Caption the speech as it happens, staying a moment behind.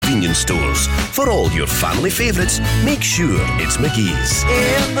convenience stores. For all your family favourites, make sure it's McGee's.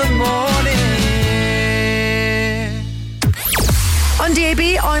 In the morning. On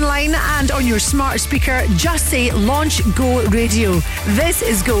DAB, online and on your smart speaker, just say Launch Go Radio. This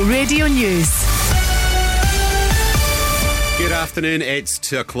is Go Radio News. Good afternoon, it's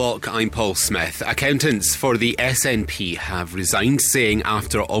 2 o'clock. I'm Paul Smith. Accountants for the SNP have resigned, saying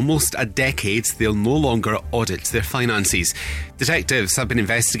after almost a decade they'll no longer audit their finances. Detectives have been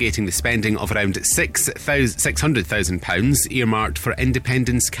investigating the spending of around £600,000 earmarked for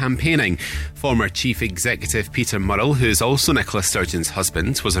independence campaigning. Former Chief Executive Peter Murrell, who is also Nicola Sturgeon's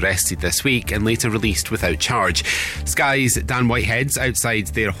husband, was arrested this week and later released without charge. Sky's Dan Whitehead's outside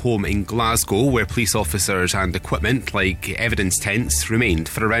their home in Glasgow, where police officers and equipment like evidence tents remained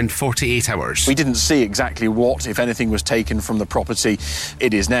for around 48 hours. We didn't see exactly what, if anything, was taken from the property.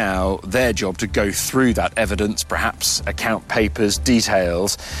 It is now their job to go through that evidence, perhaps account papers,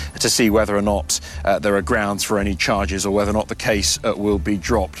 details, to see whether or not there are grounds for any charges or whether or not the case will be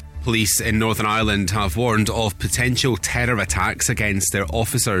dropped. Police in Northern Ireland have warned of potential terror attacks against their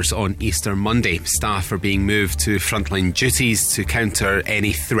officers on Easter Monday. Staff are being moved to frontline duties to counter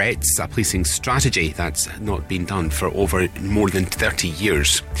any threats, a policing strategy that's not been done for over more than 30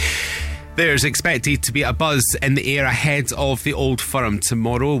 years. There's expected to be a buzz in the air ahead of the Old Firm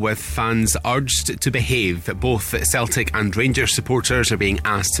tomorrow, with fans urged to behave. Both Celtic and Rangers supporters are being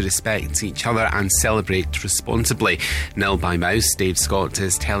asked to respect each other and celebrate responsibly. Nil by Mouse, Dave Scott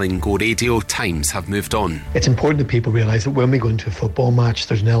is telling Go Radio times have moved on. It's important that people realise that when we go into a football match,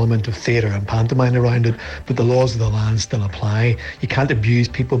 there's an element of theatre and pantomime around it, but the laws of the land still apply. You can't abuse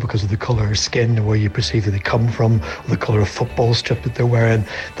people because of the colour of skin or where you perceive that they come from, or the colour of football strip that they're wearing.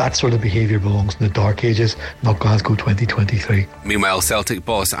 That sort of behaviour belongs in the dark ages, not Glasgow 2023. Meanwhile, Celtic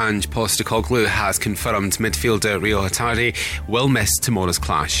boss Ange Postecoglou has confirmed midfielder Rio Hatari will miss tomorrow's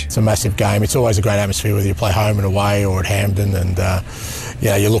clash. It's a massive game. It's always a great atmosphere whether you play home and away or at Hampden, and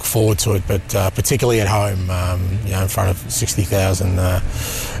you look forward to it, but particularly at home, in front of 60,000,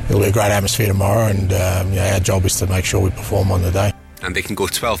 it'll be a great atmosphere tomorrow, and our job is to make sure we perform on the day. And they can go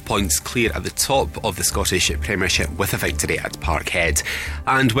 12 points clear at the top of the Scottish Premiership with a victory at Parkhead.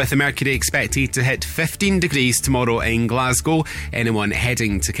 And with the mercury expected to hit 15 degrees tomorrow in Glasgow, anyone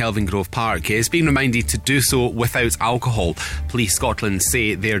heading to Kelvingrove Park is being reminded to do so without alcohol. Police Scotland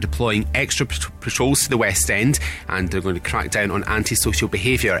say they're deploying extra patrols to the West End, and they're going to crack down on antisocial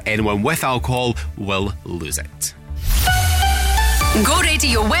behaviour. Anyone with alcohol will lose it. Go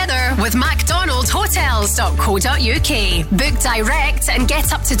Radio weather with McDonaldHotels.co.uk. Book direct and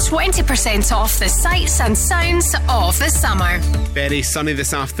get up to 20% off the sights and sounds of the summer. Very sunny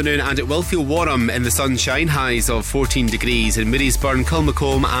this afternoon, and it will feel warm in the sunshine. Highs of 14 degrees in Moodiesburn,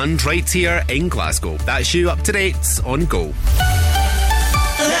 Kilmacombe and right here in Glasgow. That's you up to date on Go.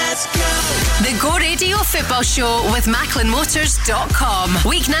 Let's go! The Go Radio Football Show with MacklinMotors.com.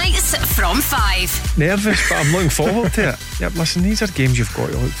 Weeknights from 5. Nervous, but I'm looking forward to it. Yep, listen, these are games you've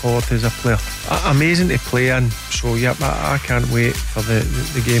got to look forward to as a player. Amazing to play in. So, yep, I can't wait for the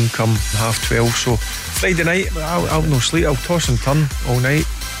game come 12:30. So, Friday night, I'll no sleep. I'll toss and turn all night.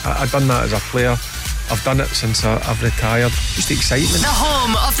 I've done that as a player. I've done it since I've retired. Just excitement. The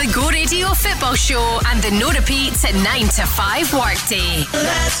home of the Go Radio Football Show and the No Repeats at 9 to 5 workday.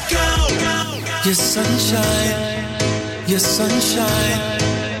 Let's go. Your sunshine, your sunshine,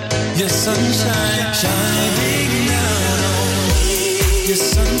 your sunshine, shining down on me. Your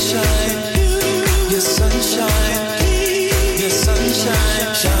sunshine, your sunshine, your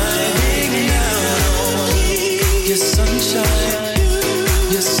sunshine, shining down on me. Your sunshine,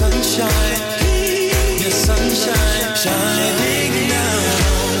 your sunshine. Your sunshine shining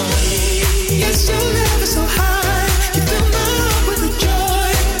down on me. Yes, your love is so high. You fill my heart with the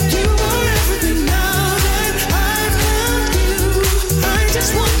joy. You are everything now that I've found you. I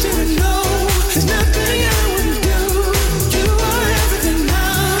just want you to know there's nothing I wouldn't do. You are everything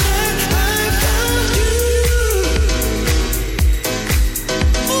now that I've found you.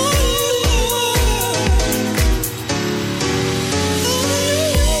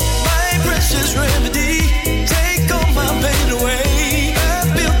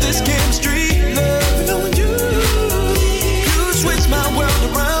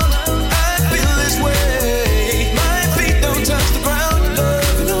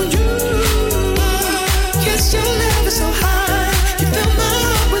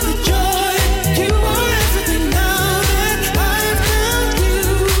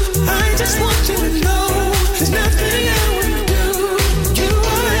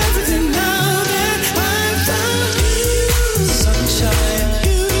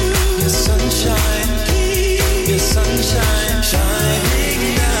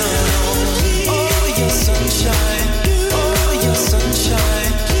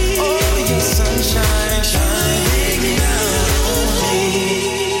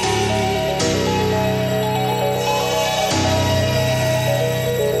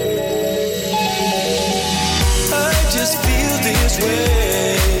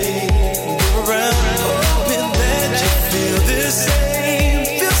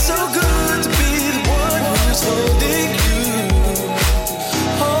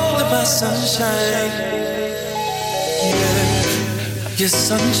 my sunshine. Yeah, your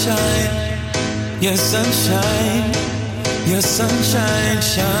sunshine, your sunshine, your sunshine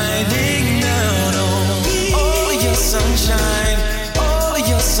shining down on me. Oh, your sunshine, oh,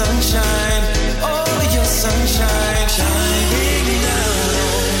 your sunshine, oh, your sunshine shining down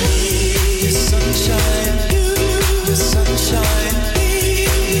on me. Your sunshine, your sunshine,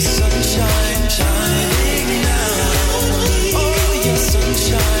 your sunshine shining down on me. Oh, your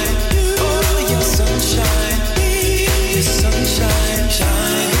sunshine, oh, your sunshine, your sunshine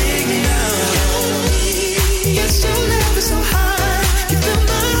shining down on me. Yes, your love is so high, you fill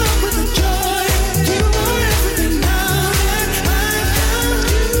my heart with the joy. You are everything now that I found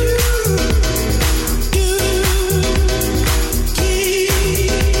you. You keep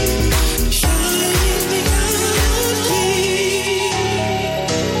shining down on me.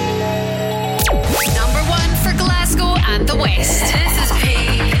 Number 1 for Glasgow and the West. This is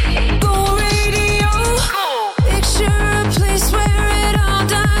Pete. Go radio. Go. Picture a place where it all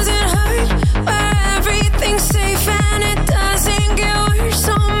doesn't hurt, where everything's safe and it doesn't get worse.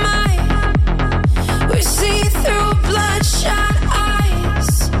 Oh my, we see through bloodshot eyes.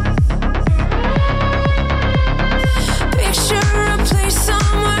 Picture a place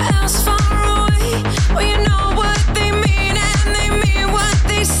somewhere else far away, where you know what they mean and they mean what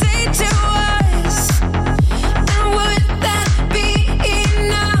they say to us. And would that be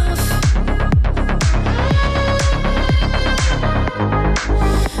enough?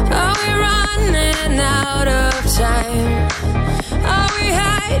 Are we running out of time? Are we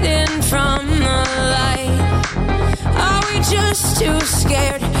hiding from the light? Are we just too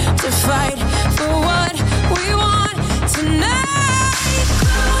scared to fight for what we want tonight?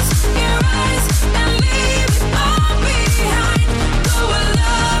 Close your eyes and leave it all behind. Go where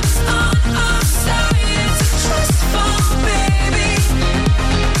love's on our side. It's a trust fall, baby.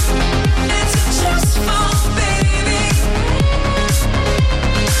 It's a trust fall, baby.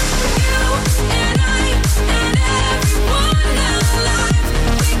 You and I and everyone alive,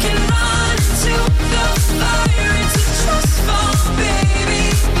 we can run to the fire. It's a trust fall, baby.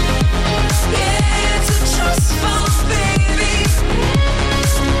 Yeah, it's a trust fall, baby.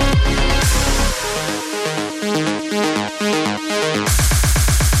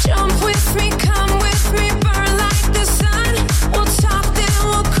 Jump with me, come with me, burn like the sun. We'll talk, then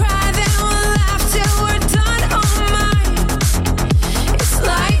we'll cry, then we'll laugh till we're done. Oh my, it's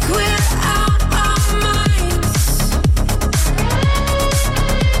like we're out our minds.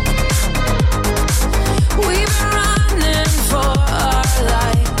 We've been running for our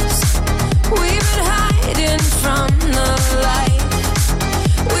lives. We've been hiding from the light.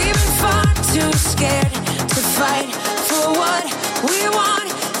 We've been far too scared to fight for what we want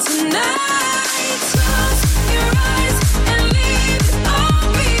tonight. Close your eyes and leave it all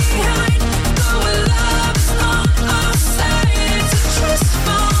behind. Go where love is on our side. It's a trust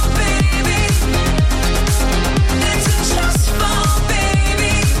fall, baby. It's a trust fall,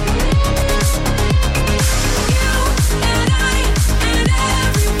 baby. You and I and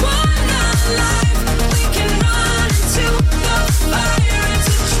everyone alive, we can run to the fire. It's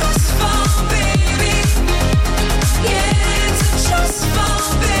a trust fall, baby. Yeah, it's a trust fall,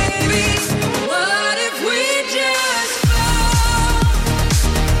 baby. What if we just fall?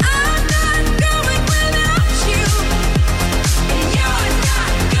 I'm not going without you, and you're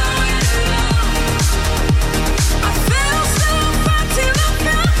not going alone. I fell so far till I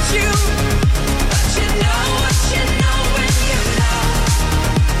found you, but you know what you know when you know.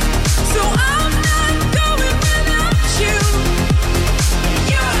 So I'm not going without you, and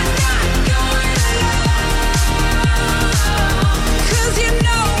you're not going alone. 'Cause you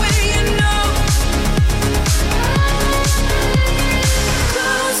know when you know.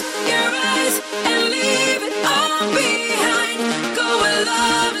 Close your eyes and leave it all behind. Go where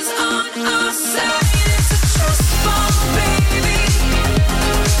love is on our side. It's a trust fall, baby.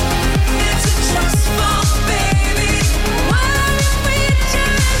 It's a trust fall, baby. What if we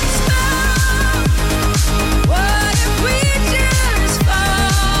just fall? What if we just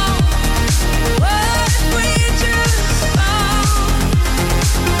fall? What if we just fall?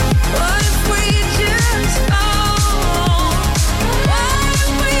 What if we just fall? What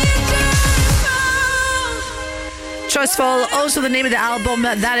if we just fall? Trustful, also the name of the album.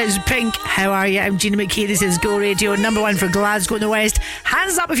 That is Pink. How are you? I'm Gina McKie. This is Go Radio, number 1 for Glasgow in the West.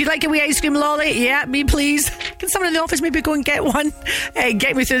 Hands up if you'd like a wee ice cream lolly. Yeah, me please. Can someone in the office maybe go and get one?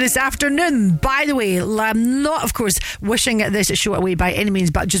 Get me through this afternoon. By the way, I'm not, of course, wishing this show away by any means,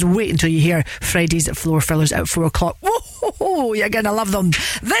 but just wait until you hear Friday's floor fillers at 4 o'clock. Whoa, you're going to love them.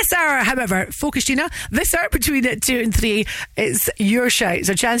 This hour, however, focus, Gina, this hour between 2 and 3, it's your shout. It's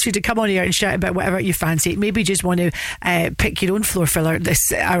a chance for you to come on here and shout about whatever you fancy. Maybe you just want to pick your own floor filler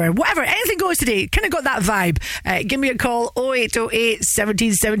this hour. Whatever, anything goes today. Kind of got that vibe. Give me a call, 0808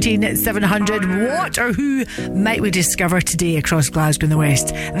 17 17 700. What or who might we discover today across Glasgow and the West?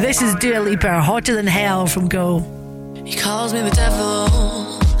 This is Dua Lipa, Hotter Than Hell from Go. He calls me the devil,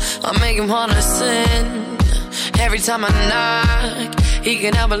 I make him wanna sin. Every time I knock, he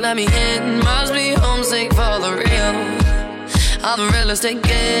can help but let me in. Must be homesick for the real. I'm the realest it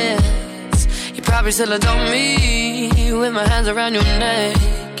gets. You probably still adore me with my hands around your neck.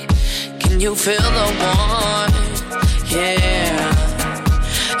 Can you feel the warmth? Yeah.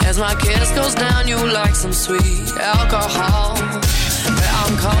 As my kiss goes down, you like some sweet alcohol. Where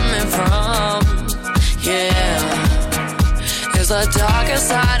I'm coming from, yeah. There's a darker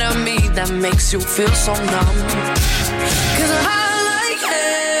side of me that makes you feel so numb. 'Cause I like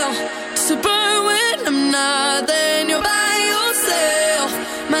hell to burn when I'm not there and you're by yourself.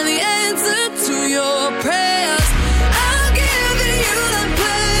 Man, the answer to your prayers, I'll give you the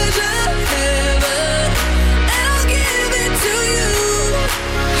pleasure of heaven, and I'll give it to you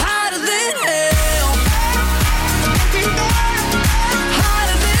hotter than hell.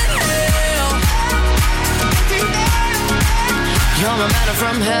 Hotter than hell. You're my manna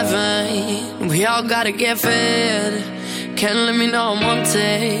from heaven. We all gotta get fed. Can't let me know I'm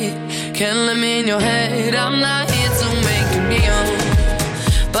wanted. Can't let me in your head. I'm not here to make you kneel,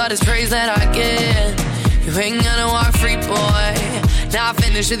 but it's praise that I get. You ain't gonna walk free, boy. Not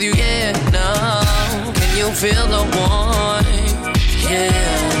finished with you yet, no. Can you feel the warmth?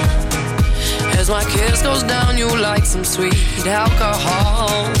 Yeah. As my kiss goes down, you like some sweet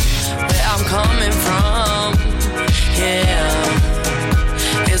alcohol. Where I'm coming from, yeah.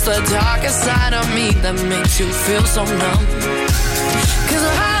 It's the darkest side of me that makes you feel so numb. 'Cause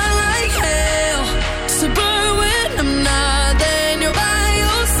I like hell to burn when I'm not there and you're by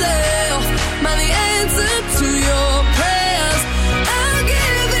yourself. Man, the answer to your prayers, I'll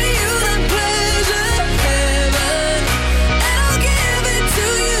give you the pleasure of heaven, and I'll give it to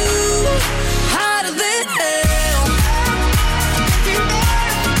you hotter than hell.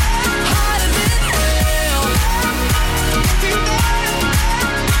 Hotter than hell.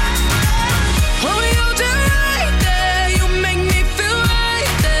 Oh, you're just right there. You make me feel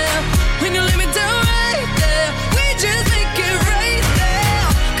right there. When you lay me down right there, we just make it right there.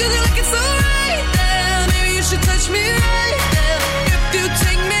 'Cause you're looking so right there. Maybe you should touch me right there. If you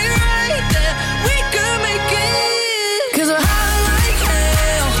take me right there, we could make it. 'Cause we're high like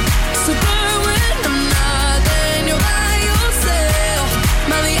hell, so burn when I'm not there and you're by yourself.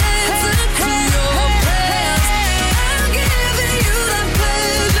 Man, the answer to your prayers, I'm giving you the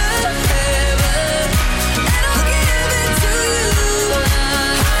pleasure of heaven, and I'll give it to you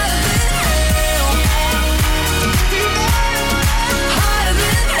hotter than hell. Hotter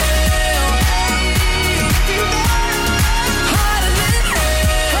than hell. Hotter than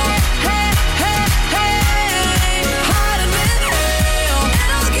hell. Hey, hey, hey. Hotter than hell. And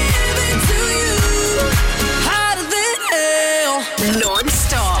I'll give it to you hotter than hell.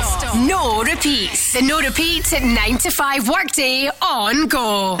 Non-stop. No repeats. The no repeat 9 to 5 workday on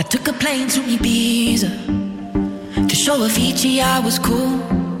Go. I took a plane to Ibiza to show Avicii I was cool.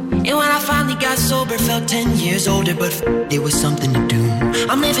 And when I finally got sober, felt 10 years older, but it was something to do.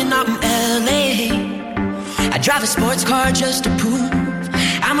 I'm living out in LA. I drive a sports car just to prove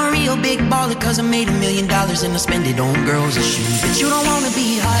I'm a real big baller, 'cause I made $1 million and I spend it on girls and shoes. But you don't wanna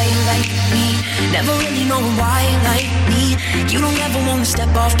be high like me, never really know why like me. You don't ever wanna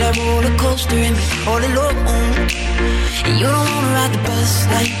step off that roller coaster and be all alone. And you don't wanna ride the bus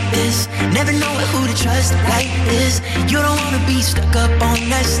like this, never know who to trust like this. You don't wanna be stuck up on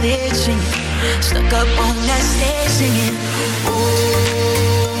that stage singing, stuck up on that stage singing.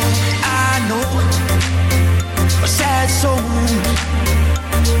 Oh, I know a sad soul,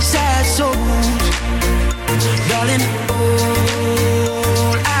 sad souls, darling.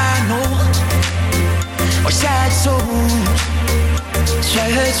 All I know are sad souls,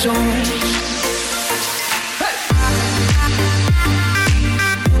 sad souls.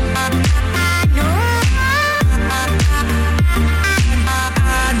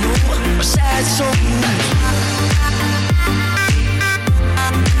 I know are sad souls.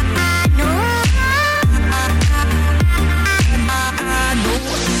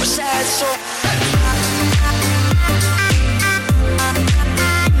 Sad soul.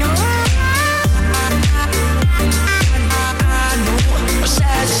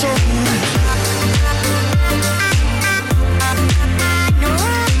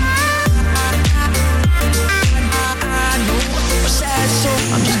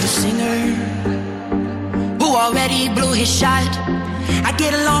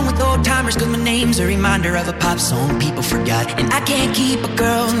 get along with old timers cause my name's a reminder of a pop song people forgot. And I can't keep a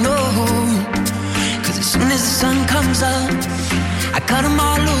girl, no, cause as soon as the sun comes up I cut them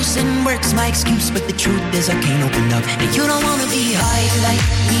all loose and work's my excuse. But the truth is I can't open up. And you don't wanna be high like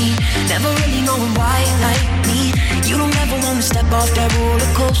me, never really knowing why like me. You don't ever wanna step off that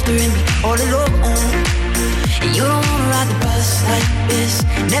roller coaster and be all alone. And you don't wanna ride the bus like this,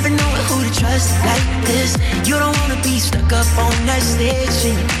 never knowing who to trust like this. You don't wanna be stuck up on that stage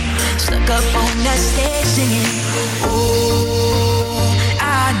singing, stuck up on that stage singing. Oh,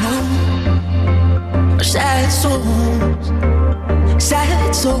 I know sad songs,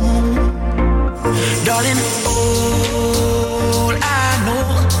 sad songs, darling. All I know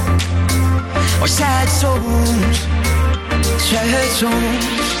are sad songs, sad songs.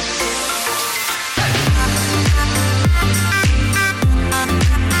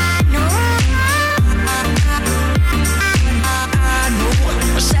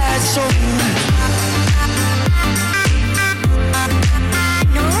 Sad songs. Sad song.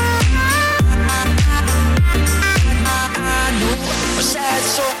 Sad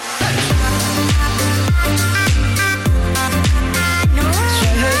song.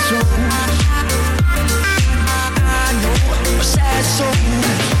 I know a sad song.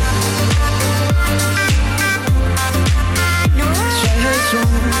 Sad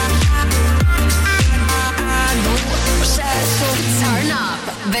song. I know a sad song. Turn up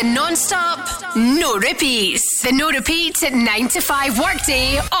the non-stop, no repeats. The no repeats at 9 to 5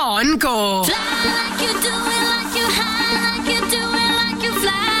 workday on Go. Fly like you do it, like you high, like you do it, like you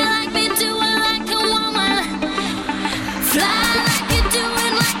fly, like me do it, like a woman. Fly like you do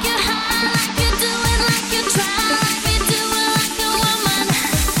it, like you high, like you do it, like you try, like me do it, like a woman.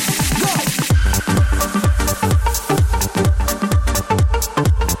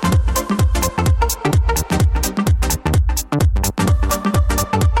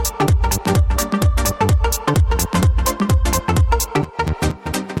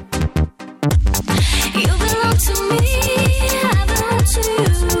 You belong to me, I belong to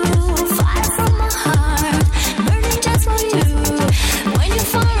you. Fire from my heart, burning just for you. When you're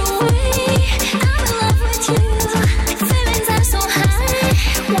far away, I'm in love with you. Feelings are so high,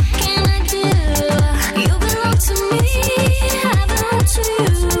 what can I do? You belong to me, I belong to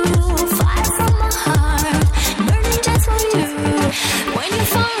you. Fire from my heart, burning just for you. When you're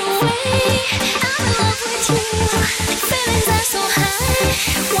far away, I'm in love with you. Feelings are so high,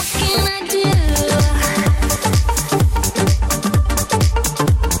 what can I do?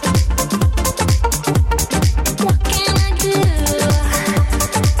 What can I do?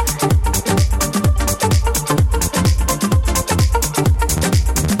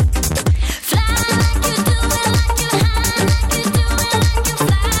 Fly like you do it, like you high, like you do it, like you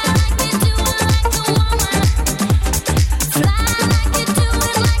fly, like me do it, like a woman. Fly like you do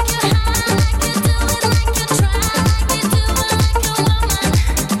it, like you high, like you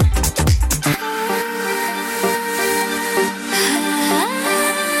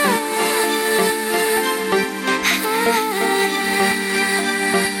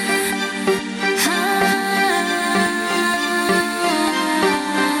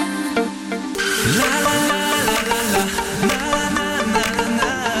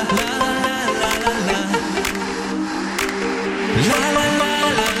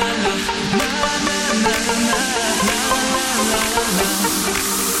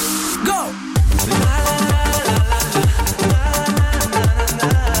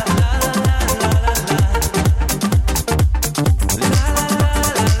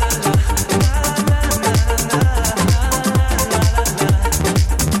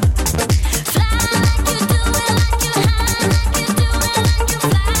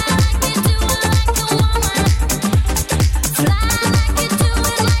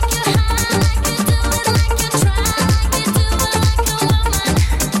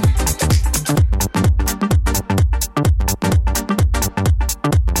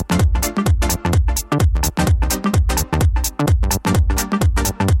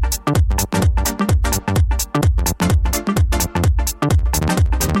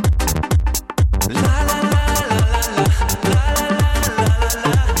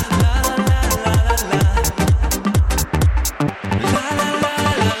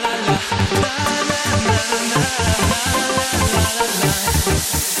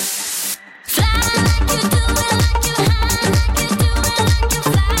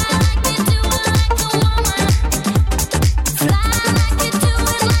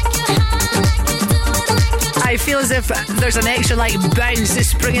feel as if there's an extra bounce to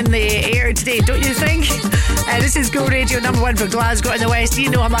spring in the air today, don't you think? This is Go Radio number 1 for Glasgow and the West. You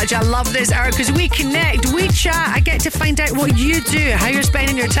know how much I love this hour because we connect, we chat. I get to find out what you do, how you're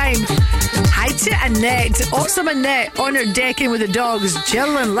spending your time. Hi to Annette, awesome Annette, on her decking with the dogs,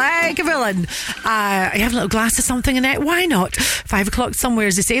 chilling like a villain. You have a little glass of something, Annette? Why not? 5 o'clock somewhere,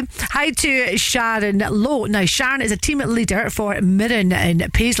 as they say. Hi to Sharon Lowe. Now, Sharon is a team leader for Mirren in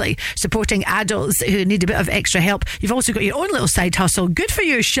Paisley, supporting adults who need a bit of extra help. You've also got your own little side hustle. Good for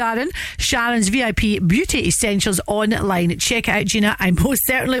you, Sharon. Sharon's VIP Beauty Essentials online. Check it out, Gina. I most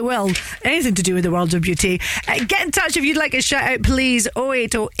certainly will. Anything to do with the world of beauty. Get in touch if you'd like a shout out, please.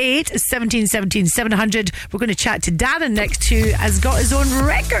 0808 17 17 700. We're going to chat to Darren next, who has got his own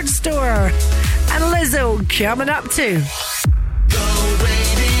record store. And Lizzo coming up too.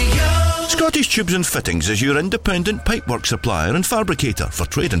 Scottish Tubes and Fittings is your independent pipework supplier and fabricator for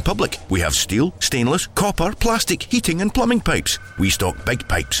trade and public. We have steel, stainless, copper, plastic, heating and plumbing pipes. We stock big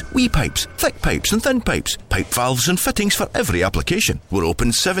pipes, wee pipes, thick pipes and thin pipes, pipe valves and fittings for every application. We're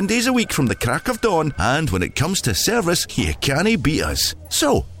open 7 days a week from the crack of dawn, and when it comes to service, you can't beat us.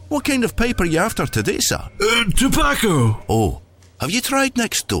 So, what kind of pipe are you after today, sir? Tobacco. Oh, have you tried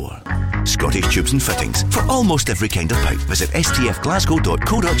next door? Scottish Tubes and Fittings for almost every kind of pipe. Visit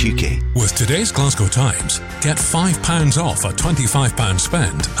stfglasgow.co.uk. With today's Glasgow Times, get £5 off a £25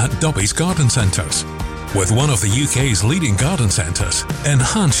 spend at Dobby's Garden Centres. With one of the UK's leading garden centres,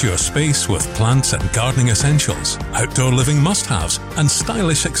 enhance your space with plants and gardening essentials, outdoor living must-haves and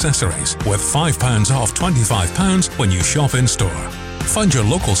stylish accessories with £5 off £25 when you shop in store. Find your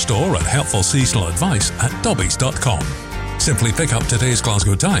local store and helpful seasonal advice at dobbys.com. Simply pick up today's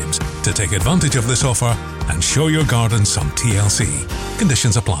Glasgow Times to take advantage of this offer and show your garden some TLC.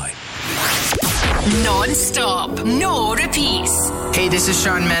 Conditions apply. Non-stop, no repeats. Hey, this is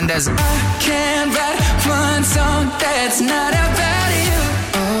Shawn Mendes. I can't write one song that's not about you.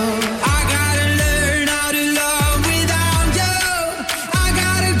 I gotta learn how to love without you. I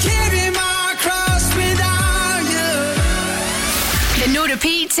gotta carry my cross without you. The no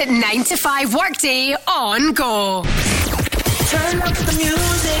repeats at 9 to 5 workday on Go. Turn up the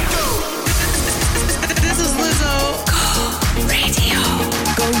music. This is Lizzo. Go Radio.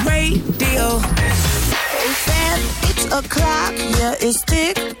 Go radio. Hey fam, it's o'clock. Yeah, it's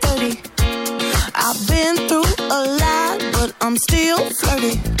 6:30. I've been through a lot, but I'm still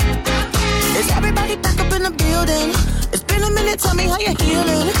flirty. Is everybody back up in the building? It's been a minute, tell me how you're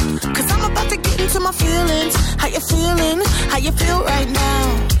healing. Cause I'm about to get into my feelings. How you feeling? How you feel right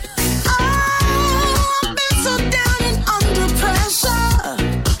now? Oh, I've been so down and under pressure.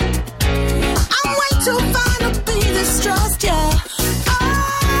 I'm way too fine to be distressed, yeah. Oh,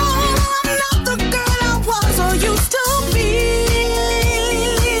 I'm not the girl I was or used to be.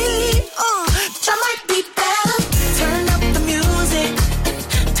 I might be better. Turn up the music,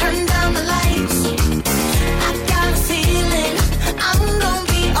 turn down the lights. I got a feeling I'm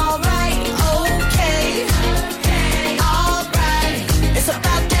gonna be alright, okay, alright. It's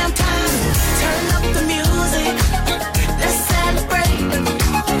about damn time. Turn up the music, let's celebrate.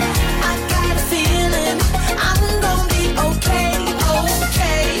 I got a feeling I'm gonna be okay,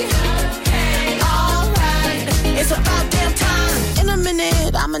 alright. It's about damn time. In a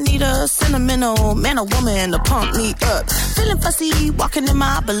minute, I'ma need a sentimental man or woman to pump me up. Feeling fussy, walking in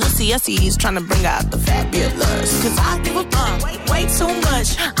my Balenciennes, trying to bring out the fabulous. Cause I give a fuck way too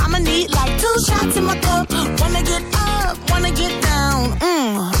much. I'ma need like 2 shots in my cup. Wanna get up, wanna get down.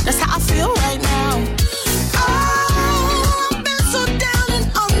 That's how I feel right now. Oh, I've been so down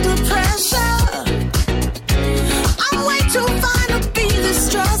and under pressure. I'm way too fine to be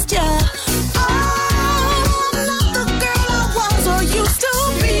distressed, yeah. Oh, I'm not the girl I was or used to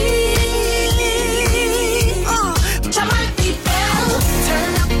be. But I might be better.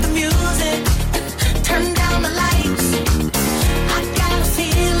 Turn up the music, turn down the lights. I got a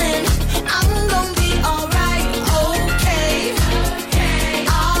feeling I'm gonna be alright, okay,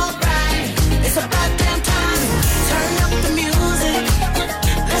 alright. It's about damn time. Turn up the music,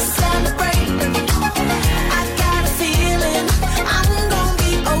 let's celebrate. I got a feeling I'm gonna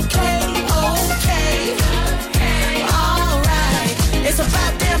be okay, alright. It's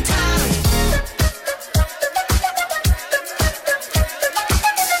about damn time.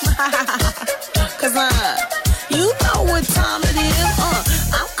 Cause you know what time it is.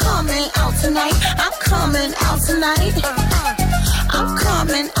 I'm coming out tonight. I'm coming out tonight. I'm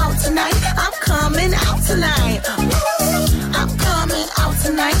coming out tonight. I'm coming out tonight. I'm coming out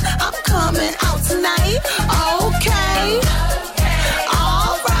tonight. I'm coming out tonight. Okay.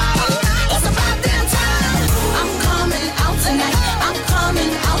 Alright. It's about damn time. I'm coming out tonight. I'm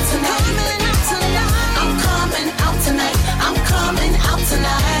coming out tonight. I'm coming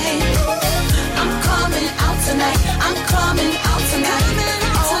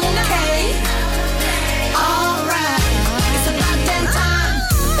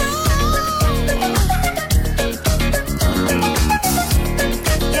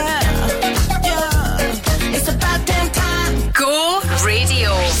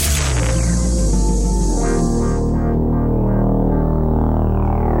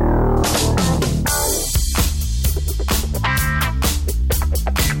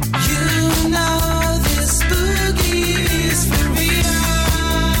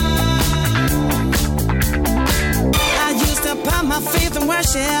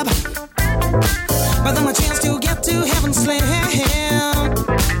but then a chance to get to heaven slam.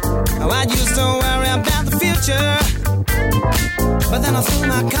 Oh, I used to worry about the future, but then I threw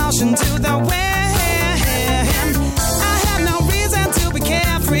my caution to the wind. I had no reason to be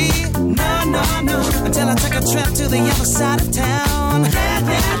carefree, no, until I took a trip to the other side of town.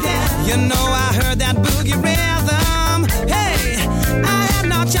 You know I heard that boogie rhythm. Hey, I had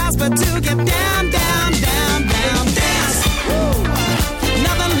no choice but to get down, dance. Woo.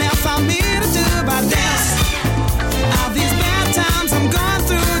 Nothing left for me to do but dance. All these bad times I'm going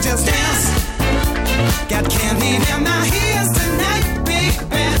through, just dance. Got candy in my ears tonight,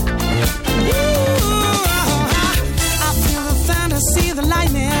 baby. Ooh, I feel the thunder, see the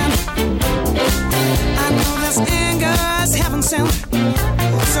lightning. I know this anger is heaven sent,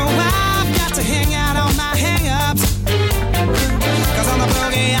 so I've got to hang out on my hang-ups. 'Cause on the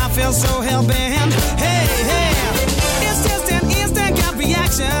boogie I feel so hell-bent. Hey, it's just an instant gut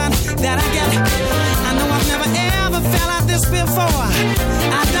reaction that I get. I know I've never ever felt like this before.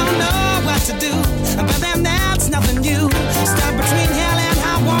 I don't know what to do, but then that's nothing new. Stuck between hell and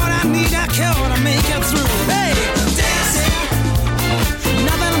high water, I need a cure to make it through. Hey, dance,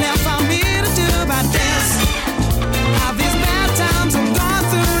 nothing left for me to do but dance. All these bad times I'm going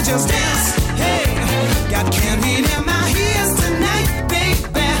through, just dance. Hey, got candy in my ears tonight,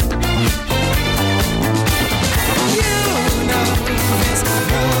 baby. You know this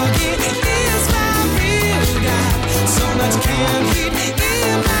boogie is my real guy. So much candy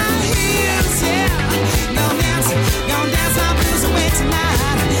in my ears, yeah. Gonna dance my blues away tonight.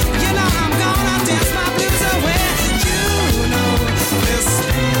 You know I'm gonna dance my blues away. You know this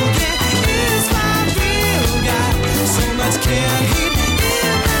boogie is my real guy. So much candy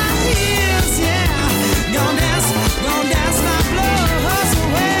in my ears, yeah. Gonna dance my blues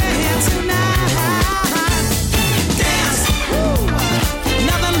away tonight. Dance, woo.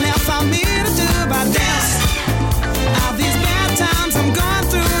 Nothing left for me to do but dance. All these bad times I'm going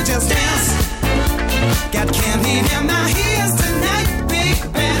through, just dance. Got candy in my ears tonight,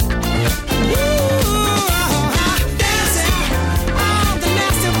 baby. Ooh, dancing. All the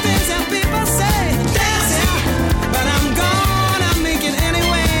nasty things that people say, dancing. But I'm gonna make it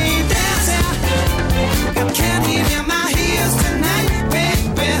anyway, dancing. Got candy in my ears tonight,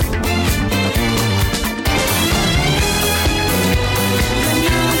 baby. You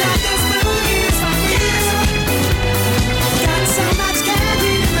know that this boogie is for real. Got so much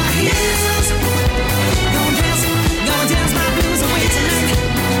candy in my ears. Gonna dance my blues away tonight.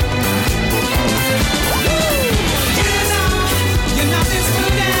 Woo! You know this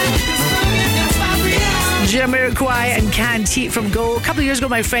boogie is for real. Gina McKie and Can't Heat from Go. A couple of years ago,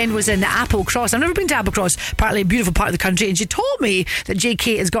 my friend was in Applecross. I've never been to Applecross, partly a beautiful part of the country, and she told me that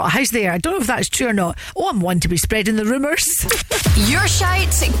JK has got a house there. I don't know if that's true or not. Oh, I'm one to be spreading the rumours. Your shout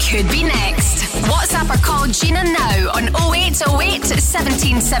could be next. WhatsApp or call Gina now on 0808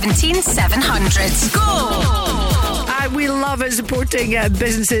 17 17 700. Go! We love it, supporting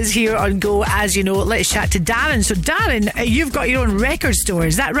businesses here on Go, as you know. Let's chat to Darren. So Darren, you've got your own record store,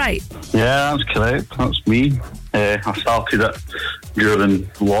 is that right? Yeah, that's correct. That's me. I started it during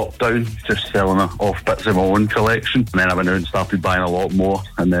lockdown, just selling off bits of my own collection, and then I went out and started buying a lot more,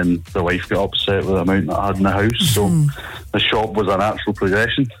 and then the wife got upset with the amount that I had in the house, so the shop was a natural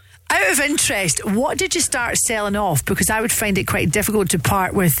progression. Out of interest, what did you start selling off? Because I would find it quite difficult to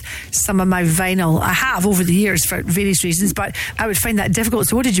part with some of my vinyl. I have over the years for various reasons, but I would find that difficult.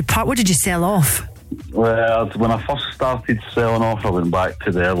 So what did you sell off? Well, when I first started selling off, I went back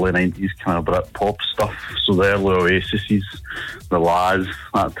to the early 90s kind of Britpop stuff. So the early Oasis, the Laz,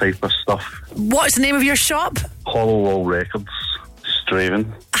 that type of stuff. What's the name of your shop? Hollow Wall Records,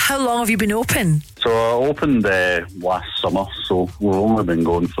 Straven. How long have you been open? So I opened last summer, so we've only been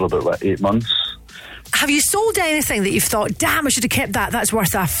going for about 8 months. Have you sold anything that you've thought, damn, I should have kept that, that's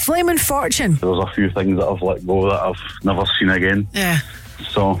worth a flaming fortune? There's a few things that I've let go that I've never seen again. Yeah.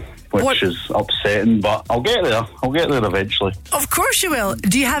 So, which is upsetting, but I'll get there. I'll get there eventually. Of course you will.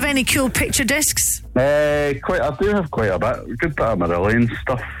 Do you have any cool picture discs? I do have quite a bit. A good bit of Marillion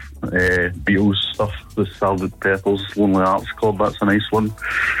stuff. Beatles stuff, the Sgt. Pepper's Lonely Hearts Club, that's a nice one.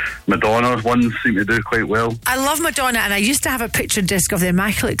 Madonna ones seem to do quite well. I love Madonna, and I used to have a picture disc of the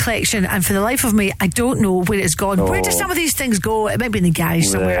Immaculate Collection, and for the life of me I don't know where it's gone. Where do some of these things go? It might be in the garage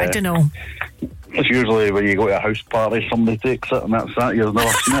somewhere, I don't know. It's usually when you go to a house party, somebody takes it and that's that. You've never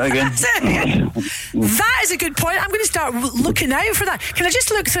seen it again. That is a good point. I'm going to start looking out for that. Can I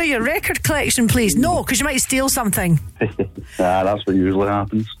just look through your record collection, please? No, because you might steal something. That's what usually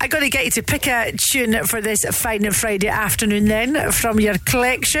happens. I got to get you to pick a tune for this fine Friday afternoon then from your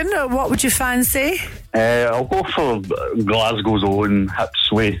collection. What would you fancy? I'll go for Glasgow's own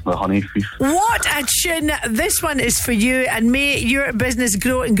Hipsway, the Honey Thief. What a tune. This one is for you, and may your business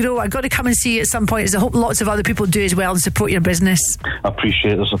grow and grow. I've got to come and see you at some point, as I hope lots of other people do as well and support your business. I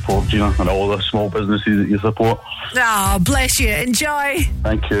appreciate the support, Gina, and all the small businesses that you support. Ah, bless you. Enjoy.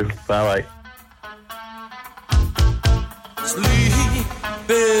 Thank you. Bye-bye. Sleepy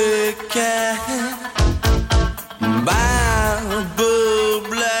cat by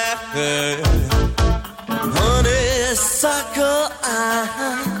black honeysuckle, I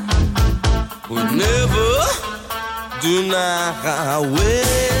would never deny. Well,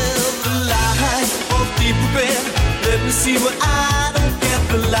 the light of deep red, let me see what I don't get.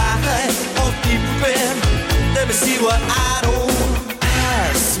 The light of deep red, let me see what I don't.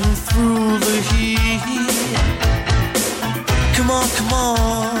 Passing through the heat, come on,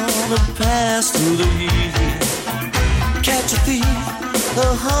 and pass through the heat. Catch a thief,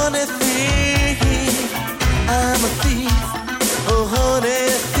 a honey thief. I'm a thief, a honey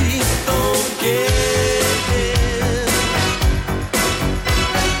thief. Don't get it.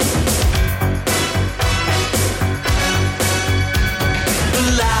 The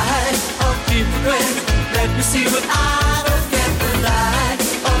light of deep red, let me see what I don't get. The light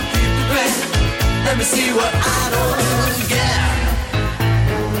of deep red, let me see what I don't get.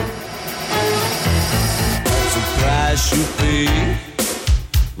 Price you pay.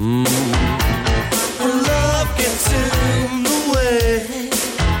 Love gets in the way.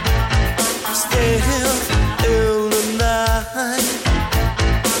 Stealth in the night.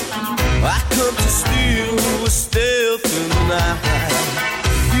 I come to steal with stealth in the night.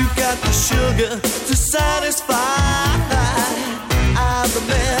 You got the sugar to satisfy. I'm the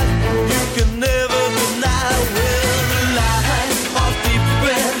man you can never deny. Well, the light of deep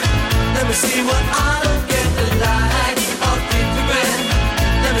red, let me see what I don't get. The light of deep red,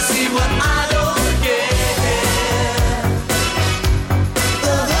 let me see what I don't get.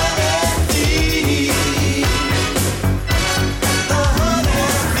 The honey thief, the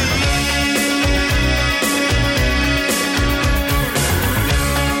honey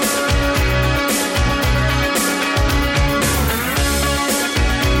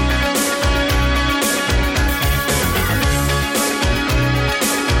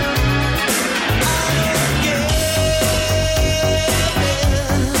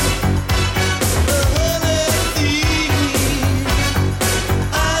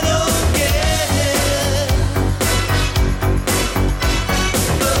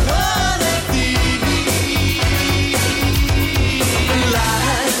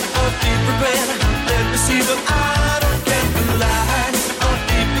let me see what I don't get. The light of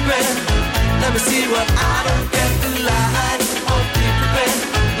deep red, let me see what I don't get. The light of deep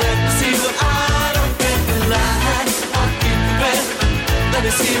red, let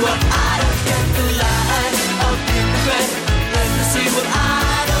me see what I don't get. The light of deep red, let me see what I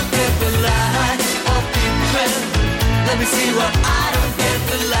don't get. The light of deep red, let me see what I don't get.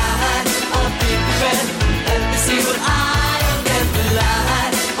 The light of deep red, let me see what I don't get. The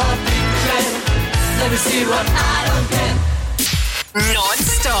light of deep red, let me see what I don't get.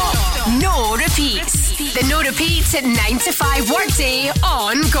 Non-stop, no repeats. The no repeats at 9 to 5 workday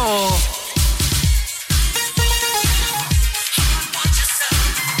on Go. I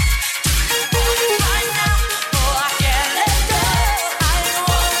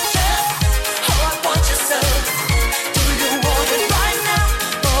want you so. Do you want it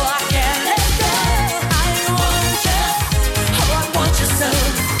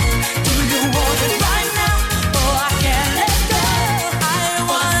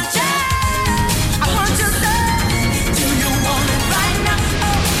right now?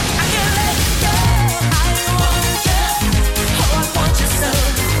 Oh, I can't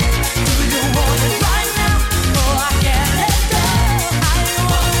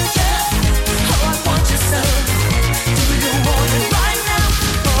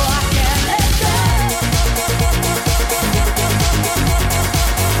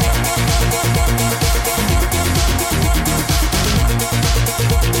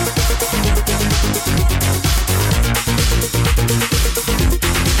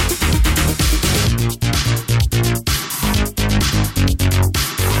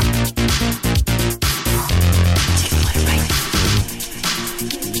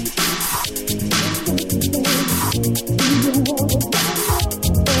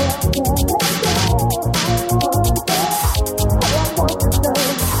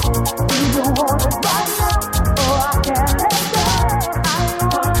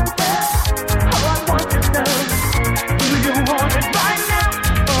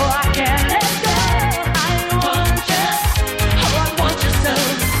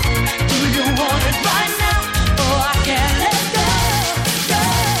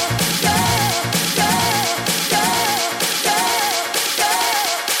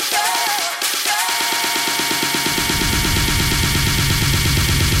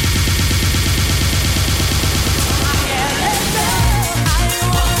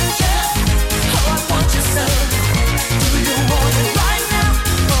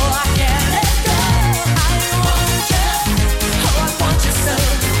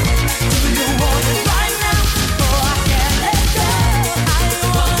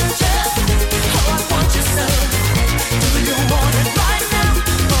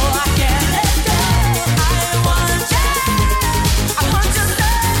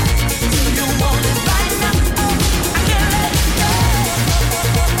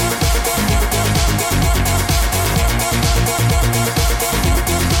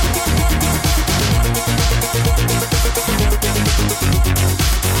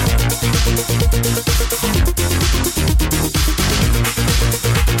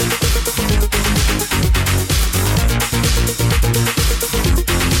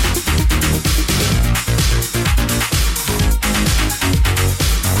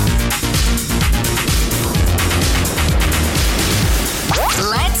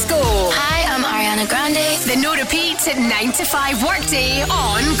no repeat, 9 to 5 workday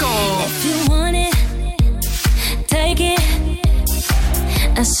on Go. If you want it, take it.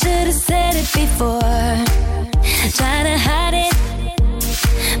 I should have said it before. Try to hide it,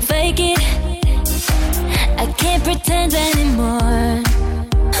 fake it. I can't pretend anymore.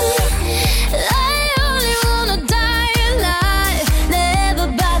 I only wanna die alive, never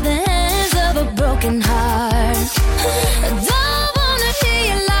by the hands of a broken heart. I don't wanna hear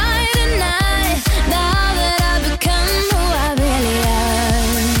you lie tonight, now that I've become who I really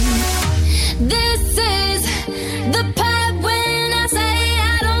am. This is the part when I say I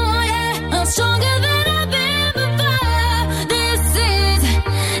don't want you. I'm stronger than I've been before. This is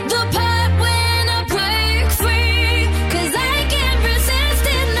the part when I break free, 'cause I can't resist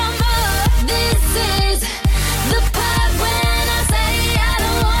it no more. This is the part when I say I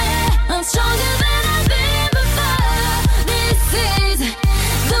don't want you. I'm stronger than I've been before. This is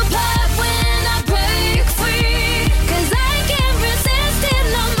the part when I break free, 'cause I can't resist it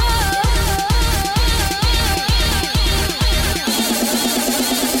no more.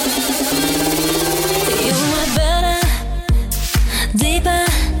 You were better, deeper.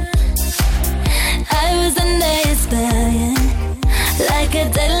 I was under your spell, yeah. Like a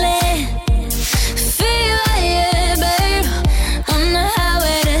deadly fever, yeah, babe. On the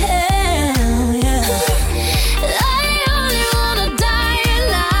highway to hell, yeah. I only wanna die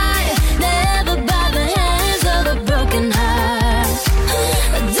alive, never by the hands of a broken heart.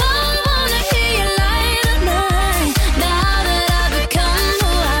 I don't wanna hear you lie tonight, now that I've become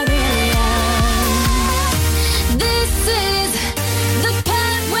who I really am. This is the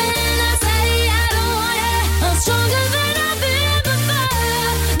part when I say I don't want you. I'm stronger than I've been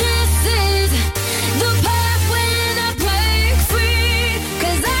before. This is the part when I break free,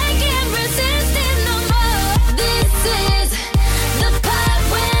 'cause I can't resist it no more. This is the part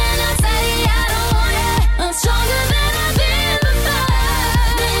when I say I don't want you. I'm stronger than I've been before.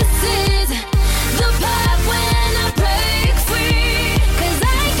 This is the part when I break free, 'cause I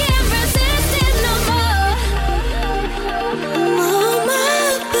can't resist it no more. Oh, my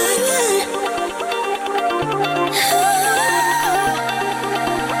baby.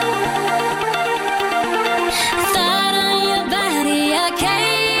 Thought on your body, I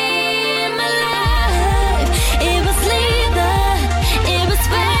came alive. It was lethal, it was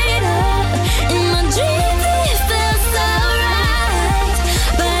fatal. In my dreams, it felt so right,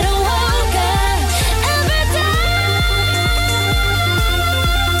 but I woke up every time.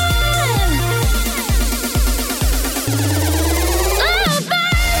 Oh,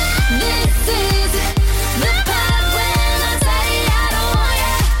 baby, this is the part when I say I don't want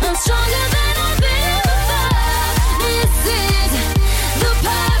you. I'm stronger than I've been before. This is the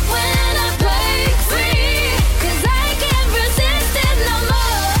part when I break free, 'cause I can't resist it no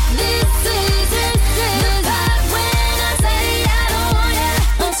more. This is the part when I say I don't want you.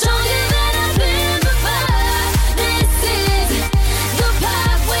 I'm stronger than I've been before. This is the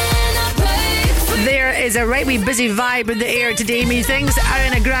part when I break free. There is a right wee busy vibe in the air today, methinks.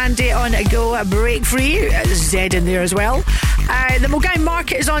 Ariana Grande on Go, Break Free. Zed in there as well. The Mulgai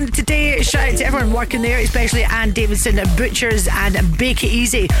Market is on today. Shout out to everyone working there, especially Anne Davidson, Butchers and Bake It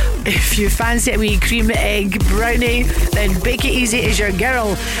Easy. If you fancy a wee cream egg brownie, then Bake It Easy is your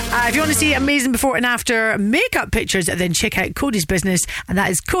girl. If you want to see amazing before and after makeup pictures, then check out Cody's business, and that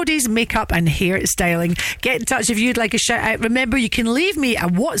is Cody's Makeup and Hair Styling. Get in touch if you'd like a shout out. Remember, you can leave me a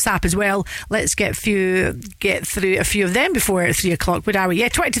WhatsApp as well. Let's get through a few of them before 3 o'clock. Where are we? Yeah,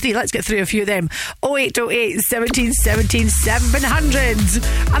 20 to 3. Let's get through a few of them. 0808 17 17 700.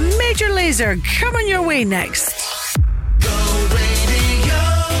 A Major Lazer coming your way next.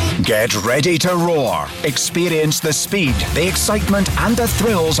 Get ready to roar. Experience the speed, the excitement and the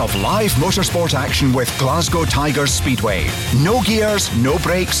thrills of live motorsport action with Glasgow Tigers Speedway. No gears, no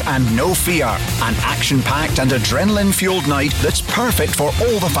brakes and no fear. An action-packed and adrenaline-fueled night that's perfect for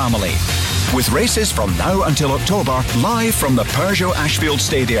all the family. With races from now until October, live from the Peugeot Ashfield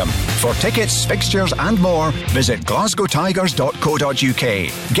Stadium. For tickets, fixtures and more, visit glasgowtigers.co.uk.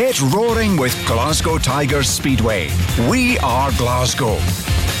 Get roaring with Glasgow Tigers Speedway. We are Glasgow.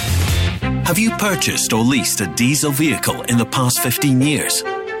 Have you purchased or leased a diesel vehicle in the past 15 years?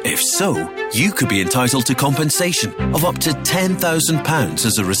 If so, you could be entitled to compensation of up to £10,000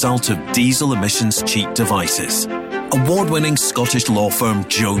 as a result of diesel emissions cheat devices. Award-winning Scottish law firm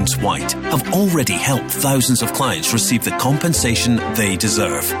Jones White have already helped thousands of clients receive the compensation they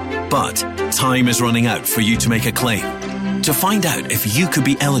deserve. But time is running out for you to make a claim. To find out if you could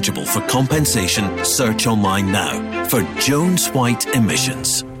be eligible for compensation, search online now for Jones White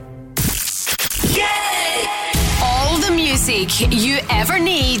Emissions. All the music classic you ever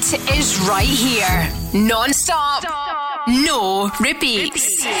need is right here. Non-stop. No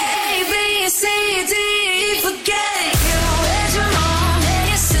repeats. A, B, C, D, forget you. Where's your mom and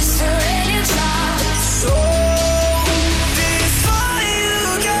your sister and your child? So before you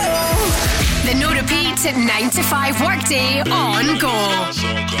go. The no repeat 9 to 5 workday on Go.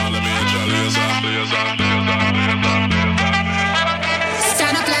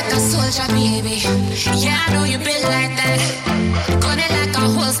 Stand up like a soldier, baby. Yeah, I know you built like that. Gun it like a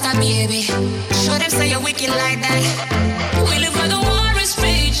holster, baby. Show them say you're wicked like that. We live where the war is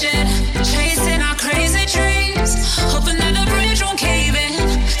raging, chasing our crazy dreams, hoping that the bridge won't cave in.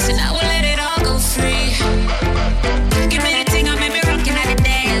 So now we'll let it all go free. Give me the thing, I made me rockin' at the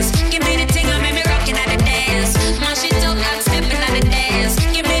dance. Give me the thing, I made me rockin' at the dance. My shit don't like stepping at the dance.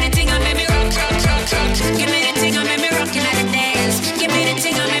 Give me the thing, I made me rock. Give me the thing, I made me rockin' at the dance. Give me the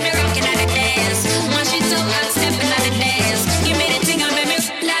thing, I made me rockin' at the dance. My shit don't like stepping at the dance. Give me the thing, I made me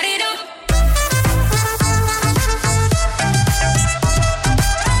light it up.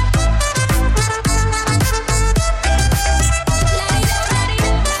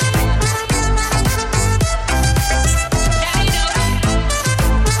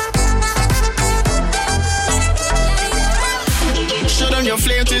 Show them your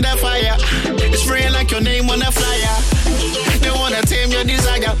flame to the fire. It's spraying like your name on a flyer. They wanna tame your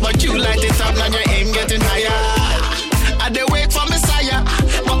desire, but you light it up, now your aim getting higher. I dey wait for Messiah,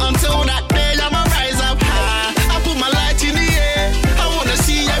 but until that day I'ma rise up high. I put my light in the air, I wanna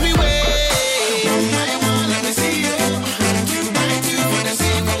see everywhere. Let me see you. 2 by 2 for the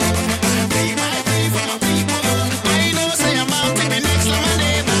sequel. 3 by 3 for my people. I know say I'm out to be next like my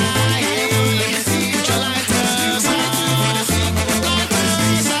neighbor. Let me see you. Put your lighters on.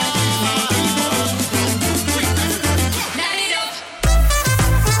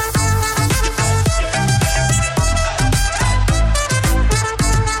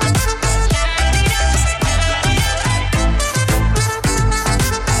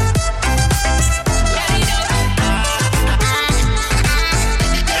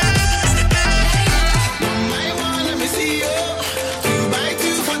 Let me see you. 2 by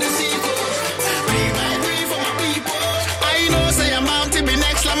 2 for the sequel. 3 by 3 for my people. I know say I'm out to be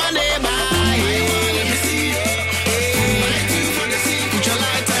next like my neighbor. Let me see you. 2 by 2 for the sequel. Put your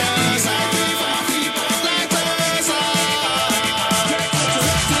lighters on. Lighters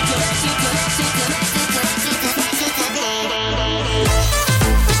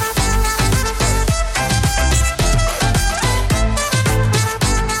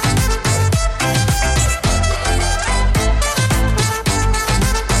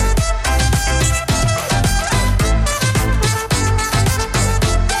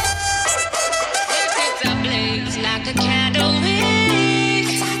Like a candle wick.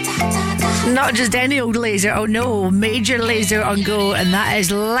 Not just any old laser, oh no, major laser on Go, and that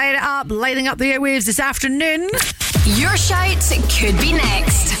is Light It Up, lighting up the airwaves this afternoon. Your shout could be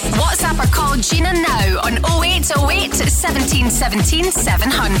next. WhatsApp or call Gina now on 0808 17 17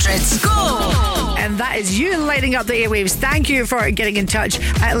 700. Go! And that is you lighting up the airwaves. Thank you for getting in touch.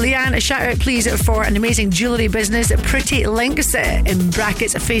 Leanne, a shout out please for an amazing jewellery business, Pretty Links, in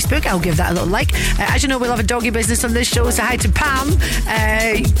brackets Facebook. I'll give that a little like. As you know, we love a doggy business on this show, so hi to Pam.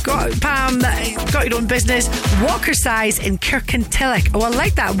 Pam, got your own business, Walker Size in Kirkintilloch. Oh, I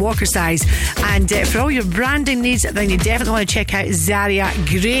like that, Walker Size. And for all your branding needs, then you definitely want to check out Zaria.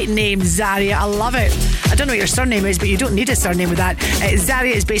 Great name, Zaria. I love it. I don't know what your surname is, but you don't need a surname with that.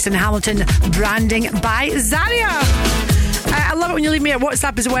 Zaria is based in Hamilton. Branding by Zaria. I love it when you leave me at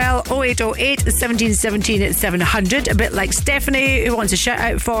WhatsApp as well, 0808 17 17 700. A bit like Stephanie, who wants a shout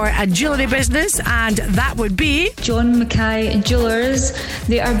out for a jewellery business, and that would be Gina McKie Jewellers.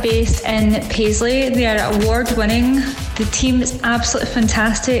 They are based in Paisley. They are award winning. The team is absolutely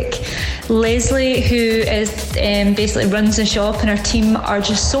fantastic. Leslie, who is basically runs the shop, and her team are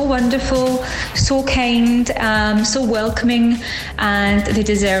just so wonderful, so kind, so welcoming, and they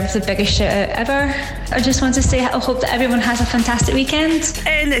deserve the biggest shout out ever. I just want to say I hope that everyone has a fantastic weekend.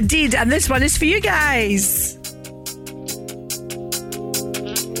 Indeed, and this one is for you guys.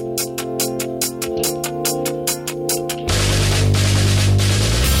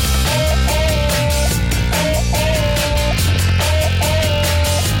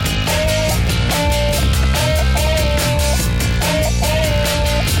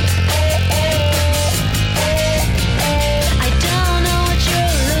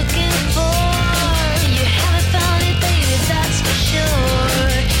 That's for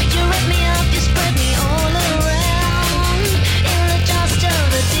sure. You wrap me up, you spread me all around.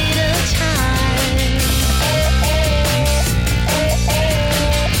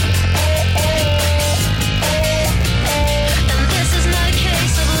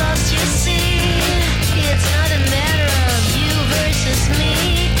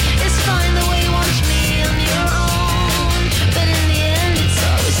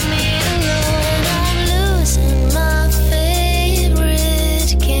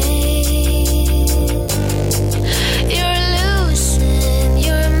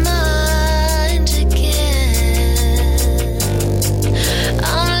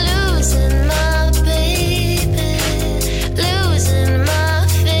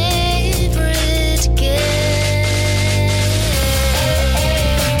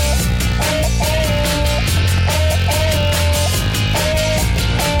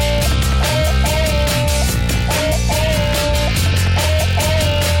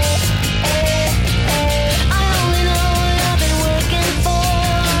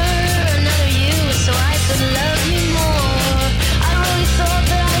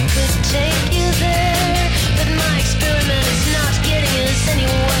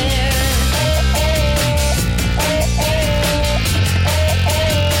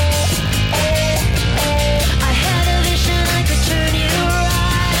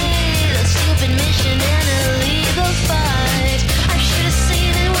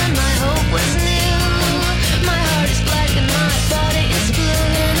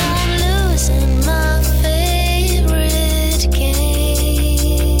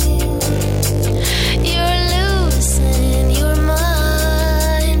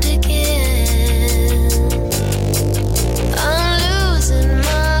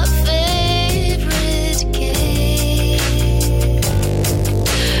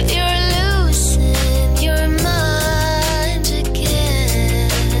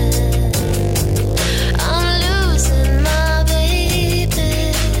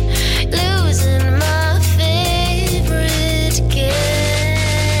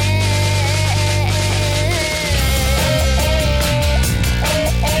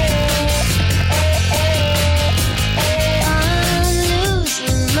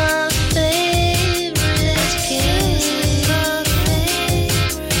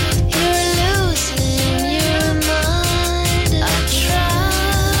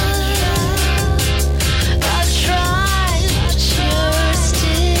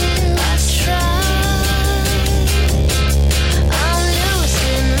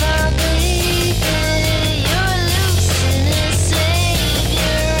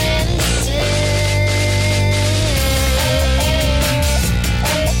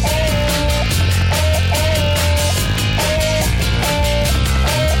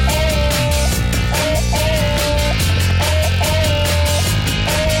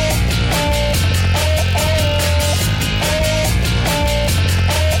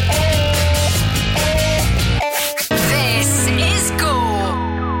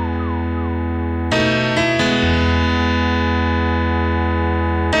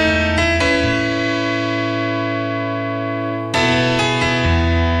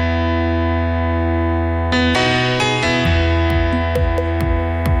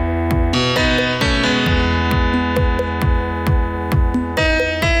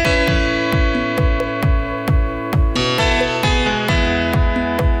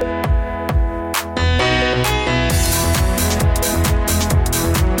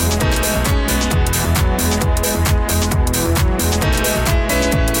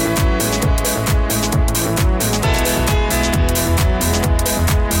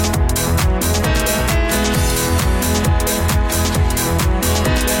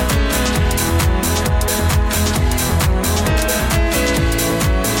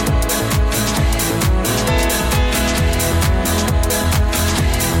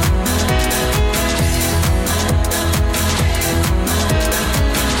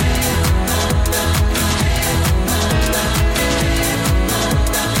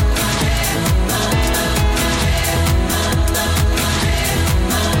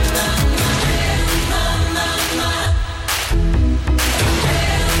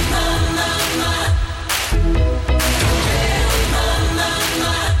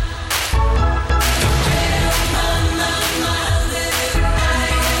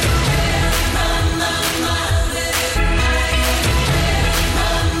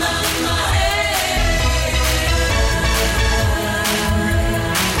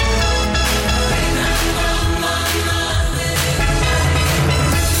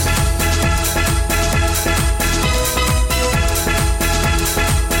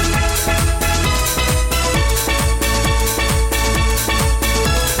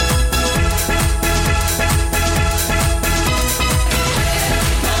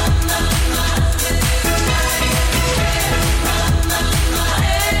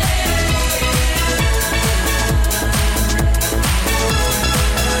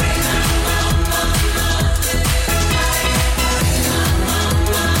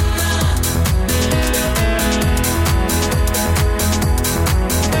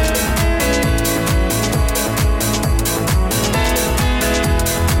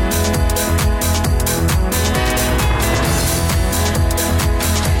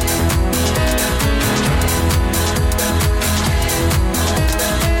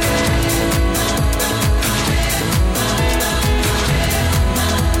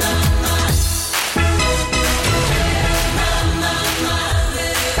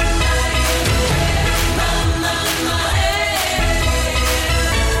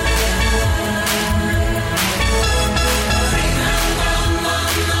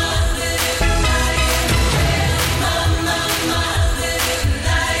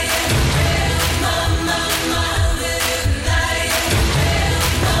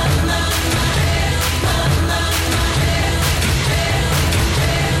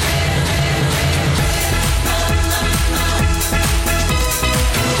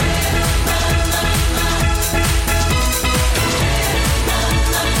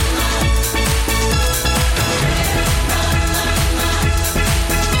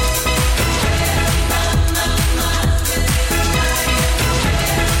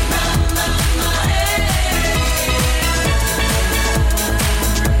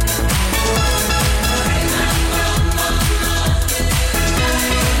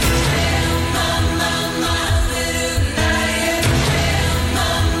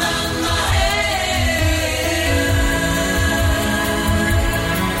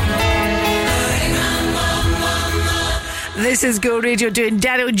 This is Go Radio doing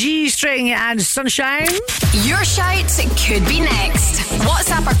Daryl G String and Sunshine. Your shout could be next.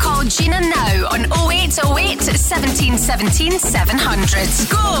 WhatsApp or call Gina now on 0808 17 17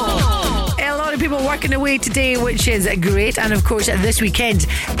 700. Go! A lot of people working away today, which is great. And of course, this weekend,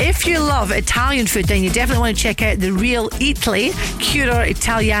 if you love Italian food, then you definitely want to check out the Real Italy Curo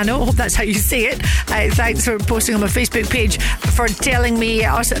Italiano. I hope that's how you say it. Thanks for posting on my Facebook page, for telling me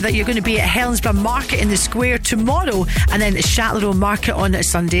also that you're going to be at Helensburgh Market in the Square tomorrow, and then Châtellerault Market on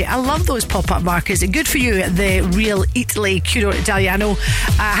Sunday. I love those pop-up markets. Good for you, the Real Italy Curo Italiano.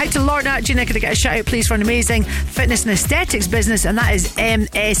 Hi to Lorna. Gina, could I get a shout out please for an amazing fitness and aesthetics business, and that is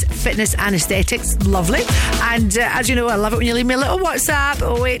MS Fitness and Aesthetics. Lovely. And as you know, I love it when you leave me a little WhatsApp,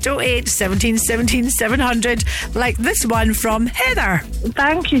 0808 17 17 700, like this one from Heather.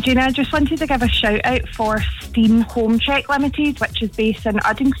 Thank you, Gina. I just wanted to give a shout out for Steen Home Check Limited, which is based in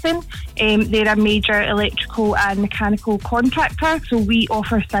Uddingston. They're a major electrical and mechanical contractor, so we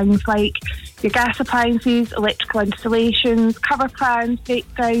offer things like your gas appliances, electrical installations, cover plans,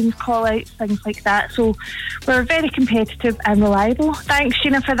 breakdowns, call-outs, things like that. So we're very competitive and reliable. Thanks,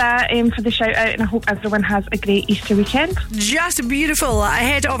 Gina, for that, for the shout-out, and I hope everyone has a great Easter weekend. Just beautiful.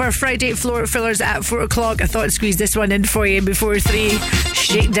 Ahead of our Friday floor fillers at 4 o'clock, I thought I'd squeeze this one in for you before 3.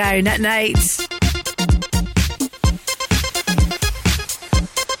 Shakedown at night.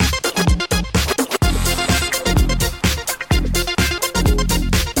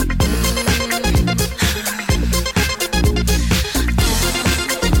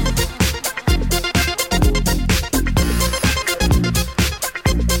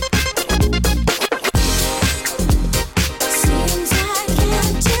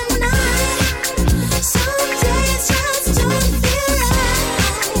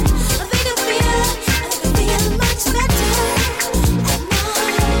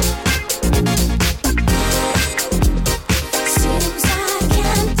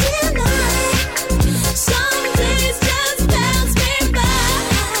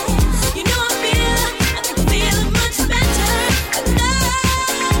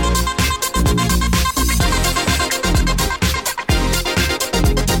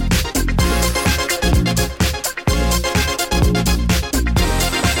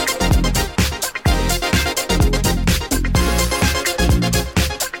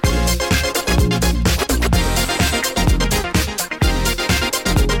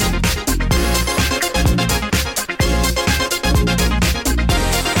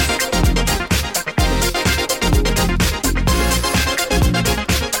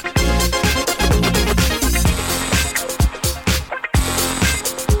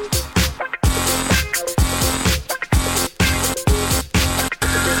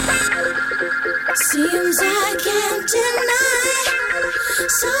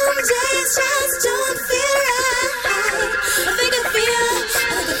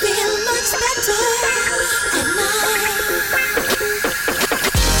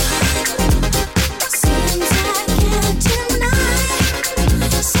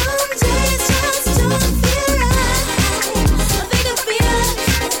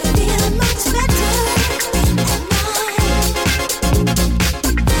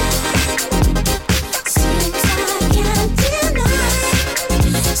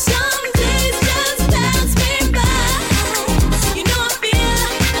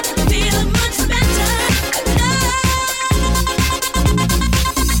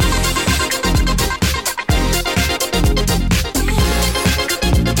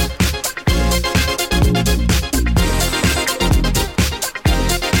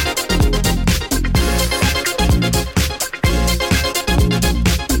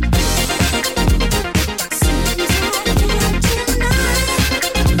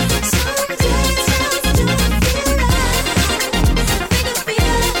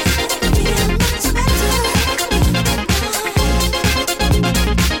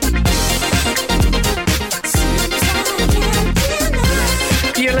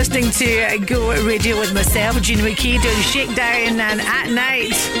 Go Radio with myself, Gina McKie, doing Shakedown and At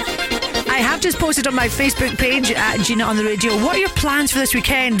Night. I have just posted on my Facebook page at Gina on the Radio. What are your plans for this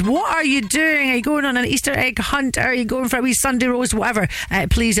weekend? What are you doing? Are you going on an Easter egg hunt? Are you going for a wee Sunday roast? Whatever.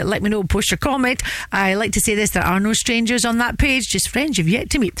 Please let me know. Post your comment. I like to say this: there are no strangers on that page, just friends you've yet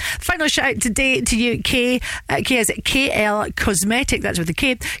to meet. Final shout out today to you, Kay. Kay is KL Cosmetic. That's with the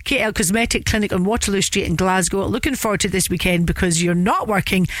K. KL Cosmetic Clinic on Waterloo Street in Glasgow. Looking forward to this weekend because you're not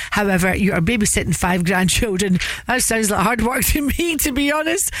working. However, you are babysitting 5 grandchildren. That sounds like hard work to me, to be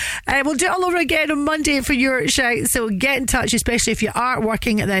honest. We'll do it all over again on Monday for your shout. So get in touch, especially if you are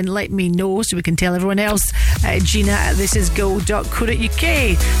working, and then let me know so we can tell everyone else. Gina at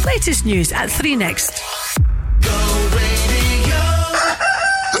thisisgo.co.uk. Latest news at 3 next. Go Radio.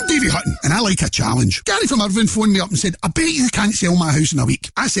 and I like a challenge. Gary from Irvine phoned me up and said, I bet you can't sell my house in a week.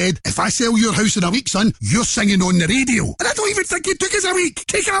 I said, if I sell your house in a week, son, you're singing on the radio. And I don't even think it took us a week.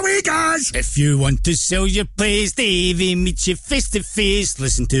 Take it away, guys. If you want to sell your place, Davey meets you face to face.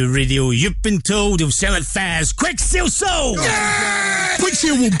 Listen to radio, you've been told he'll sell it fast. Quick Sale Sold! Yeah! Quick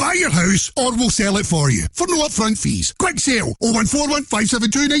Sale will buy your house or we'll sell it for you for no upfront fees. Quick Sale, 0141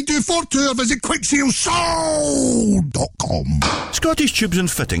 572 9242 or visit quicksalesold.com. Scottish Tubes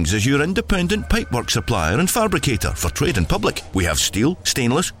and Fittings is your independent pipework supplier and fabricator for trade and public. We have steel,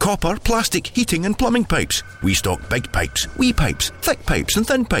 stainless, copper, plastic, heating and plumbing pipes. We stock big pipes, wee pipes, thick pipes and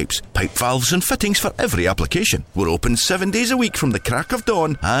thin pipes, pipe valves and fittings for every application. We're open 7 days a week from the crack of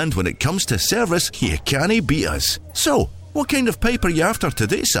dawn, and when it comes to service, you can't beat us. So, what kind of pipe are you after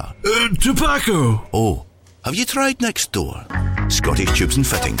today, sir? Tobacco. Oh, have you tried next door? Scottish Tubes and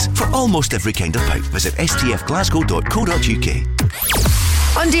Fittings. For almost every kind of pipe, visit stfglasgow.co.uk.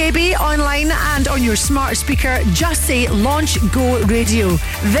 On DAB, online and on your smart speaker, just say Launch Go Radio.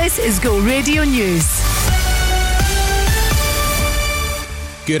 This is Go Radio News.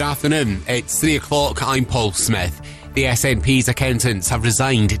 Good afternoon. It's 3 o'clock. I'm Paul Smith. The SNP's accountants have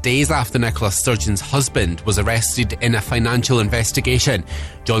resigned days after Nicola Sturgeon's husband was arrested in a financial investigation.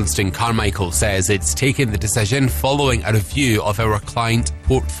 Johnston Carmichael says it's taken the decision following a review of our client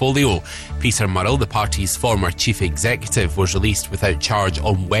portfolio. Peter Murrell, the party's former chief executive, was released without charge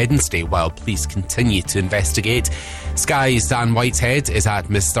on Wednesday while police continue to investigate. Sky's Dan Whitehead is at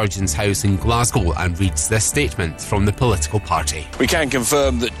Miss Sturgeon's house in Glasgow and reads this statement from the political party. We can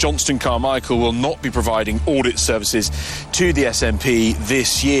confirm that Johnston Carmichael will not be providing audit services to the SNP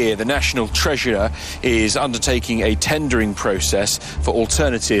this year. The National Treasurer is undertaking a tendering process for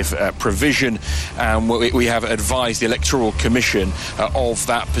alternative provision, and we have advised the Electoral Commission of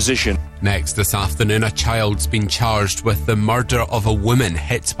that position. Next this afternoon, a child's been charged with the murder of a woman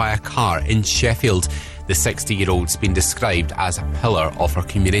hit by a car in Sheffield. The 60-year-old's been described as a pillar of her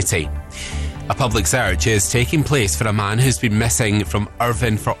community. A public search is taking place for a man who's been missing from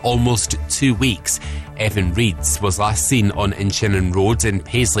Irvine for almost 2 weeks. Evan Reeds was last seen on Inchinnan Road in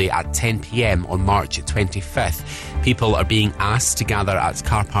Paisley at 10 p.m. on March 25th. People are being asked to gather at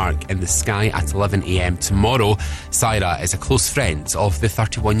Car Park in the Sky at 11 a.m. tomorrow. Syra is a close friend of the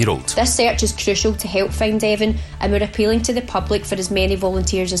 31-year-old. This search is crucial to help find Evan, and we're appealing to the public for as many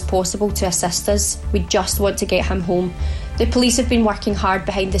volunteers as possible to assist us. We just want to get him home. The police have been working hard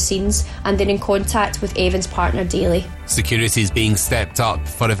behind the scenes and they're in contact with Evan's partner daily. Security is being stepped up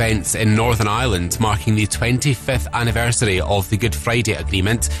for events in Northern Ireland marking the 25th anniversary of the Good Friday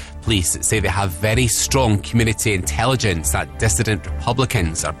Agreement. Police say they have very strong community intelligence that dissident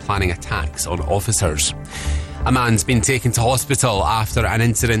Republicans are planning attacks on officers. A man's been taken to hospital after an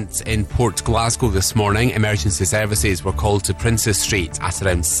incident in Port Glasgow this morning. Emergency services were called to Princess Street at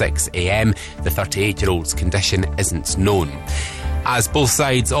around 6 a.m. The 38-year-old's condition isn't known. As both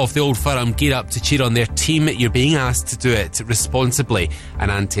sides of the Old Firm gear up to cheer on their team, you're being asked to do it responsibly. An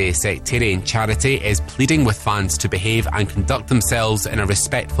anti-sectarian charity is pleading with fans to behave and conduct themselves in a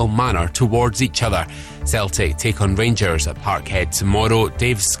respectful manner towards each other. Celtic take on Rangers at Parkhead tomorrow.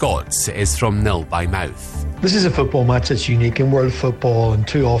 Dave Scott is from Nil by Mouth. This is a football match that's unique in world football, and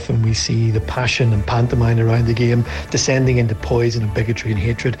too often we see the passion and pantomime around the game descending into poison and bigotry and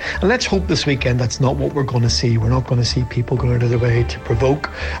hatred. And let's hope this weekend that's not what we're going to see. We're not going to see people going out of their way to provoke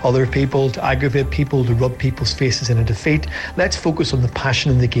other people, to aggravate people, to rub people's faces in a defeat. Let's focus on the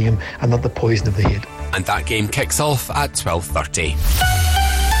passion in the game and not the poison of the hate. And that game kicks off at 12:30.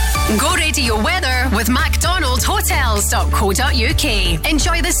 Go Radio weather with McDonaldHotels.co.uk.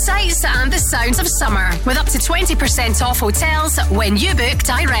 Enjoy the sights and the sounds of summer with up to 20% off hotels when you book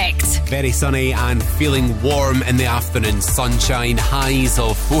direct. Very sunny and feeling warm in the afternoon sunshine. Highs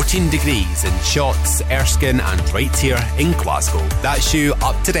of 14 degrees in Shotts, Erskine and right here in Glasgow. That's you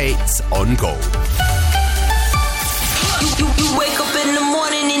up to date on Go. You wake up in the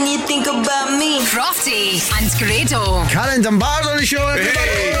morning and you think about me. Crofty and Grado. Karen Dunbar's on the show, everybody.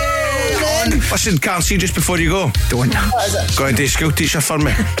 Hey. Listen, Carl, see just before you go. Don't. What is it? Go into a school teacher for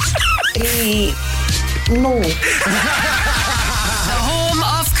me. No. The home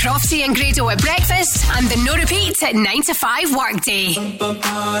of Crofty and Grado at breakfast and the no repeat at 9 to 5 workday.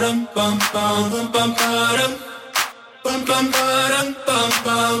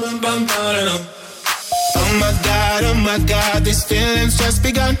 Oh my God, these feelings just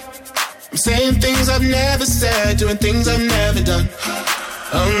begun. I'm saying things I've never said, doing things I've never done.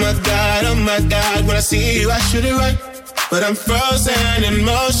 Oh my God, when I see you I should it right. But I'm frozen in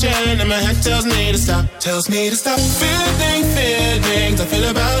motion and my head tells me to stop. Tells me to stop feeling feelings I feel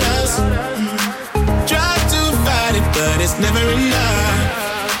about us. Try to fight it but it's never enough.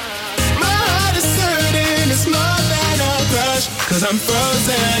 Cause I'm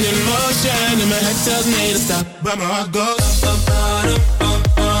frozen in motion and my head tells me to stop, but my heart goes bum, bum, bum,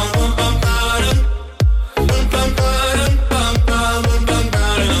 bum, bum, bum, bum, bum, bum, bum, bum, bum, bum,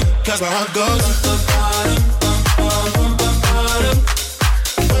 bum, cause my heart goes bum, bum, bum, bum, bum, bum,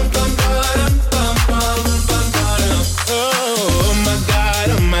 oh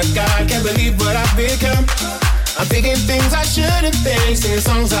my God, can't believe what I've become. I'm thinking things I shouldn't think, singing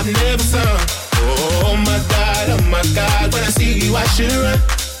songs I've never sung. Oh my God, when I see you I should run.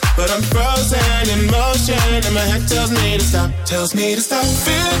 But I'm frozen in motion and my head tells me to stop. Feelings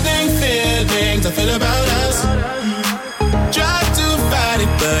I feel about us. Try to fight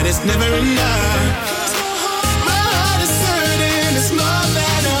it, but it's never enough. My heart is hurting, it's more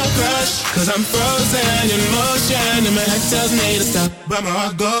than a crush. Cause I'm frozen in motion and my head tells me to stop, but my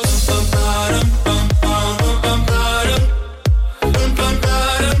heart goes bum, bum, bum, bum, bum, bum, bum, bum,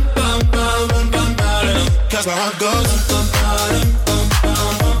 bum, bum, bum, bum, cause my heart goes bum, bum, bum, bum,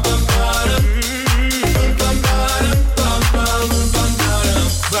 bum, bum, bum, bum, bum, bum,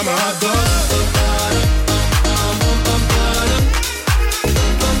 but my heart goes bum, bum, bum, bum, bum,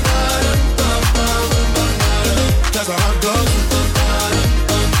 cause my heart goes bum, bum,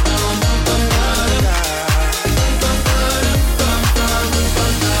 bum, bum, bum,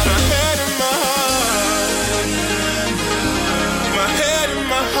 my head and my heart, my head and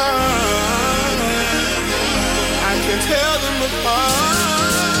my heart, I can tell them apart.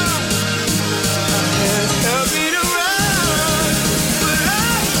 My head tells me to run, but I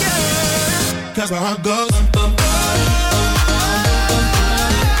can't, cause my heart goes bum, bum, bum.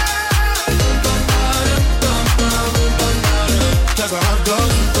 Cause my heart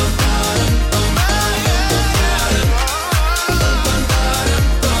goes bum, bum,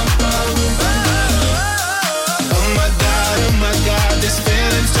 oh my God, this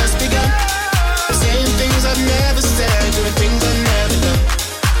feeling's just begun. Saying things I've never said, doing things I've never done.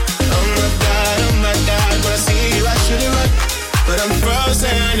 Oh my God, when I see you I should've run. But I'm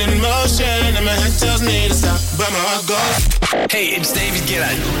frozen in motion and my head tells me to stop, but my heart goes. Hey, it's David Guetta.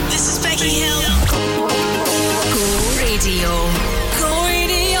 This is Becky Hill. Go Radio. Go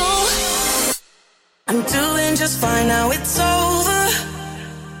Radio. I'm doing just fine now, it's over.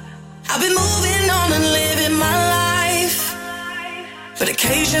 I've been moving on and living my life, but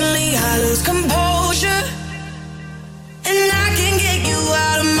occasionally I lose composure, and I can get you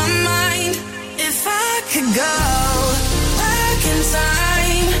out of my mind. If I could go back in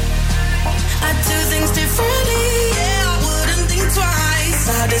time, I'd do things differently, yeah, I wouldn't think twice.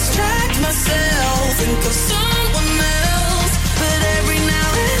 I distract myself, think of someone else, but every now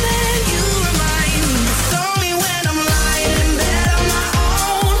and then you remind me. It's only when I'm lying in bed on my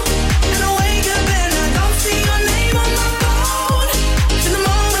own, and I wake up and I don't see your name on my phone. To the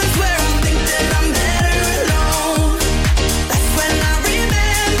moments where I think that I'm better alone. That's when I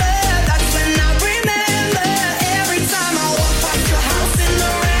remember, that's when I remember. Every time I walk past your house in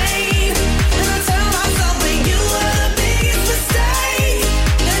the rain, and I tell myself that you were the biggest mistake.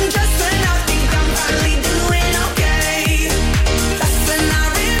 And just when I think I'm finally doing okay, that's when I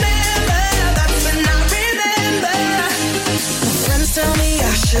remember, that's when I remember. My friends tell me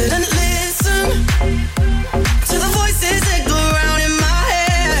I shouldn't listen to the voices that go around in my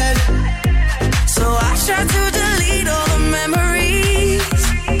head, so I try to delete all the memories,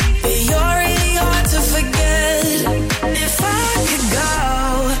 but you're really hard to forget. If I could go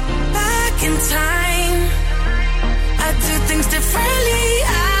back in time, I'd do things differently,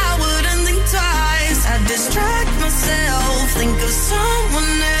 I wouldn't think twice. I'd distract myself, think of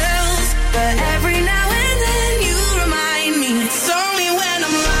someone else, but every now and then you remind me. It's only when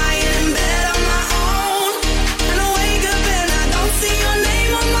I'm lying in bed on my own, and I wake up and I don't see your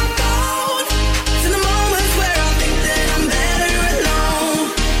name on my phone. To the moments where I think that I'm better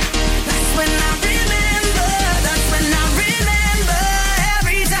alone, that's when I remember, that's when I remember.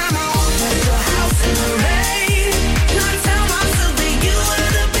 Every time I walk past your house in the rain, and I tell myself that you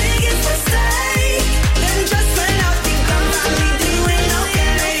were the biggest mistake. And just when I think I'm finally doing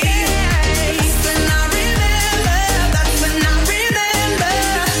okay, that's when I remember, that's when I remember.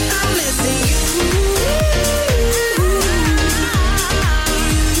 I'm missing you.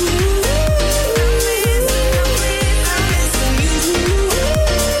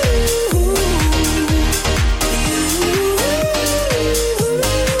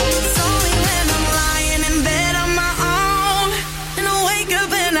 It's only when I'm lying in bed on my own, and I wake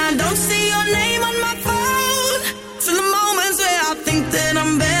up and I don't see your name on my phone. To the moments where I think that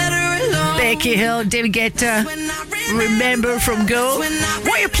I'm better alone. Becky Hill, David Guetta. Remember from Go. What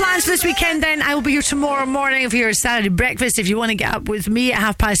are your plans for this weekend then? I will be here tomorrow morning for your Saturday breakfast. If you want to get up with me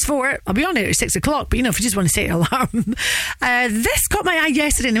at 4:30, I'll be on here at 6 o'clock. But if you just want to set your alarm. This caught my eye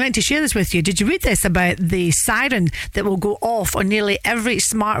yesterday and I meant to share this with you. Did you read this about the siren that will go off on nearly every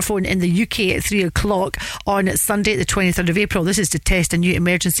smartphone in the UK at 3 o'clock on Sunday, the 23rd of April? This is to test a new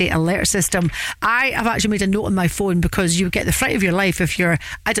emergency alert system. I have actually made a note on my phone because you get the fright of your life if you're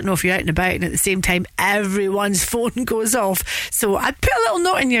out and about, and at the same time everyone's phone goes off. So I put a little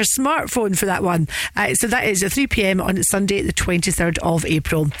note in your smartphone for that one. So that is at 3 p.m. on Sunday, the 23rd of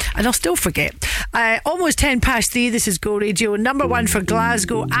April. And I'll still forget. Almost 3:10. This is Go Radio, number one for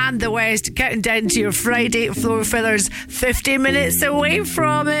Glasgow and the West. Counting down to your Friday floor fillers, 50 minutes away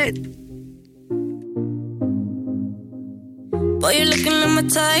from it. Boy, you're looking like my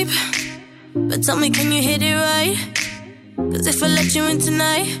type, but tell me, can you hit it right? Cause if I let you in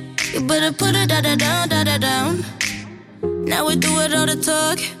tonight, you better put it down. Now we do it all the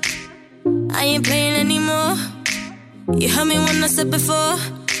talk, I ain't playing anymore. You heard me when I said before,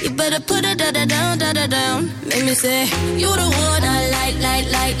 you better put it down. Make me say, you the one I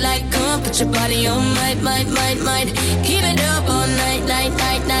like. Come on, put your body on might. Keep it up all night.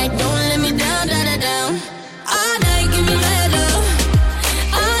 Don't let me down. All night, give me mad love.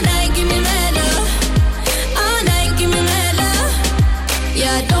 All night, give me mad love. All night, give me mad love.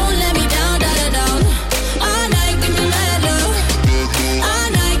 Yeah, don't let me down. All night, give me mad love. All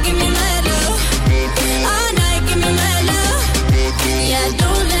night, give me mad love. All night, give me mad love. Yeah,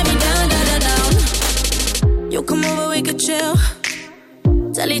 don't let me down. You come over, we could chill.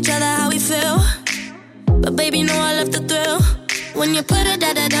 Tell each other how we feel. But baby, know I love the thrill. When you put it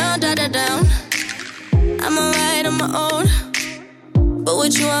down. I'm alright on my own, but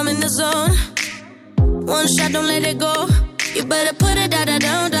with you I'm in the zone. One shot, don't let it go. You better put it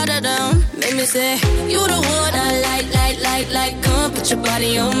down. Make me say, you the one I like. Come on, put your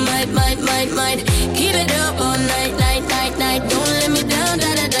body on might. Keep it up all night. Don't let me down.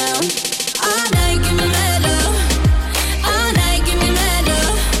 All night, give me mad love. All night, give me mad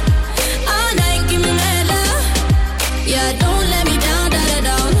love. All night, give me mad love. Yeah, don't let me down.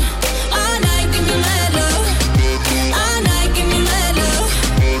 All night, give me mad love. All night, give me mad love.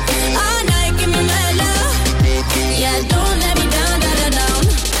 All night, give me mad love. Yeah, don't let me down.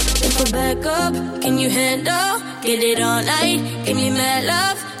 If I back up, can you handle? Get it all night, give me mad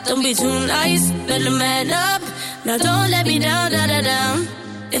love. Don't be too nice, better man up. Now don't let me down.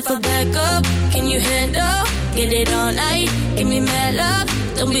 If I back up, can you handle? Get it all night, give me mad love.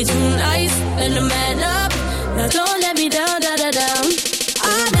 Don't be too nice, better man up. Now don't let me down. All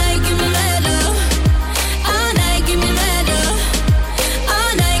night, give me mad love. All night, give me mad love.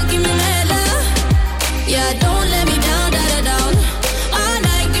 All night, give me mad love. Yeah, don't let me down. All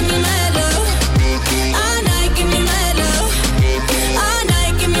night, give me mad love. All night, give me mad love. All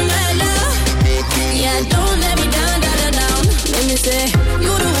night, give me mad love. Yeah, don't let me down. Let me say,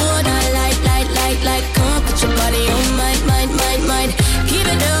 you the one I like. Come on, put your body on might. Keep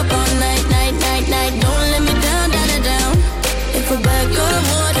it up all night. Don't let me down. If I back up,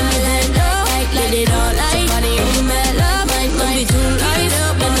 what in your hand up? Let it all night. Body on mad love. Don't be too light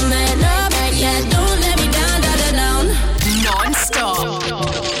up in the mad love. Yeah, don't let me down. Non-stop.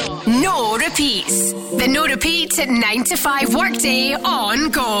 No repeats. The No Repeat 9 to 5 workday on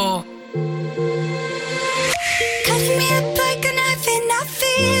Go. Cut me up like a knife and I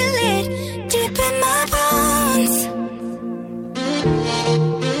feel it deep in my bones.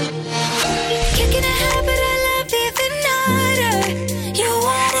 Kicking a habit I love even harder. You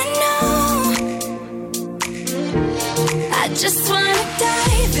wanna know? I just wanna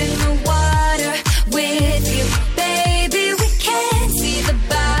dive in the water with you, baby. We can't see the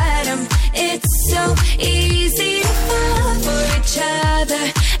bottom. It's so easy to fall for each other.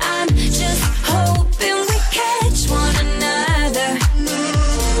 I'm just hoping we catch one another.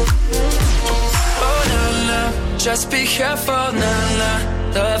 Oh, nah. Just be careful, nah.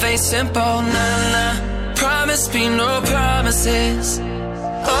 Love ain't simple, nah. Promise me no promises.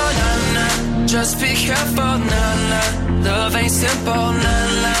 Oh, nah. Just be careful, nah. Love ain't simple,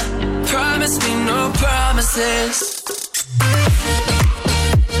 nah. Promise me no promises.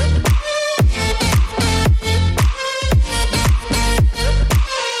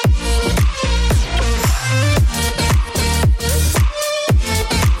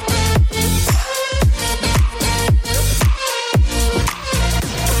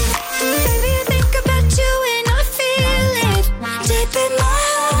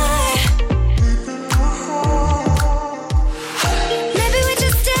 Maybe we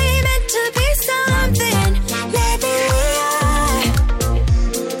just ain't meant to be something. Maybe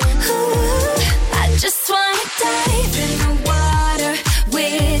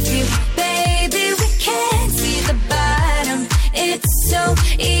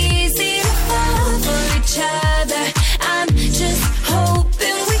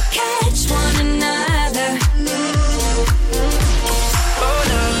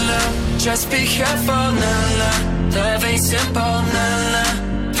careful, nah, nah. Love ain't simple, nah, nah.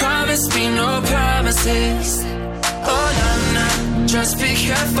 Promise me no promises. Oh, nah, nah. Just be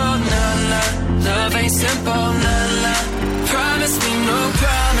careful, nah, nah. Love ain't simple, nah, nah. Promise me no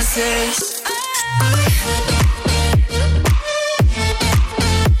promises.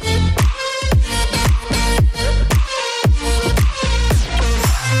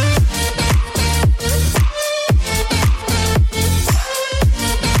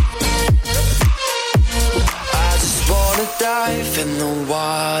 Dive in the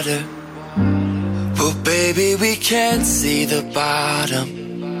water, but baby we can't see the bottom.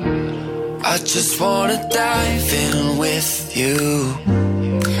 I just wanna dive in with you.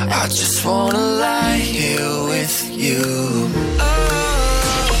 I just wanna lie here with you.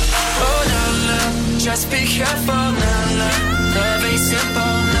 Oh, nah, nah. Just be careful, nah, nah. Love ain't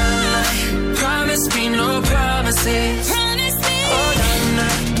simple, nah, nah. Promise me no promises. Oh, nah,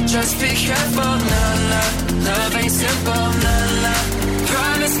 nah. Just be careful, nah, nah. Love ain't simple, nah, nah.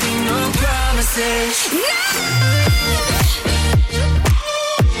 Promise me no promises.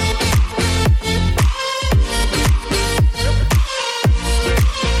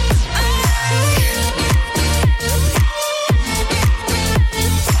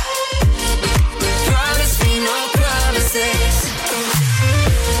 Promise me no promises.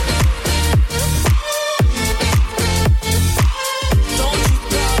 Don't you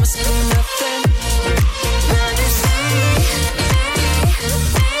promise me nothing.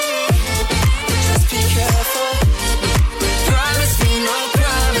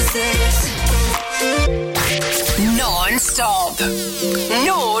 Non-stop.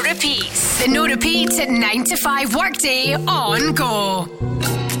 No repeats. The No Repeat 9 to 5 workday on Go.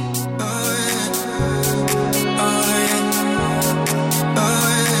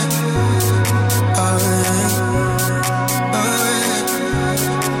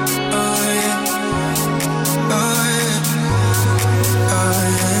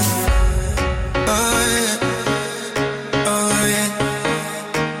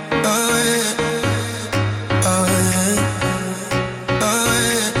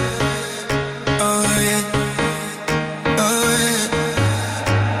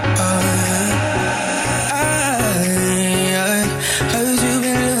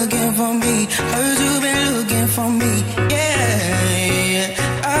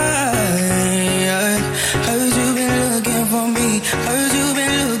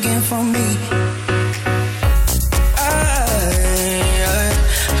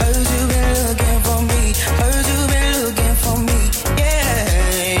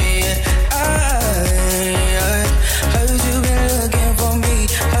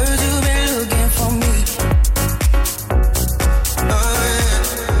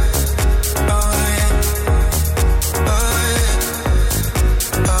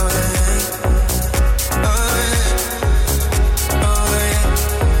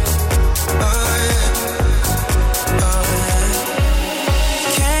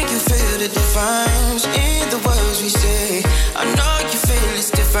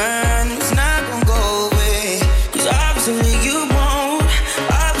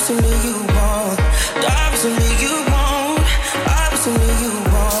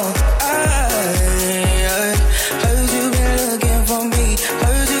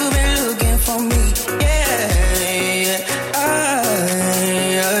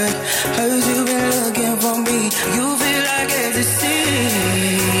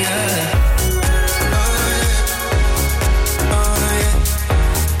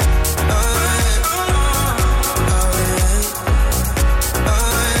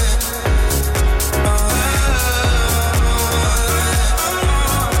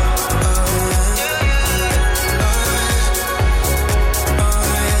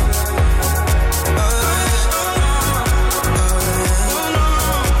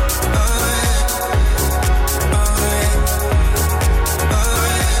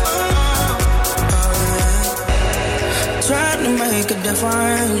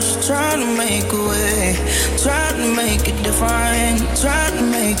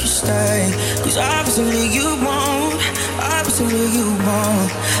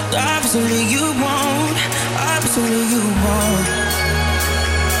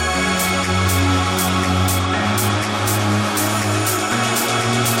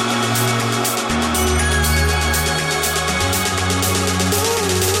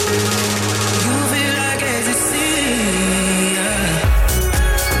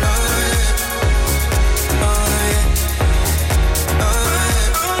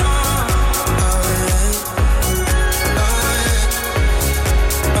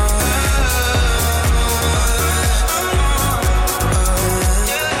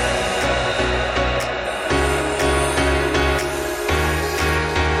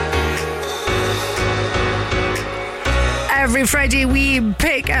 Every Friday we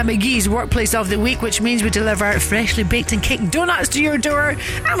pick McGee's Workplace of the Week, which means we deliver freshly baked and caked donuts to your door,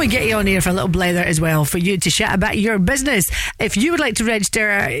 and we get you on air for a little blather as well for you to chat about your business. If you would like to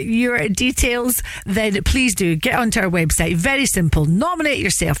register your details, then please do get onto our website. Very simple. Nominate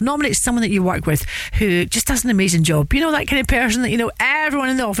yourself. Nominate someone that you work with who just does an amazing job. You know, that kind of person that you know everyone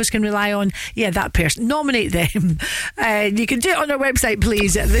in the office can rely on. Yeah, that person. Nominate them. You can do it on our website,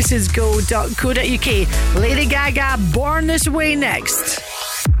 please. This is go.co.uk. Lady Gaga, Born This Way next.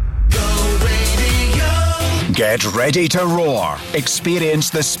 Get ready to roar.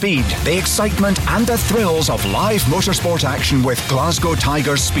 Experience the speed, the excitement and the thrills of live motorsport action with Glasgow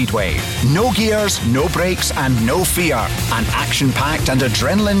Tigers Speedway. No gears, no brakes and no fear. An action-packed and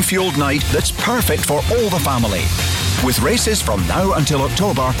adrenaline-fueled night that's perfect for all the family. With races from now until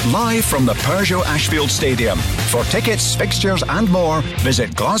October, live from the Peugeot Ashfield Stadium. For tickets, fixtures and more,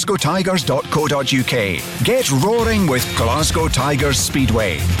 visit glasgowtigers.co.uk. Get roaring with Glasgow Tigers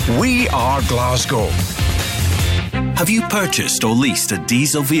Speedway. We are Glasgow. Have you purchased or leased a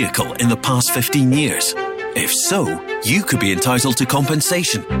diesel vehicle in the past 15 years? If so, you could be entitled to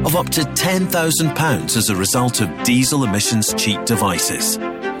compensation of up to £10,000 as a result of diesel emissions cheat devices.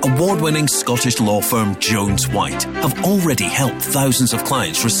 Award-winning Scottish law firm Jones White have already helped thousands of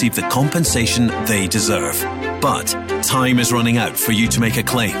clients receive the compensation they deserve. But time is running out for you to make a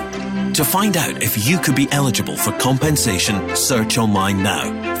claim. To find out if you could be eligible for compensation, search online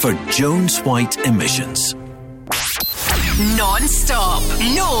now for Jones White Emissions. Non-stop,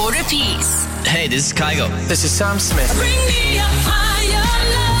 no repeats. Hey, this is Kygo. This is Sam Smith. Bring me a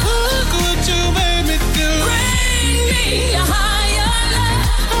higher love. Look what you made me do. Bring me a higher love.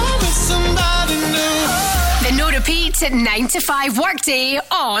 I'm with somebody new. The no repeats at 9 to 5 workday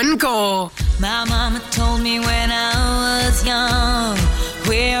on Go. My mama told me when I was young,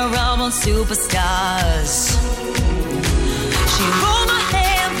 we're all born superstars. She rolled my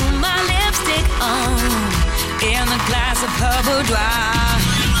hair, put my lipstick on, in a glass of her boudoir.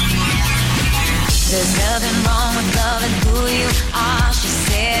 There's nothing wrong with loving who you are, she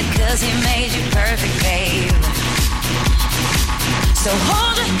said, 'cause he made you perfect, babe. So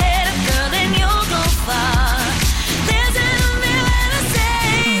hold your head up, girl, and you'll go far. There's in me when I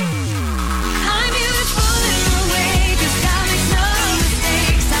say I'm beautiful in a way, 'cause God makes no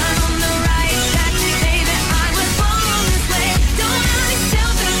mistakes. I'm on the right track, baby, I was born this way. Don't hurt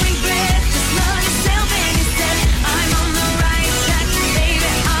yourself and regret, just love yourself and you said I'm on the right track, baby,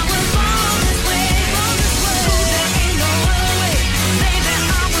 I was born this way. Ooh, there ain't no other way, baby, I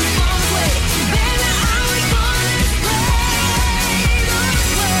was born this way. Baby, I was born this way.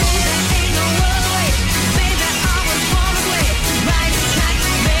 Ooh, there ain't no other way, baby, I was born this way. Right track,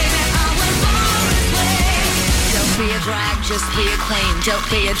 baby, I was born this way. Don't be a drag, just be a queen. Don't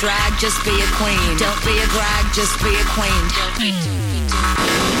be a drag, just be a queen. Don't be a drag, just be a queen.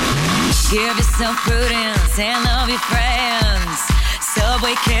 Give yourself prudence and love your friends.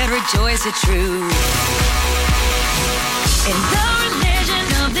 Subway can rejoice the truth. In the religion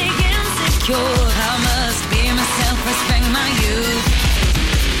of the insecure, I must be myself, respect my youth.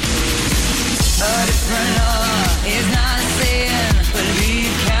 A different law is not a sin.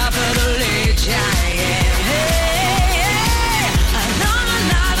 Believe capital H I am. Hey, hey. I love my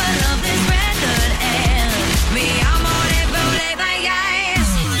life, I love this record and me, I'm on it, believe my eyes.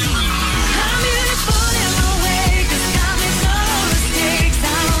 I'm beautiful in my way, 'cause God makes no mistakes.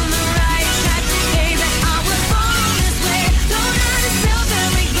 I'm on the right track, baby, I was born this way. Don't hurt yourself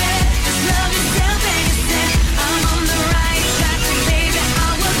and regret, just love yourself and you said I'm on the right track, baby, I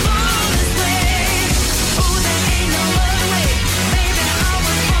was born this way. Ooh, there ain't no other way, baby, I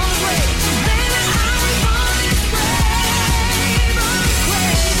was born this way. Baby, I was born this way. Born this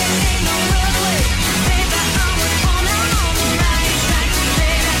way, there ain't no other way, baby, I was born, I'm on the right track,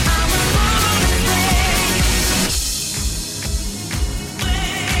 baby, I was born this way.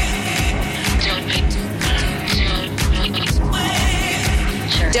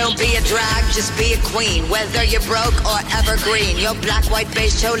 Don't be a drag, just be a queen. Whether you're broke or evergreen, your black, white,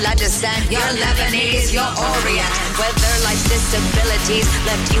 beige, chola descent, your Lebanese, your Orient. Whether life's disabilities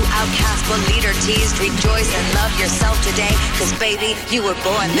left you outcast but leader teased, rejoice and love yourself today, 'cause baby, you were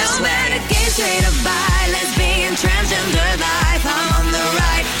born this No way. matter gay, straight or bi, lesbian, transgender life, I'm on the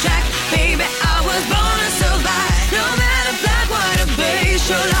right track, baby, I was born to survive. No matter black, white or beige,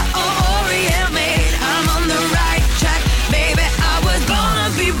 chola or Orient made, I'm on the right track, baby, I was born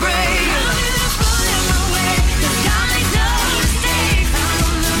to be brave. I'm beautiful in my way, 'cause God makes no mistakes. I'm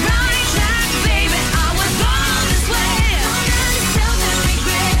on the right track, baby, I was born this way. Don't hurt yourself and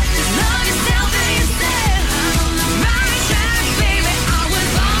regret, just love yourself and you said I'm on the right track, baby, I was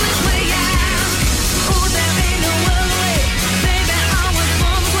born this way, yeah. Ooh, there ain't no other way,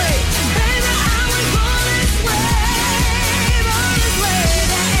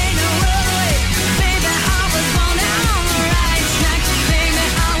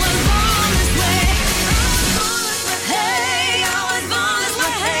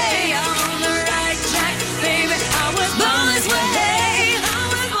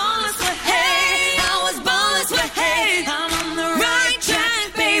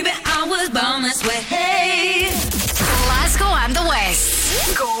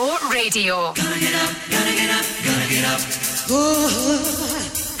 Radio. Gotta get up, gotta get up, gotta get up.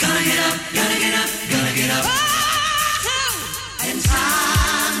 Gotta get up, gotta get up, gotta get up. And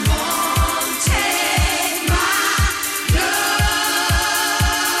time won't take my love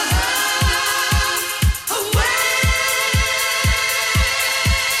away.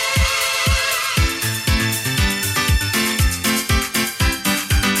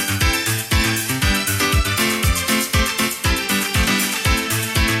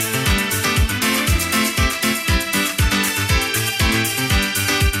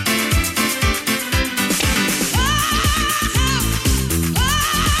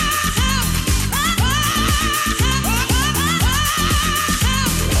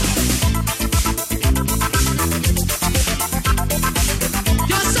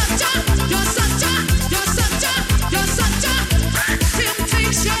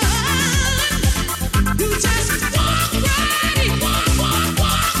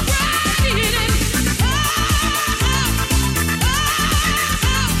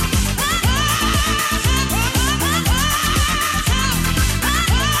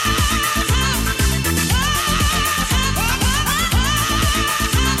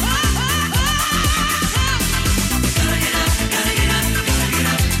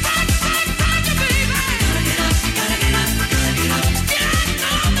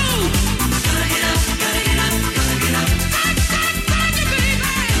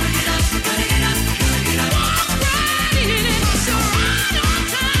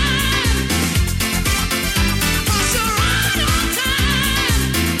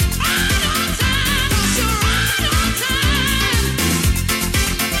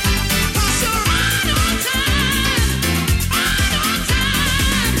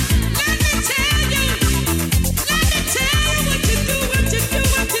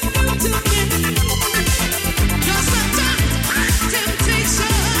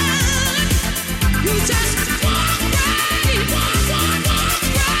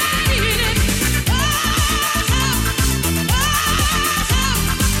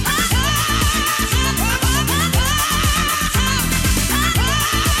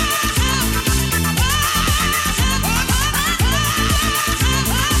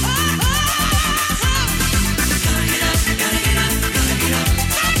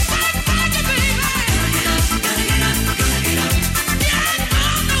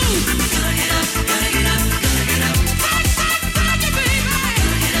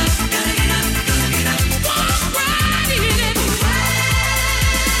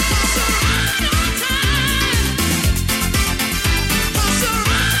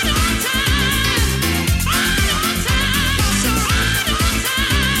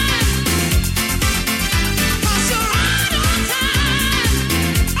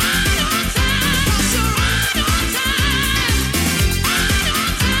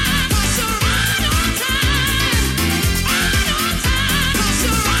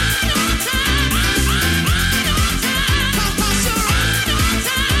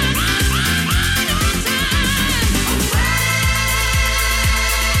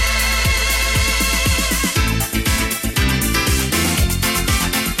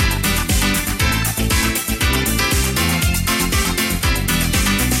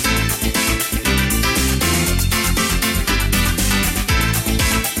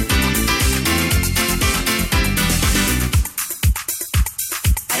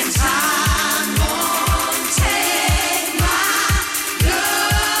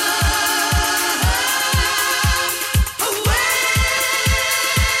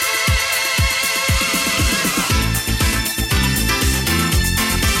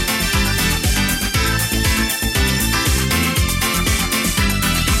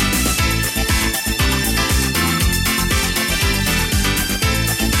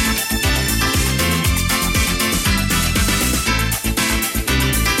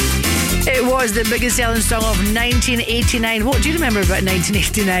 Was the biggest selling song of 1989. What do you remember about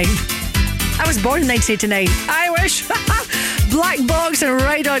 1989? I was born in 1989. I wish. Black Box and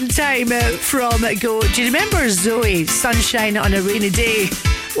Right on Time from Go. Do you remember Zoe, Sunshine on a Rainy Day?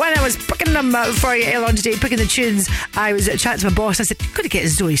 When I was picking them for you earlier on today, picking the tunes, I was chatting to my boss. I said, got to get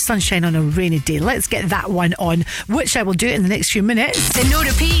Zoe, Sunshine on a Rainy Day. Let's get that one on, which I will do in the next few minutes. The No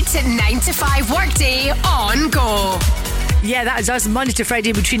Repeat 9 to 5 workday on Go. Yeah, that is us, Monday to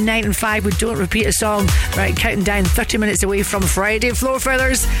Friday between 9 and 5. We don't repeat a song. Right, counting down 30 minutes away from Friday Floor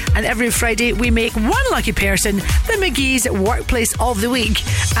Fillers. And every Friday we make one lucky person the McGee's Workplace of the Week.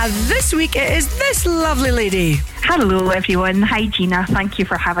 And this week it is this lovely lady. Hello everyone. Hi Gina, thank you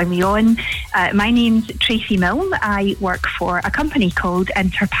for having me on. My name's Tracy Milne. I work for a company called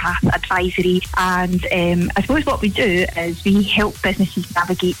Interpath Advisory, and I suppose what we do is we help businesses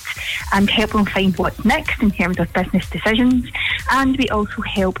navigate and help them find what's next in terms of business decisions, and we also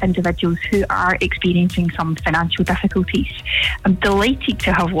help individuals who are experiencing some financial difficulties. I'm delighted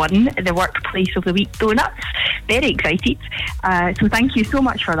to have won the Workplace of the Week donuts. Very excited. So thank you so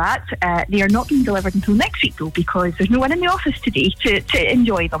much for that. They are not being delivered until next week though, because there's no one in the office today to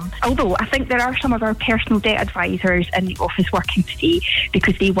enjoy them. Although I think there are some of our personal debt advisors in the office working today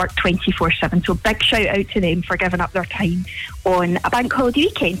because they work 24/7. So big shout out to them for giving up their time on a bank holiday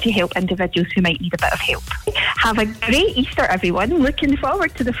weekend to help individuals who might need a bit of help. Have a great Easter, everyone. Looking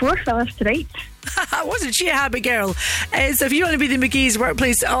forward to the floor fillers tonight. Wasn't she a happy girl? So if you want to be the McGee's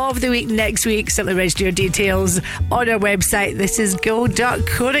Workplace of the Week next week, simply register your details on our website. This is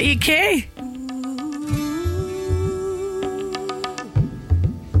go.co.uk.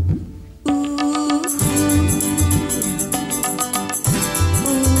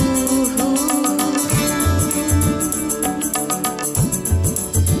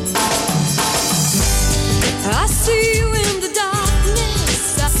 I see you in the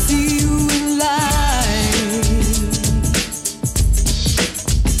darkness, I see you in light.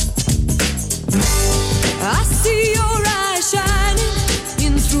 I see your eyes shining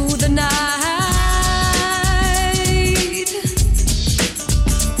in through the night.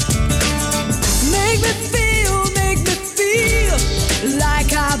 Make me feel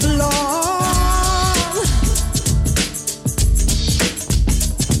like I belong.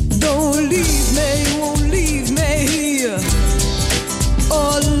 Don't leave me, won't leave me here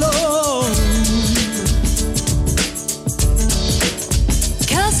alone.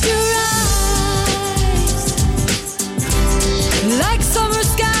 Cast your eyes like summer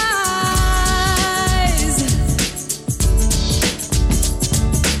skies,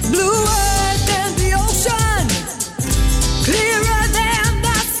 bluer than the ocean, clearer than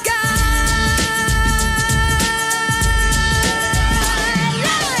the sky.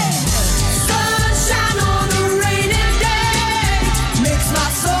 Sunshine on a rainy day makes my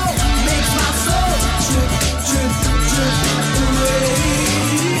soul trip, trip, trip away.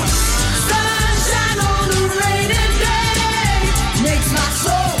 Sunshine on a rainy day makes my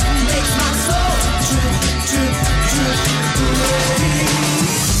soul trip, trip, trip away.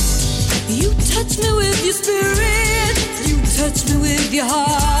 You touch me with your spirit, you touch me with your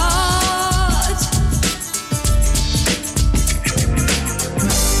heart.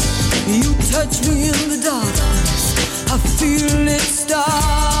 You touch me in the darkness, I feel it start.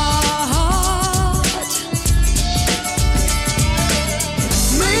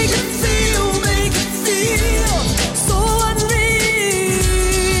 Make it feel so unreal,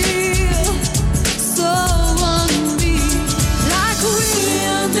 so unreal. Like a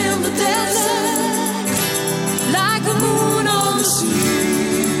wind in the desert, like a moon on the sea.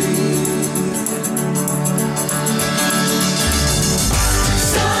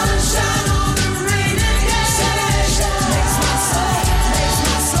 Sunshine on a rainy day makes my soul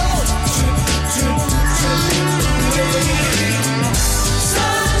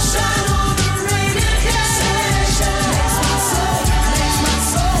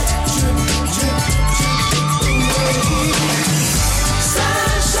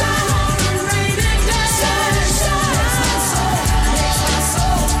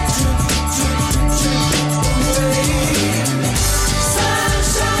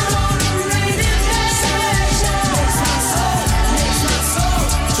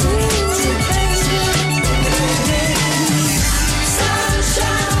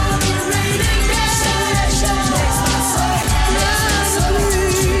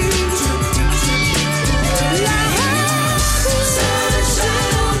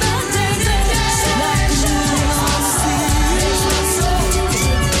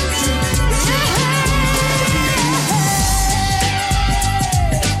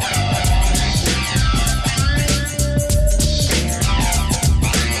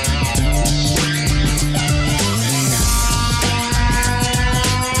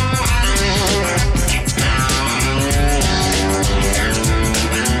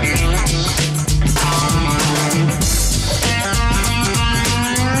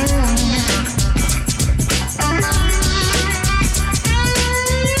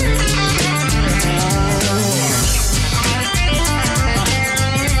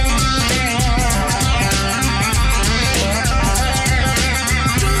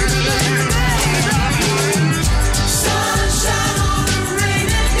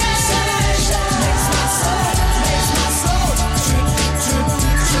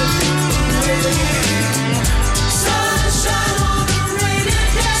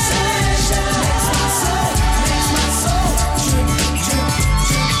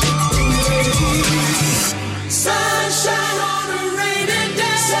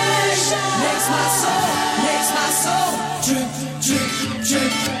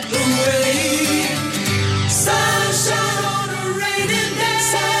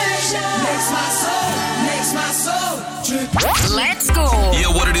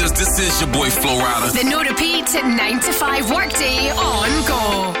This is your boy Flo Rida. The No Repeat 9 to 5 workday on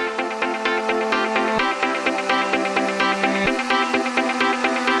Go.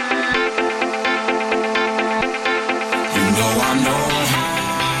 I know how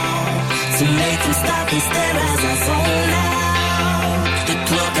to make them stop and stare as I zone out. The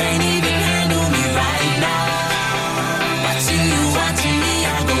club ain't even handle me right now. Watching you, watching me,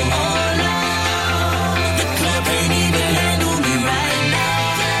 I go all out. The club ain't even handle me right now.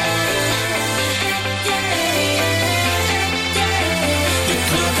 The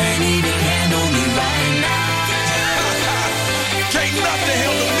club ain't even handle me right now. Can't nothing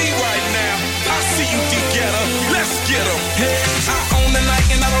handle me right now. I see you, D-Getter. Let's get 'em. Hey, I own the night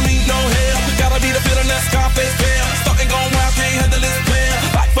and I don't need no help. Gotta be the feeling that Scarface feel. Starting going wild, can't handle this player.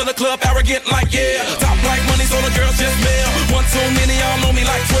 Back for the club, arrogant like yeah. Top like money, so the girls just mail. One too many, y'all know me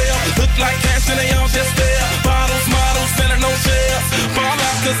like 12. Look like cash and they all just there. Bottles, models, spending no shares. Fall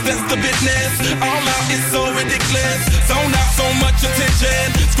out, cause that's the business. All out is so ridiculous. Zone out, so much attention.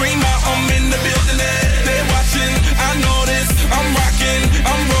 Scream out, I'm in the building. They're watching, I know this. I'm rocking,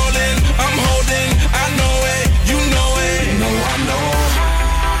 I'm rolling, I'm holding. I know it, you know it. No, I know how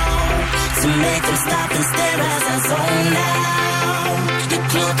to make them stop and stare as I zone out. The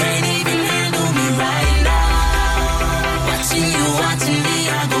club ain't even handle me right now. Watching you, watching me,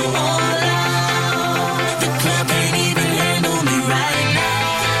 I go all out. The club ain't even handle me right now.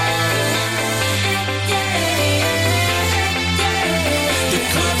 The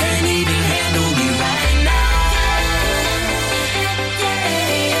club ain't even handle me right now.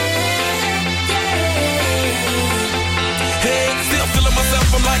 Hey, still feeling myself,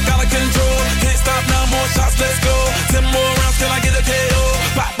 I'm like out of control. Can't stop now, more shots, let's go. 10 more rounds till I get a KO.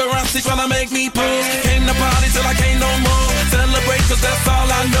 Paparazzi tryna make me pose. Came to party till I can't no more. Celebrate cause that's all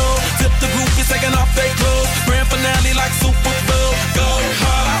I know. Tip the group is taking off their clothes. Grand finale like Super Bowl. Go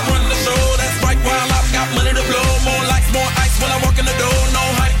hard, I run the show. That's right, while I've got money to blow. More lights, more ice when I walk in the door. No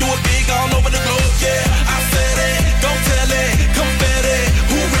hype, do it big all over the globe. Yeah, I said it, go tell it, confetti.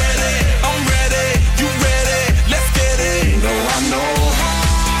 Who ready? I'm ready, you ready? Let's get it. No, I know how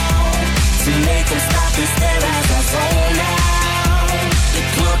to make them stop and stare as I zone out. The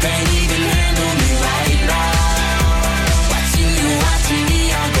club ain't even handle me right now. Watching you, watching me,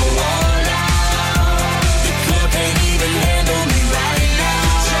 I go all out. The club ain't even handle me right now.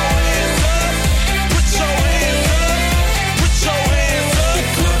 Put your hands up, put your hands up. The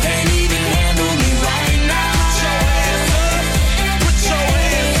club ain't even handle me right now. Put your hands up, put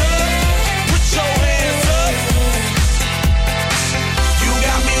your hands up. You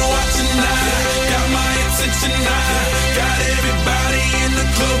got me watching now, got my attention now. Got everybody in the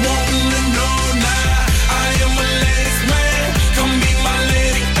club wanting to know now. I am a ladies man, come be my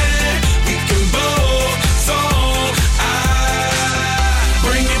lady and we can both song.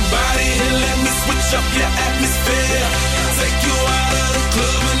 Bring your body and let me switch up your atmosphere. Take you out of the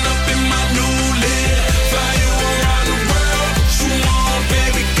club and up in my new live. Fly you around the world, you on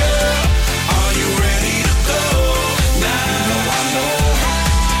baby girl. Are you ready to go now? No, I know how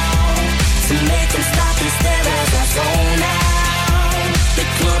to make them stop and stare as I zone out. The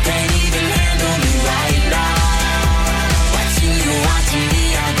club ain't even handle me right now. Watching you, watching me,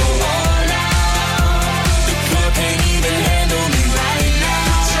 I go all out. The club ain't even handle me right now.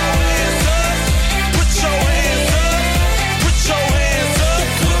 Put your hands up, put your hands up. The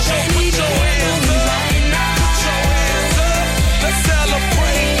club ain't even handle me right now. Put your hands up, let's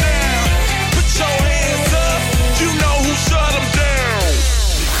celebrate now. Put your hands up, you know who shut them down.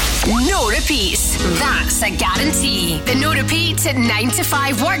 No repeats. That's a guarantee. The No Repeat 9 to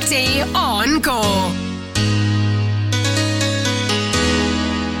 5 workday on Go.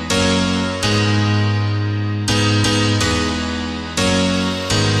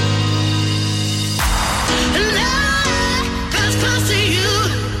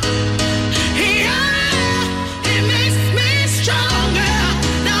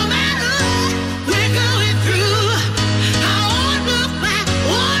 I won't look back.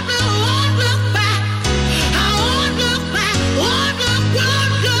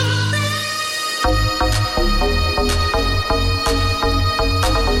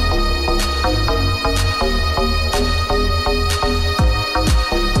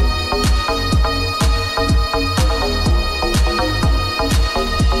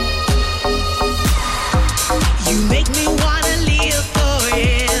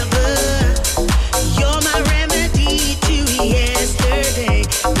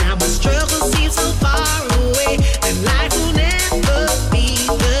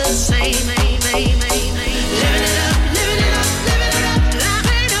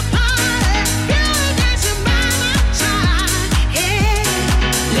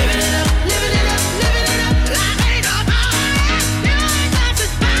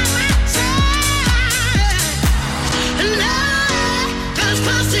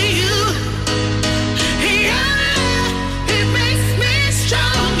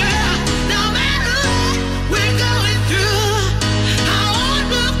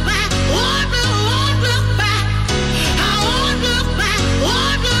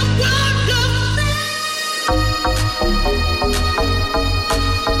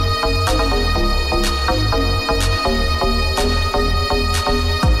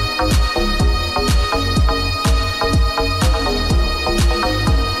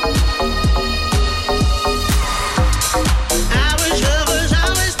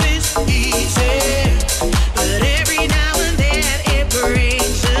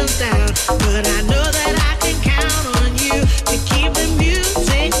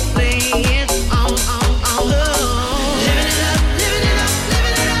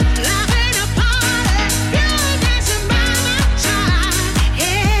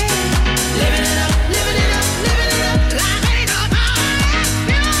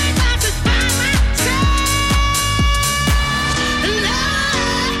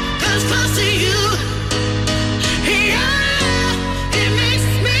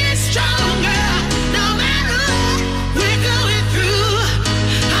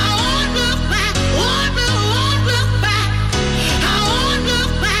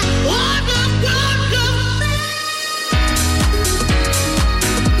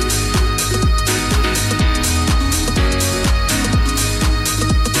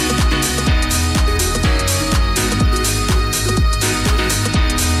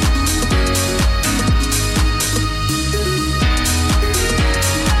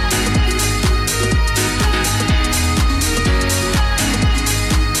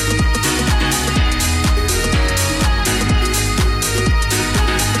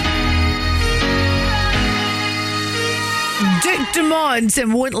 Dumont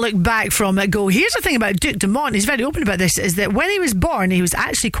and Won't Look Back from Go. Here's the thing about Duke Dumont, he's very open about this, is that when he was born, he was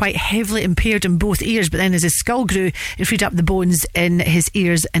actually quite heavily impaired in both ears, but then as his skull grew, it freed up the bones in his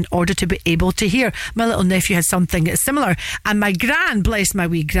ears in order to be able to hear. My little nephew had something similar, and my gran, bless my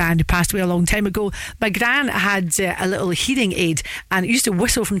wee gran, who passed away a long time ago, my gran had a little hearing aid, and it used to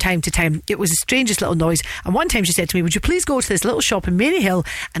whistle from time to time. It was the strangest little noise, and one time she said to me, would you please go to this little shop in Maryhill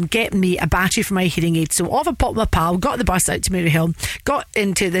and get me a battery for my hearing aid? So off I popped my pal, got the bus out to Maryhill, got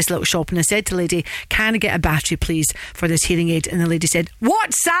into this little shop, and I said to the lady, can I get a battery please for this hearing aid? And the lady said,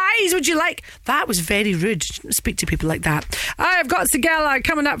 what size would you like? That was very rude. Speak to people like that. I've got Sigala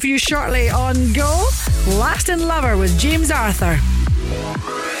coming up for you shortly on Go. Lasting Lover with James Arthur.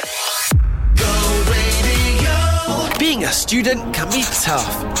 Being a student can be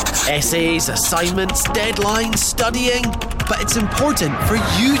tough. Essays, assignments, deadlines, studying. But it's important for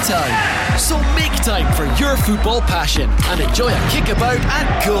you time. So make time for your football passion and enjoy a kickabout at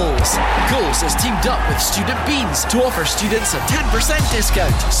Goals. Goals has teamed up with Student Beans to offer students a 10%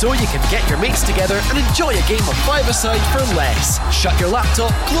 discount so you can get your mates together and enjoy a game of five-a-side for less. Shut your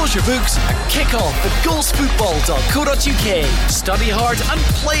laptop, close your books and kick off at goalsfootball.co.uk. Study hard and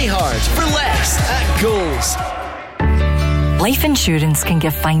play hard for less at Goals. Life insurance can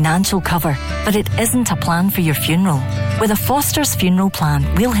give financial cover, but it isn't a plan for your funeral. With a Foster's Funeral Plan,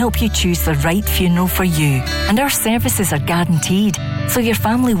 we'll help you choose the right funeral for you. And our services are guaranteed, so your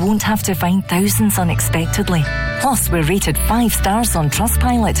family won't have to find thousands unexpectedly. Plus, we're rated 5 stars on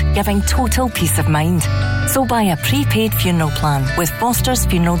Trustpilot, giving total peace of mind. So buy a prepaid funeral plan with Foster's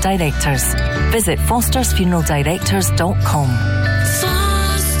Funeral Directors. Visit fostersfuneraldirectors.com.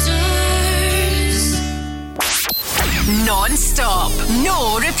 Non-stop,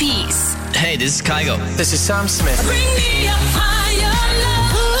 no repeats. Hey, this is Kygo. This is Sam Smith. Bring me a higher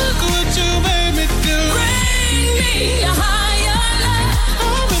love. Look what you made me do. Bring me a higher love.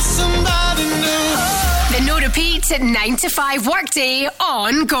 I'm with somebody new. The no repeats at 9 to 5 workday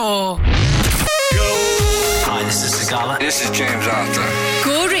on Go. Hi, this is Sigala. This is James Arthur.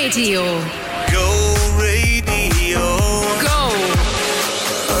 Go Radio. Go radio. Go.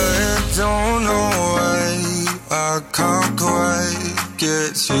 I don't know why I can't quite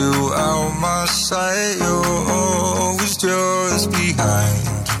get you out my sight. You're always just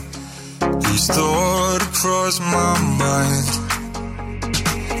behind. These thoughts cross my mind.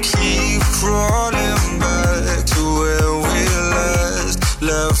 Keep crawling back to where we last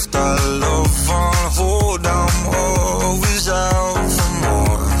left our love on hold. I'm always out for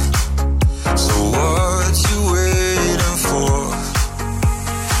more. So what you waiting for?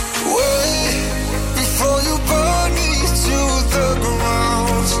 Wait before you burn me to the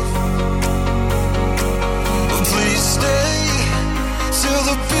ground. Please stay till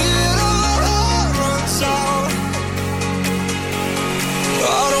the beat of our heart runs out. I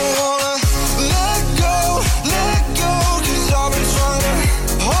don't wanna let go, 'cause I've been trying to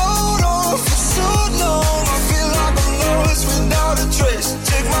hold on for so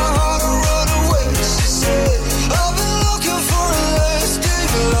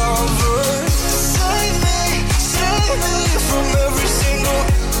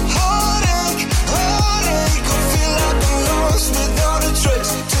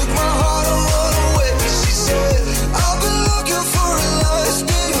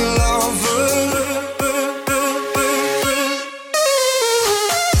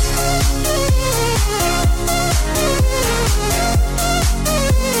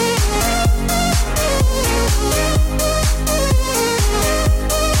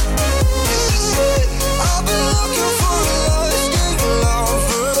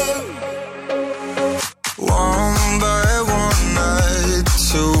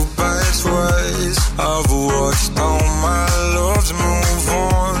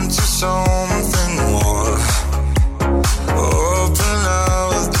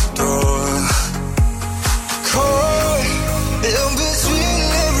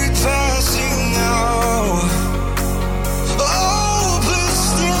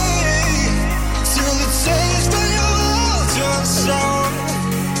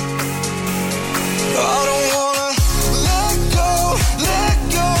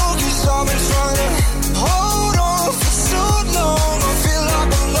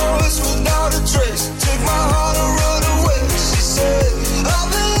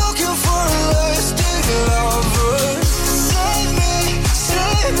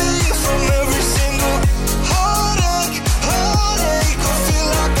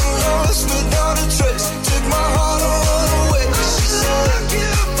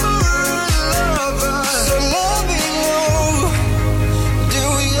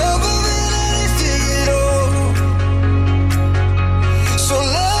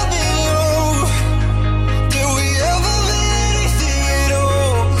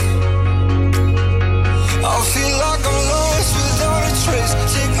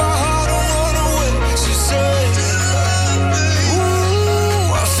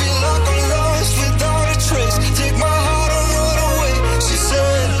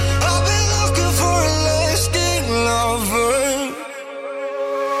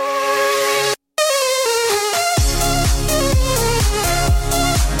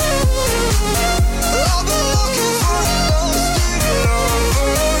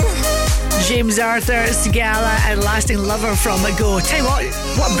James Arthur, Sigala, and Lasting Lover from Go. Tell you what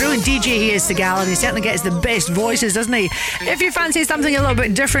a brilliant DJ he is, Sigala. He certainly gets the best voices, doesn't he? If you fancy something a little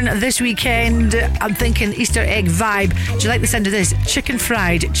bit different this weekend, I'm thinking Easter egg vibe. Do you like the sound of this? Chicken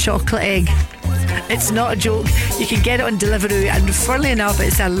fried chocolate egg. It's not a joke. You can get it on Deliveroo, and funnily enough,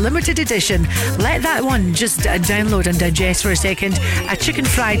 it's a limited edition. Let that one just download and digest for a second. A chicken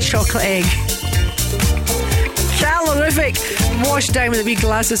fried chocolate egg. Calorific. Washed down with a wee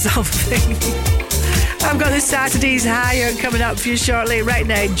glass of something. I've got the Saturday's Higher coming up for you shortly. Right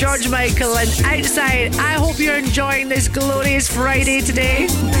now, George Michael and Outside. I hope you're enjoying this glorious Friday today. I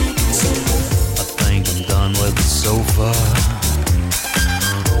think I'm done with the sofa.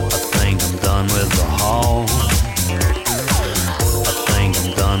 I think I'm done with the hall. I think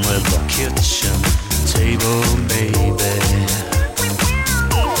I'm done with the kitchen table, baby.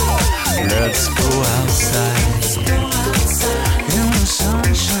 Let's go outside in the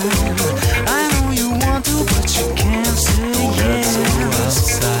sunshine. I know you want to, but you can't say yes.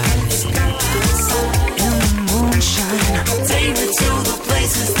 Let's go outside in the moonshine. Take me to the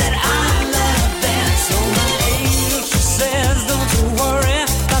places that I love best. So my angel, she says, don't you worry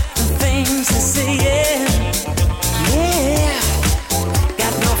about the things they say, yeah.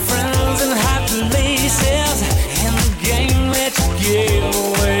 Got no friends in high places, and the game that you gave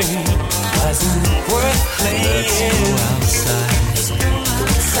away wasn't worth playing. Let's go outside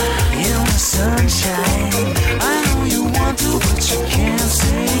in the sunshine. I know you want to, but you can't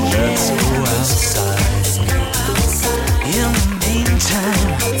say yes. Let's go outside in the meantime.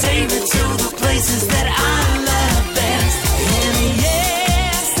 Take me to the places that I love best. And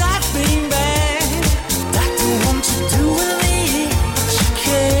yes, I've been bad. Doctor, won't you do with me what you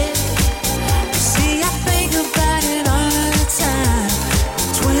can? You see, I think about it all the time,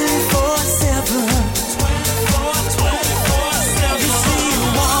 24/7. You see, you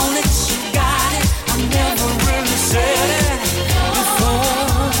want it, you got it. I never really said it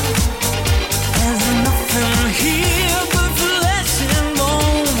before. There's nothing here but flesh and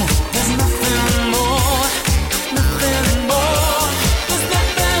bone. There's nothing more, nothing more. There's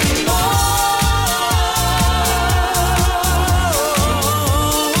nothing more.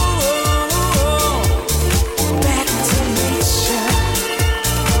 Back to nature,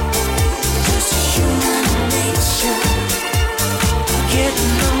 just human nature.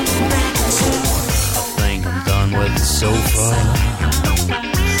 Getting on back to. I think I'm done with the sofa.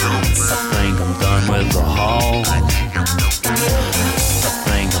 I think I'm done with the hall. I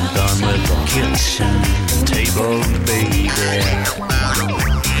think I'm done with the kitchen table, baby.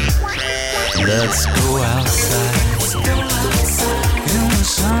 Let's go outside in the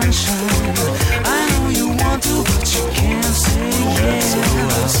sunshine. I know you want to, but you can't say yes. Let's go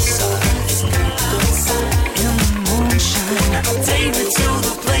outside in the moonshine. Take me to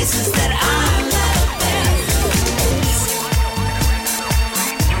the places that I love best.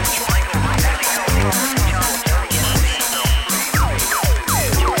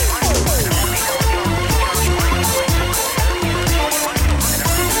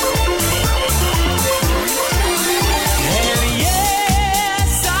 And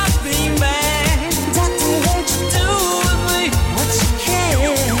yes, I've been bad. Doctor, won't you do with me what you can?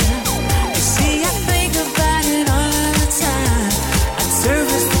 You see, I think about it all the time. I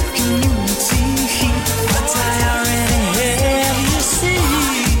service the community, but I already have, you see.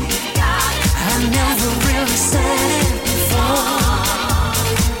 I never really said it before.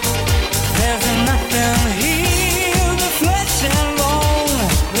 There's nothing here but flesh and bone.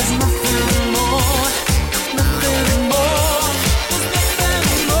 There's nothing more, nothing more. There's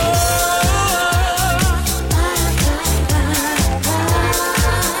nothing more.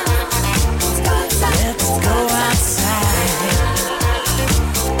 Let's go outside.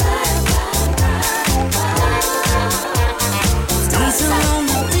 Dancing on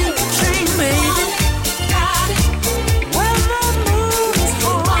the deep train, baby. When the moon is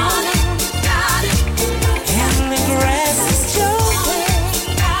on and the grass is showing.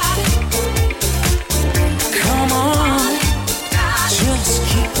 Come on, just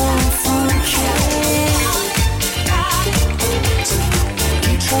keep on funking.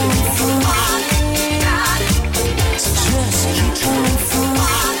 Keep on funking. Just keep on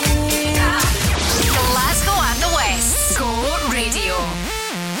funking. Glasgow and the West. Go Radio.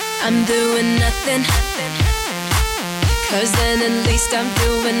 I'm doing nothing, 'cause then at least I'm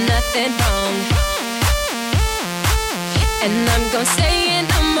doing nothing wrong. And I'm gonna stay in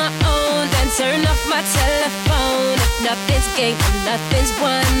on my own, then turn off my telephone. If nothing's gained and nothing's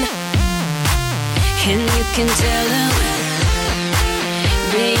won, and you can tell them,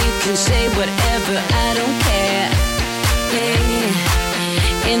 yeah, you can say whatever, I don't care.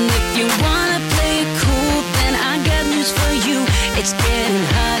 Yeah. And if you wanna play it cool, then I got news for you. It's getting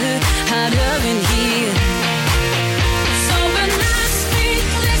hotter, hotter in here. So when I speak,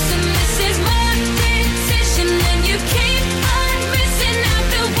 listen, this is my decision, and you keep on missing out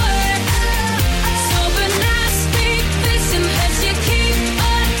the word. So when I speak, listen, as you keep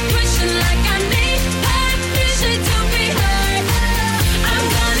on pushing like I need permission to be heard. I'm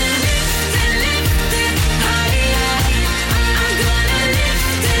gonna lift it higher. I'm gonna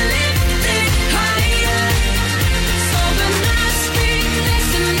lift it higher. So when I speak,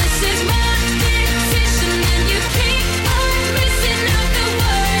 listen, this is my decision, and you keep on missing out the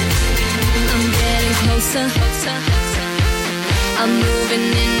words. I'm getting closer. I'm moving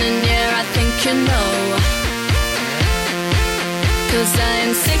in the air, I think you know. 'Cause I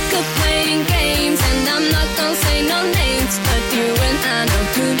am sick of playing games, and I'm not gonna say no names, but you and I know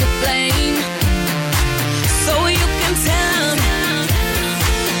who to blame. So you can tell them,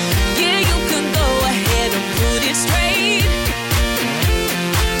 yeah, you can go ahead and put it straight.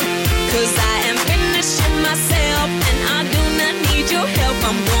 'Cause I am finishing myself, and I do not need your help.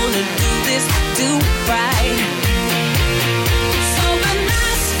 I'm gonna do this, do right. So when I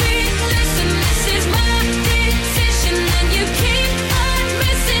speak, listen, this is my decision, and you keep on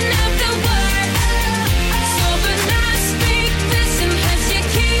missing out the word. So when I speak, listen, as you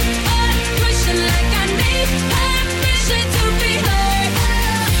keep on pushing like I need permission to be heard.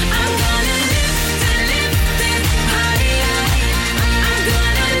 I'm gonna lift it higher. I'm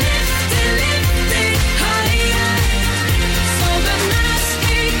gonna lift it higher. So when I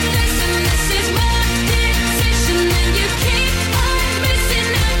speak, listen, this is my decision, and you keep on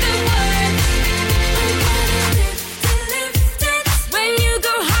missing out the words. I'm gonna lift it. When you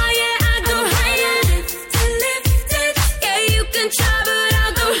go higher, I go higher. Lift it. Yeah, you can try, but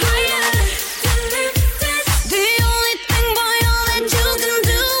I'll go higher. Lift it. The only thing, boy, all that you can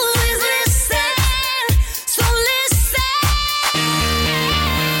do is listen. So listen.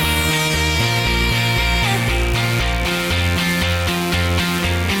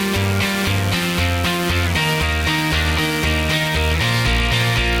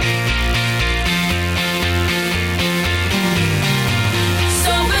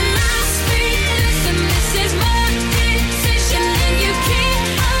 So when I speak, listen, this is my decision, and you keep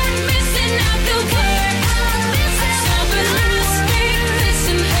on missing out the word. So when I speak,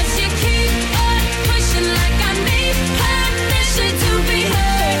 listen, as you keep on pushing like I need permission to be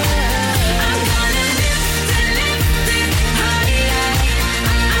heard. I'm gonna lift it higher.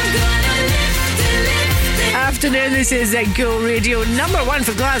 I'm gonna lift it. Afternoon, this is Go Radio, number one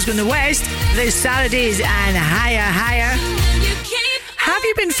for Glasgow in the West. This Saturdays and higher. Have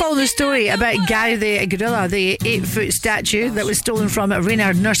you been following the story about Gary the gorilla, the 8-foot statue that was stolen from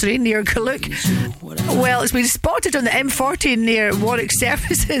Reynard Nursery near Kaluk? Well, it's been spotted on the M40 near Warwick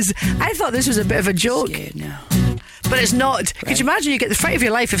Services. I thought this was a bit of a joke. But it's not. Could you imagine you get the fright of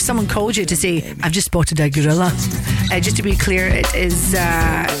your life if someone called you to say, I've just spotted a gorilla? Just to be clear, it is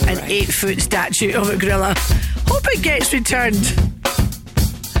an 8-foot statue of a gorilla. Hope it gets returned.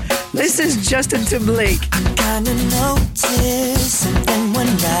 This is Justin Timberlake. Kinda noticed something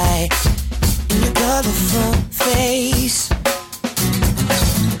one night in your colorful face.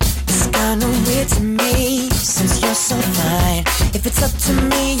 It's kinda weird to me since you're so fine. If it's up to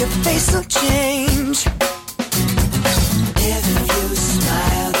me, your face will change. If you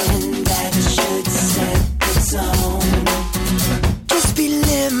smile, then that should set the tone. Just be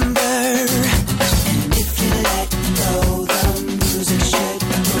limber, and if you let go, the music should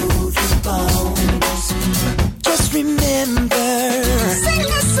move your bones. Just remember, sing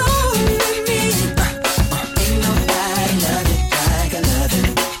a song with me. Ain't nobody love it like I love it.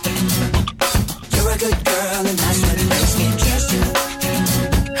 You're a good girl, and that's what makes me trust you.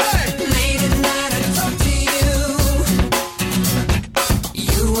 Hey, late at night I talk to you.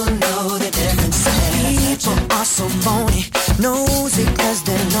 You will know the difference. People are so phony, nosy 'cause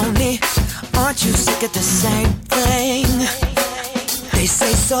they're lonely. Aren't you sick of the same thing? They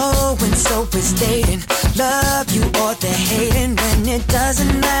say so and so is dating, love you or they're hating, when it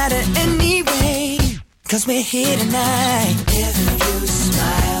doesn't matter anyway, 'cause we're here tonight. If you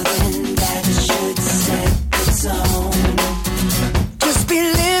smile, then that should set the tone. Just be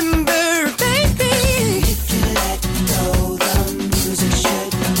limber, baby. If you let go, the music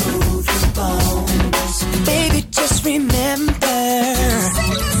should move your bones. Baby, just remember,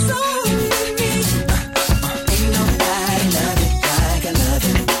 sing a song with me. Ain't nobody love it like I love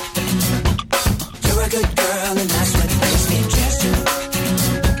it. You're a good girl, and that's what makes me trust you.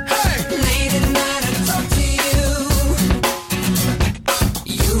 Hey, late at night I talk to you.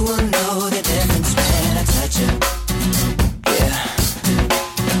 You will know the difference when I touch you.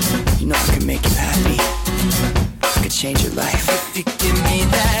 can make you happy. I could change your life. If you give me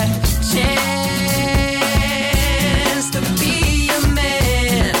that chance to be a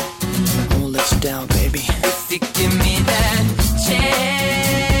man, I won't let you down, baby. if you give me that chance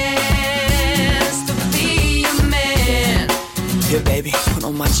to be a man, Here, baby, put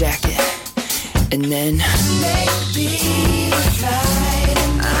on my jacket. And then maybe fly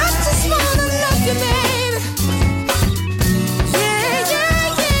tonight. I just wanna love you, baby. Yeah,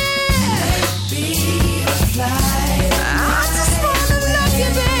 yeah, yeah. Maybe fly tonight. I just wanna love you,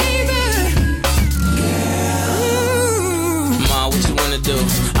 baby. Ma, what you wanna do?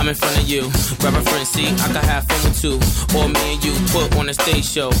 I'm in front of you. Grab a friend seat, I can have fun with two. Or me and you put on a stage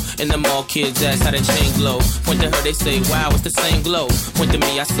show. In the mall, kids ask how the chain glow. Point to her, they say, wow, it's the same glow. Point to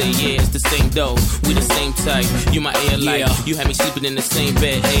me, I say, yeah, it's the same dough. We the same type, you my air light. You had me sleeping in the same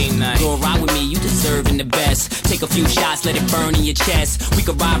bed every night. Go ride with me, you deserving the best. Take a few shots, let it burn in your chest. We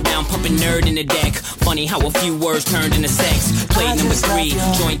could ride round, pumping nerd in the deck. Funny how a few words turned into sex. Plate number 3,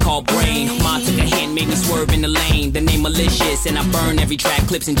 joint called Brain. Ma took a hand, made me swerve in the lane. The name malicious, and I burn every track.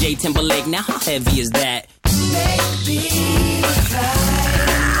 Clips in J Timberlake, now how heavy is that? Maybe fly.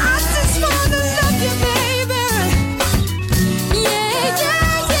 I just wanna love you, baby. Yeah,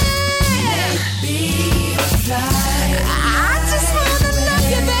 yeah, yeah. Maybe fly. I just wanna love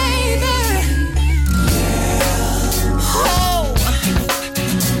you, baby. Oh.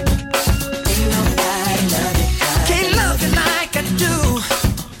 Ain't nobody love you. Can't love you like I do.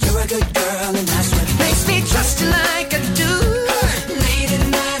 You're a good girl and that's what makes me trust you like I do. Late at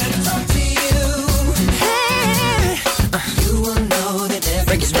night I talk to you. Hey, you will know the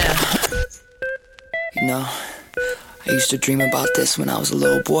difference. break it down. You know, I used to dream about this when I was a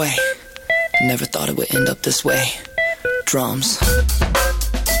little boy. I never thought it would end up this way. Drums.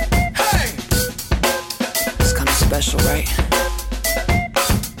 Hey! It's kind of special, right?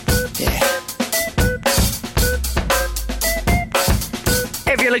 Yeah.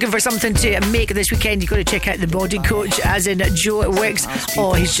 If you're looking for something to make this weekend, you've got to check out the Body Coach, as in Joe Wicks.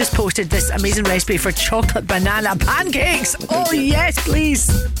 Oh, he's just posted this amazing recipe for chocolate banana pancakes. Oh, yes,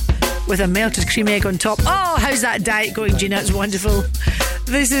 please. With a melted cream egg on top. Oh, how's that diet going, Gina? It's wonderful.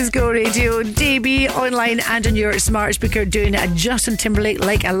 This is Go Radio, DB, online and on your smart speaker, doing a Justin Timberlake,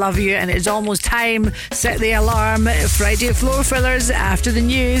 Like I Love You. And it's almost time. Set the alarm. Friday Floor Fillers after the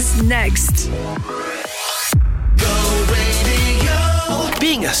news. Next.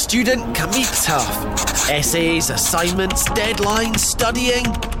 Being a student can be tough. Essays, assignments, deadlines, studying.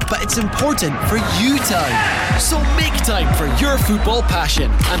 But it's important for you time. So make time for your football passion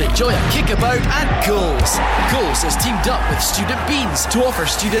and enjoy a kickabout at Goals. Goals has teamed up with Student Beans to offer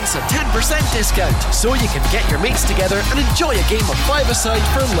students a 10% discount so you can get your mates together and enjoy a game of five-a-side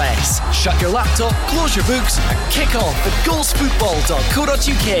for less. Shut your laptop, close your books and kick off at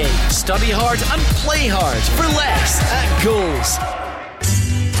goalsfootball.co.uk. Study hard and play hard for less at Goals.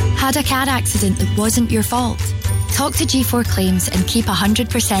 Had a car accident that wasn't your fault? Talk to G4 Claims and keep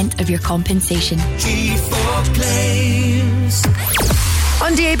 100% of your compensation. G4 Claims.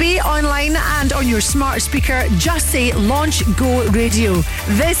 On DAB, online and on your smart speaker, just say launch Go Radio.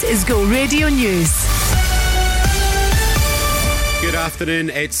 This is Go Radio News. Good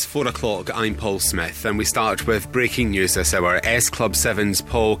afternoon, it's 4 o'clock. I'm Paul Smith, and we start with breaking news this hour. S Club 7's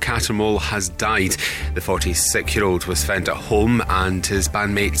Paul Cattermole has died. The 46-year-old was found at home, and his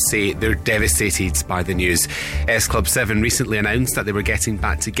bandmates say they're devastated by the news. S Club 7 recently announced that they were getting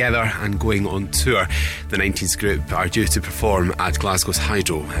back together and going on tour. The 90s group are due to perform at Glasgow's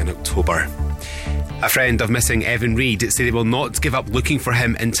Hydro in October. A friend of missing Evan Reid say they will not give up looking for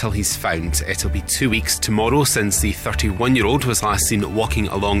him until he's found. It'll be 2 weeks tomorrow since the 31-year-old was last seen walking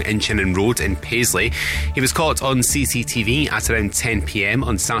along Inchinnan Road in Paisley. He was caught on CCTV at around 10 p.m.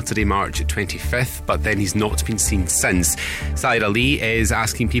 on Saturday, March 25th, but then he's not been seen since. Saira Lee is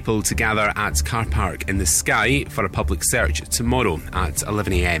asking people to gather at Car Park in the Sky for a public search tomorrow at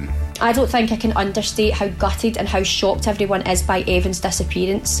 11 a.m. I don't think I can understate how gutted and how shocked everyone is by Evan's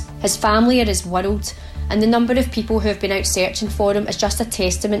disappearance. His family are his world, and the number of people who have been out searching for him is just a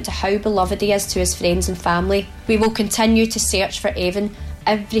testament to how beloved he is to his friends and family. We will continue to search for Evan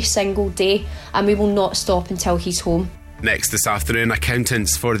every single day, and we will not stop until he's home. Next this afternoon,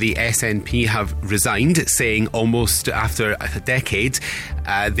 accountants for the SNP have resigned, saying almost after a decade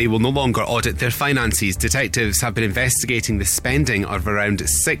they will no longer audit their finances. Detectives have been investigating the spending of around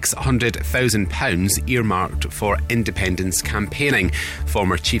 £600,000 earmarked for independence campaigning.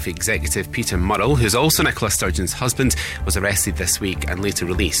 Former Chief Executive Peter Murrell, who's also Nicola Sturgeon's husband, was arrested this week and later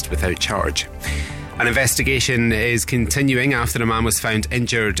released without charge. An investigation is continuing after a man was found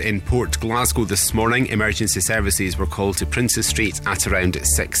injured in Port Glasgow this morning. Emergency services were called to Princes Street at around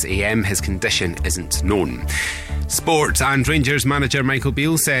 6 a.m. His condition isn't known. Sport and Rangers manager Michael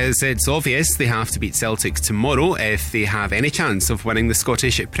Beale says it's obvious they have to beat Celtic tomorrow if they have any chance of winning the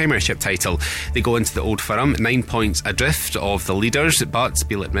Scottish Premiership title. They go into the Old Firm 9 points adrift of the leaders, but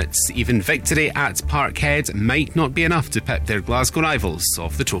Beale admits even victory at Parkhead might not be enough to pip their Glasgow rivals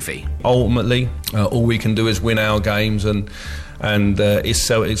off the trophy. Ultimately, all we can do is win our games, and it's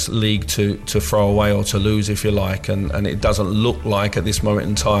Celtic's league to throw away or to lose, if you like, and it doesn't look like at this moment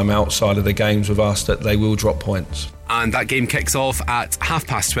in time, outside of the games with us, that they will drop points. And that game kicks off at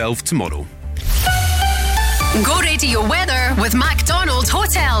 12:30 tomorrow. Go radio weather with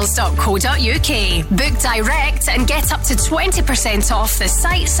McDonaldHotels.co.uk. Book direct and get up to 20% off the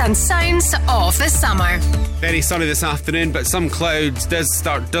sights and sounds of the summer. Very sunny this afternoon, but some clouds does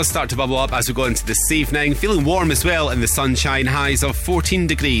start to bubble up as we go into this evening. Feeling warm as well in the sunshine. Highs of 14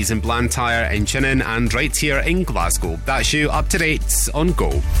 degrees in Blantyre, in Chinnan, and right here in Glasgow. That's you up to date on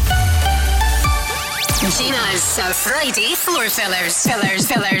Go. Gina's Friday Floor Fillers.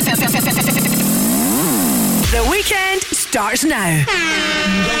 The weekend starts now.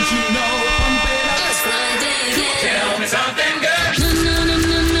 Don't you know it's Friday again? Tell me something good.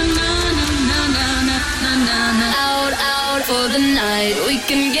 Out for the night. We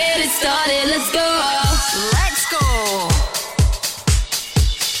can get it started. Let's go. Let's go.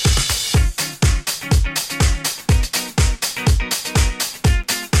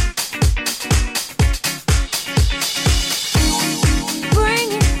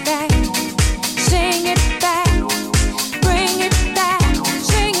 Bring it back. Sing it back. Bring it back.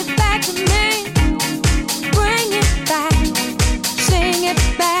 Sing it back to me. Bring it back. Sing it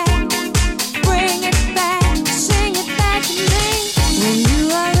back. Bring it back. Sing it back to me. When you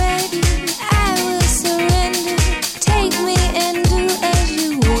are ready, I will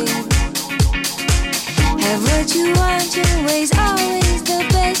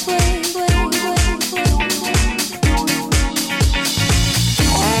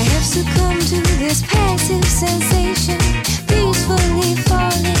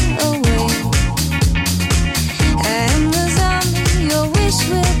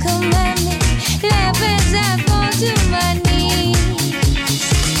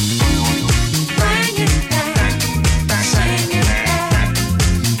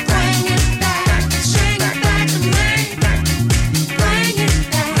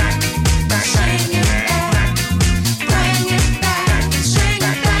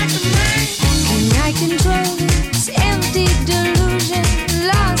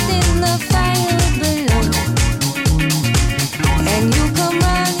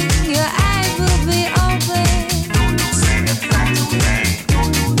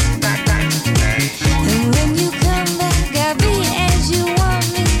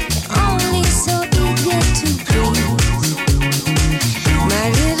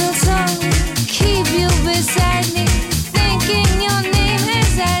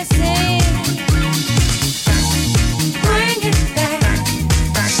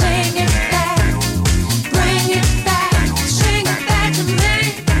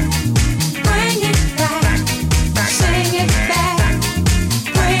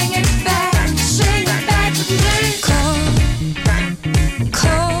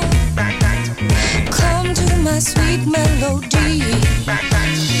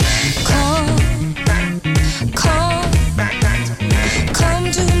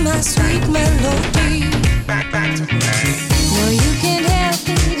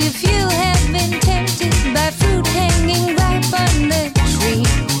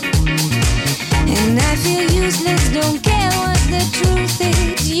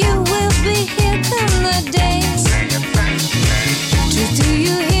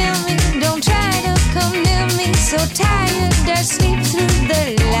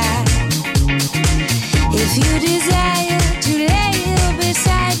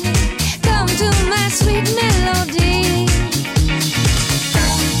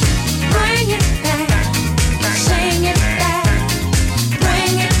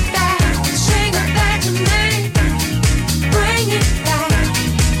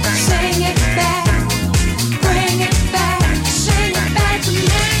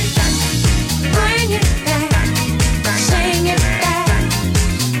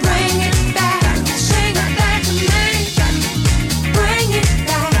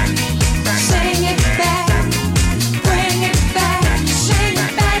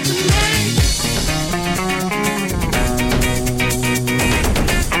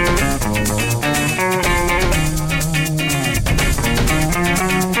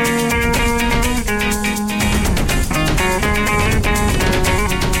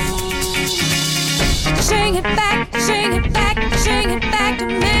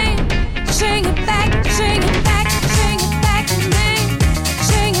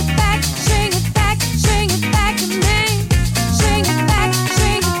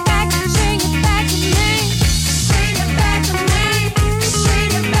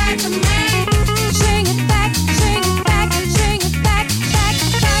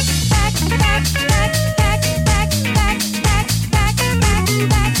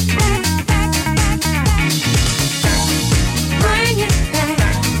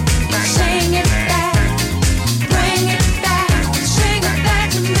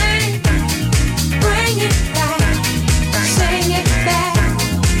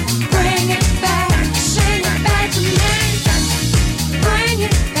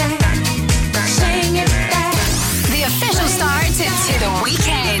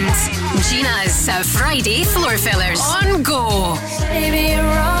This Friday Floor Fillers on Go. Baby, you're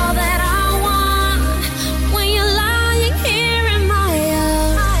all that I want. When you're lying here in my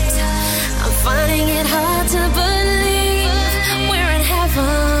arms, I'm finding it hard to believe we're in heaven.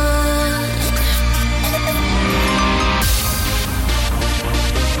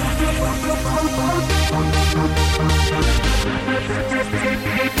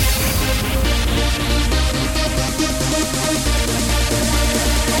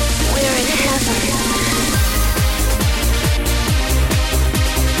 We're in heaven.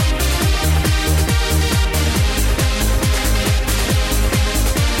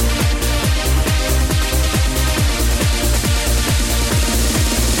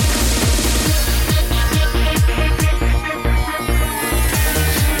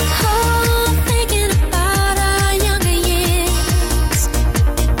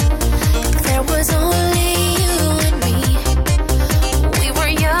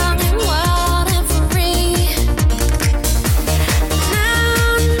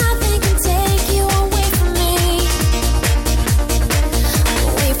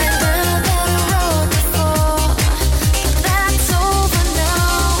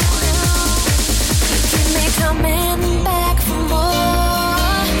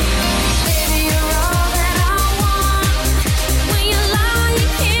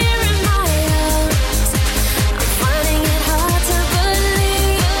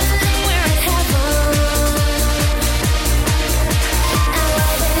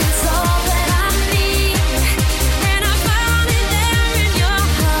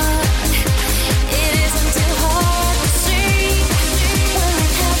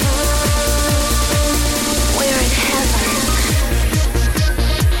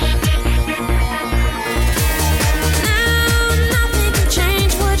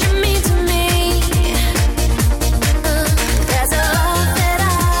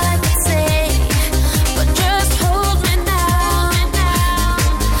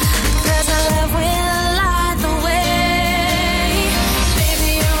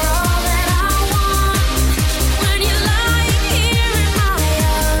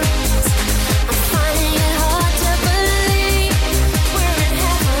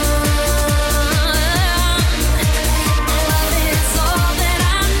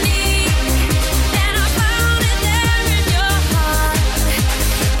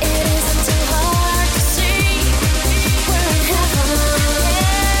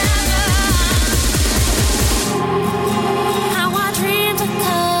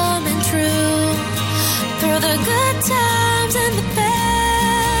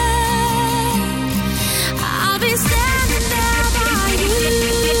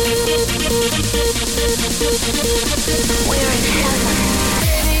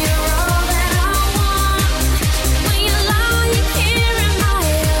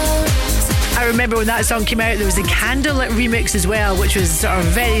 Remember when that song came out, there was a Candlelit remix as well, which was sort of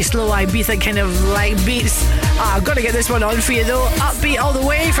very slow Ibiza kind of like beats. I've got to get this one on for you though. Upbeat all the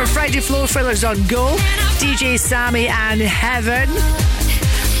way for Friday Floor Fillers on Go. DJ Sammy and Heaven.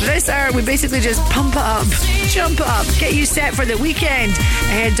 This hour we basically just pump it up, jump it up, get you set for the weekend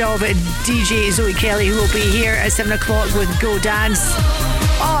ahead of DJ Zoe Kelly, who will be here at 7 o'clock with Go Dance.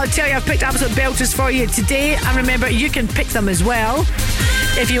 Oh, I'll tell you, I've picked absolute belters for you today, and remember, you can pick them as well.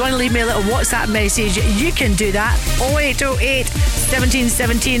 If you want to leave me a little WhatsApp message, you can do that. 0808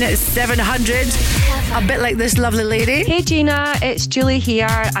 1717 700. A bit like this lovely lady. Hey Gina, it's Julie here.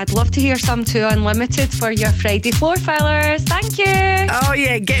 I'd love to hear some 2 Unlimited for your Friday Floor Fillers. Thank you. Oh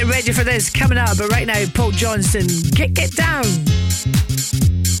yeah, get ready for this coming up. But right now, Paul Johnson, get down.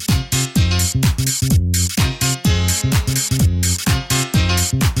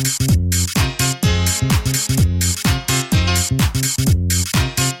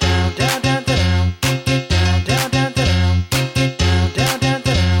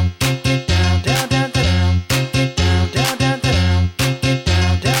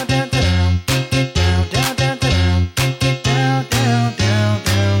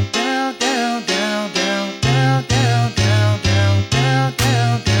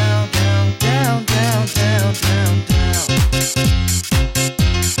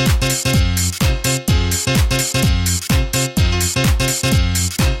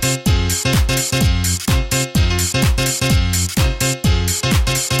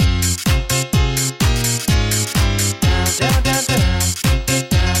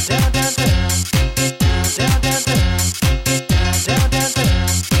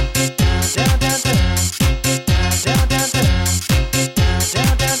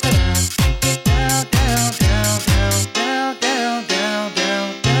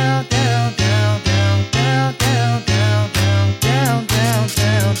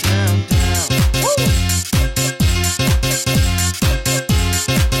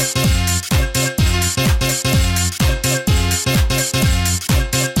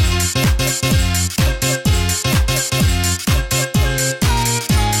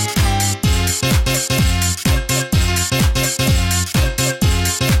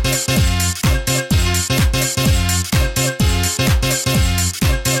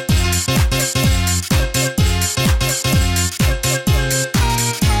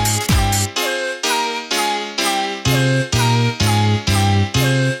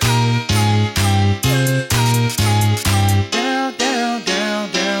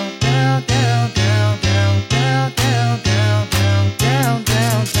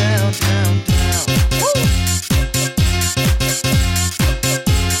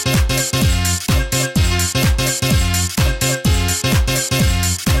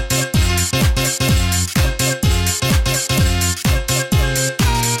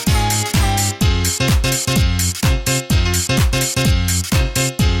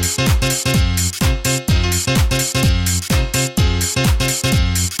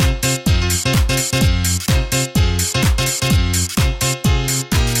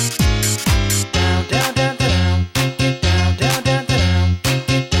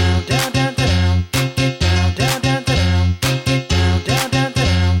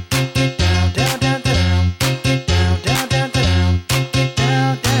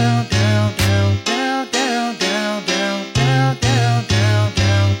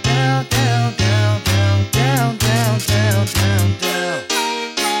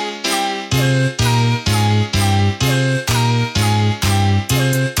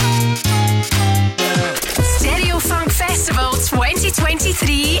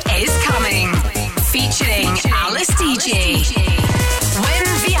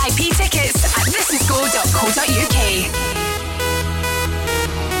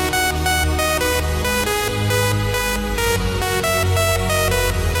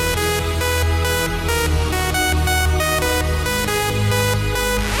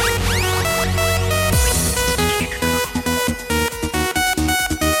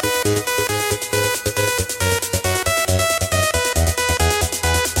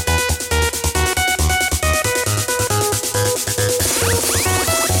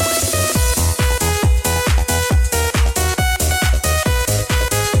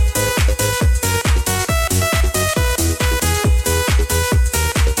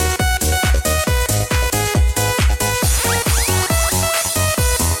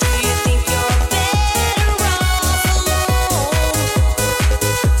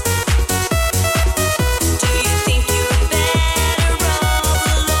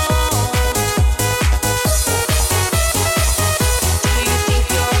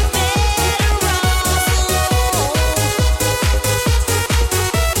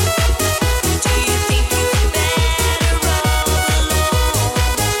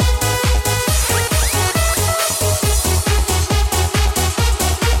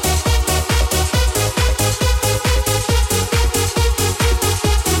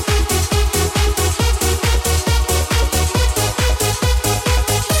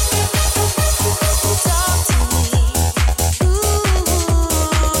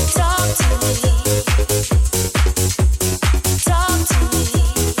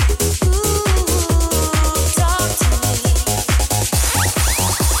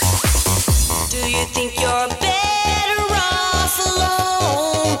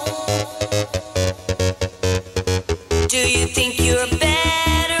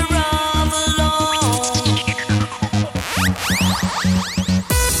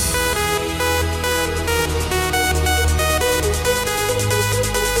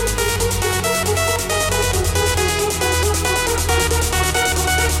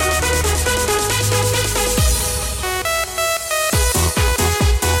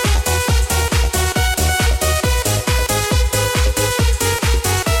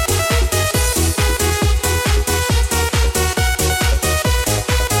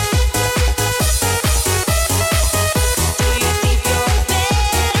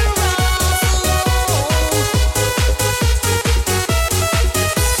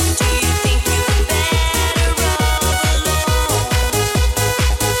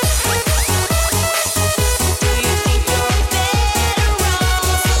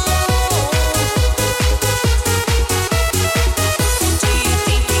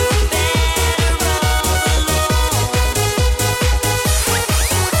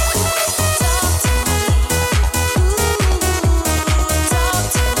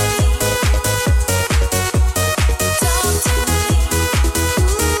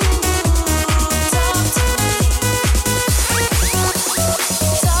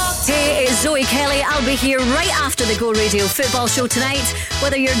 Tuesday. I'll be here right after the Go Radio football show tonight.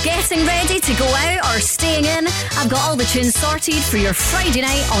 Whether you're getting ready to go out or staying in, I've got all the tunes sorted for your Friday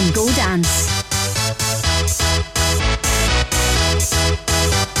night on Go Dance.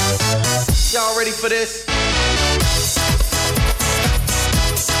 Y'all ready for this?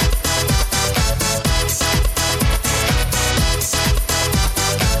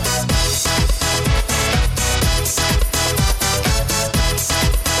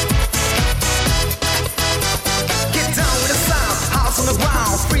 On the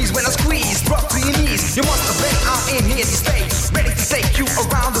ground, freeze when I squeeze, drop to your knees. You must have been out in here to stay, ready to take you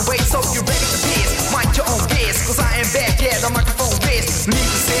around the way. So you're ready for this, mind your own pace, cause I am back, yeah, the microphone bass. Need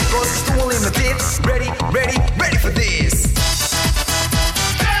to say, cause it's too limited. Ready, ready, ready for this.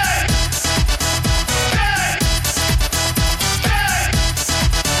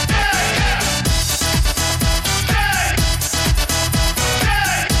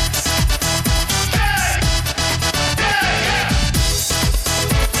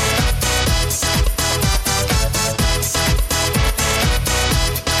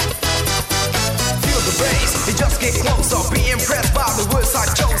 Get closer, be impressed by the words I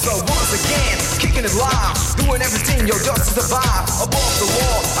chose. So once again, kicking it live, doing everything, yo, just to survive. Above the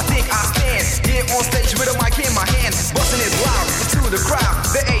wall, I think I stand here on stage with a mic in my hand, busting it loud into the crowd.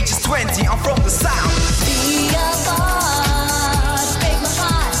 The age is 20, I'm from the south. Be a boss, break my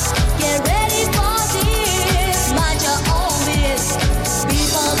heart. Get ready for this. Mind your own biz.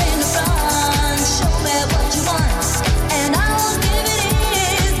 People in the front, show me what you want, and I'll give it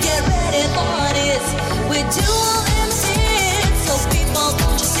is. Get ready for this. We do.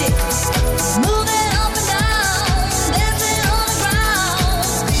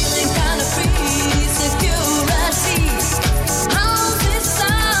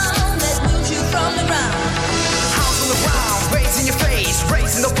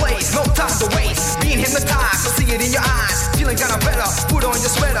 Raising the place, no time to waste. Being hypnotized, I see it in your eyes. Feeling kinda better, put on your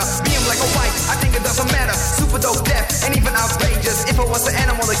sweater. Being black or white, I think it doesn't matter. Super dope, deaf, and even outrageous. If I was the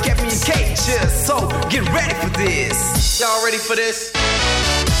animal that kept me in cages. So, get ready for this. Y'all ready for this?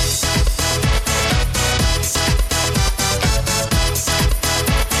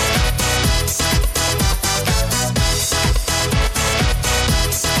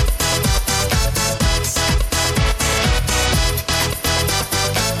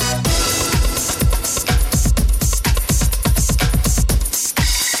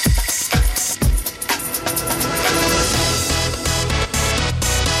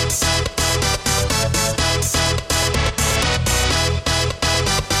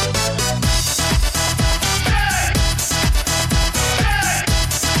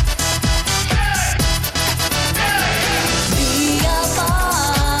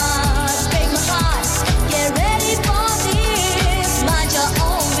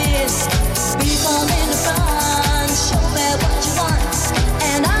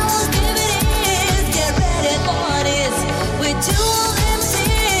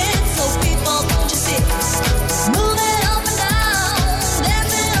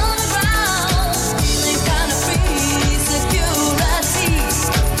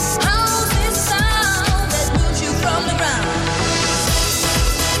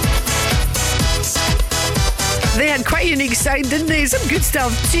 Sound, didn't they? Some good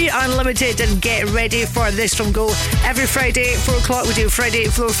stuff. T Unlimited and Get Ready for This from Go. Every Friday, 4 o'clock, we do Friday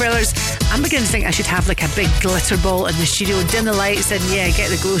Floor Fillers. I'm beginning to think I should have like a big glitter ball in the studio, dim the lights, and yeah, get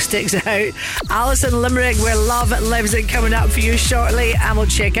the glow sticks out. Alison Limerick, Where Love Lives, it coming up for you shortly, and we'll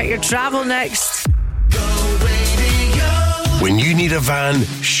check out your travel next. When you need a van,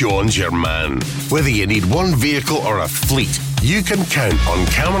 Sean's your man. Whether you need one vehicle or a fleet, you can count on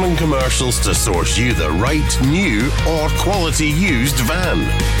Cameron Commercials to source you the right new or quality used van.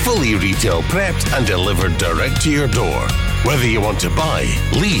 Fully retail prepped and delivered direct to your door. Whether you want to buy,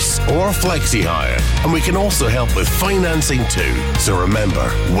 lease or flexi-hire. And we can also help with financing too. So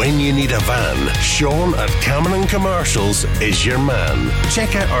remember, when you need a van, Sean at Cameron Commercials is your man.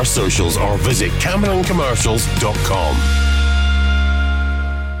 Check out our socials or visit CameronCommercials.com.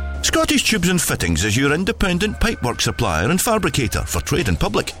 Scottish Tubes and Fittings is your independent pipework supplier and fabricator for trade and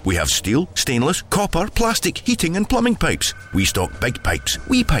public. We have steel, stainless, copper, plastic, heating and plumbing pipes. We stock big pipes,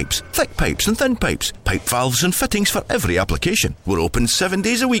 wee pipes, thick pipes and thin pipes, pipe valves and fittings for every application. We're open 7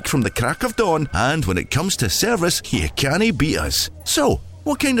 days a week from the crack of dawn, and when it comes to service, you can't beat us. So,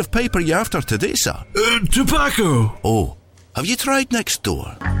 what kind of pipe are you after today, sir? Tobacco. Oh, have you tried next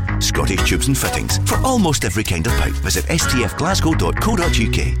door? Scottish Tubes and Fittings. For almost every kind of pipe, visit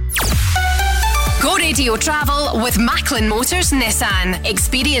stfglasgow.co.uk. Go Radio Travel with Macklin Motors Nissan.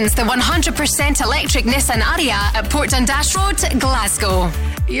 Experience the 100% electric Nissan Ariya at Port Dundas Road, Glasgow.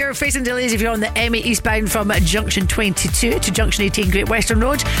 You're facing delays if you're on the M8 eastbound from Junction 22 to Junction 18 Great Western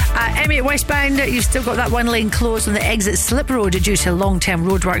Road. M8 westbound, you've still got that one lane closed on the exit Slip Road due to long-term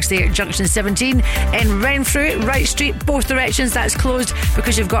roadworks there at Junction 17. In Renfrew, Wright Street, both directions, that's closed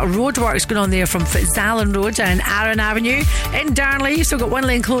because you've got roadworks going on there from Fitzallen Road and Arran Avenue. In Darnley, you've still got one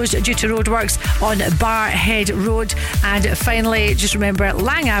lane closed due to roadworks on Barhead Road. And finally, just remember,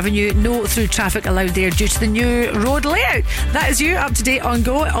 Lang Avenue, no through traffic allowed there due to the new road layout. That is you up to date on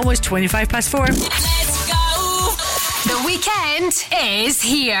Go. Almost 25 past 4. Let's go. The weekend is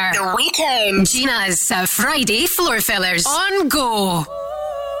here. The weekend. Gina's Friday Floor Fillers on Go.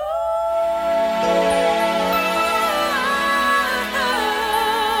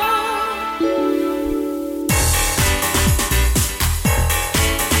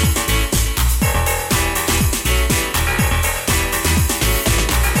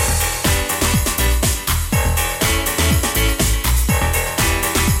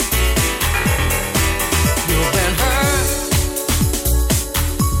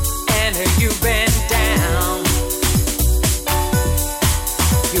 You've been down.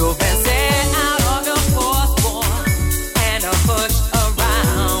 You've been set out of your force and pushed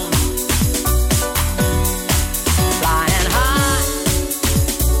around. Flying high,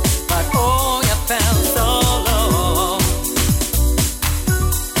 but oh, you fell so low.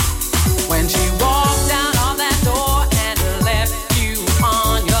 When she walked out of that door and left you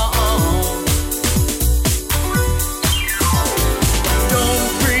on your own. Don't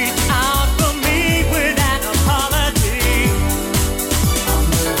reach out for me with an apology. I'm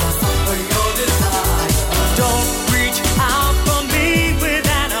never for your desire. Don't reach out for me with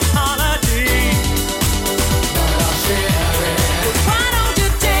an apology. But I'll share it. Why don't you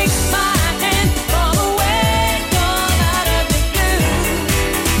take my hand from the way you're out of the blue?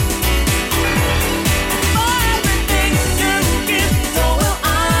 For everything you give, so will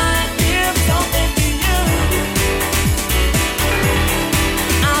I give something to you.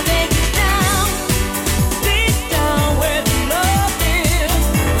 I'll take you down, deep down where the love is.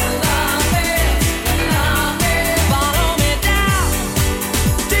 The love is, the love is. Follow me down,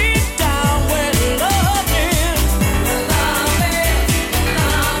 deep down where the love is. The love is, the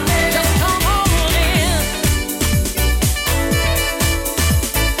love is. Just come on in.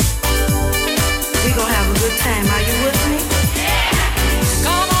 We gon' have a good time. Are you with me?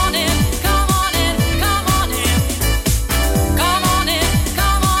 Come on in, come on in, come on in. Come on in,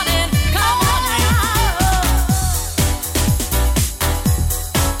 come on in, come on in.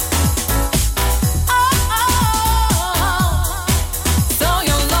 So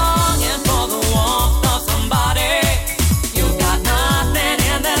you're longing for the warmth of somebody. You've got nothing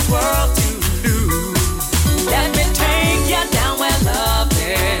in this world to lose. Let me take you down where love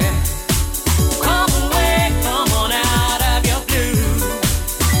is. Come away, come on out of your blues.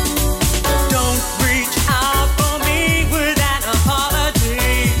 Don't reach out for me with an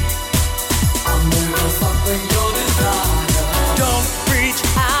apology. I'm never something your desire. Don't reach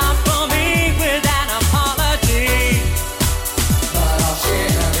out for me with an apology. But I'll share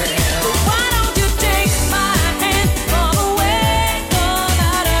it. Why don't you take my hand from the way you're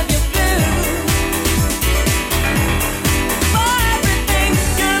out of your blues? For everything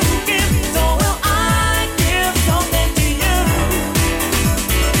you give, so will I give something to you.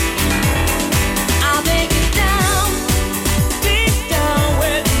 I'll take you down, deep down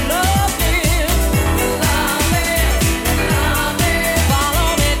where the love is. The love is, the love is. Follow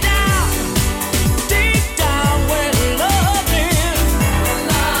me down, deep down where the love is. The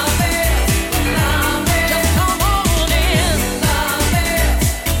love is, the love is. Just come on in. Love is.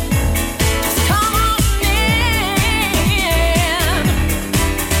 Just come on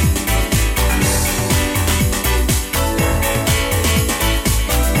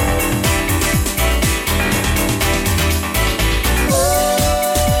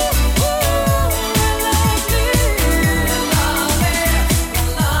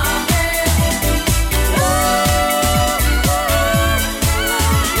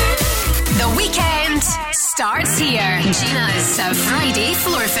The weekend starts here. Gina's Friday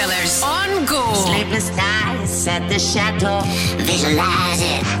Floor Fillers on Go. Sleepless nights at the chateau. Visualize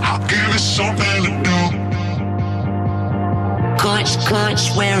it. I'll give it something to do. Coach,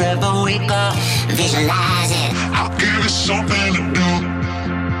 wherever we go. Visualize it. I'll give it something to do.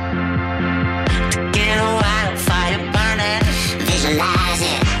 To get a wildfire burning. Visualize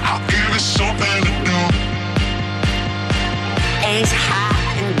it. I'll give it something to do. Ace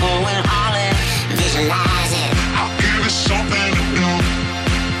high and going all in. Visualize it. I'll give it something to do.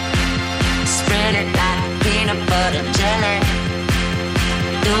 Spread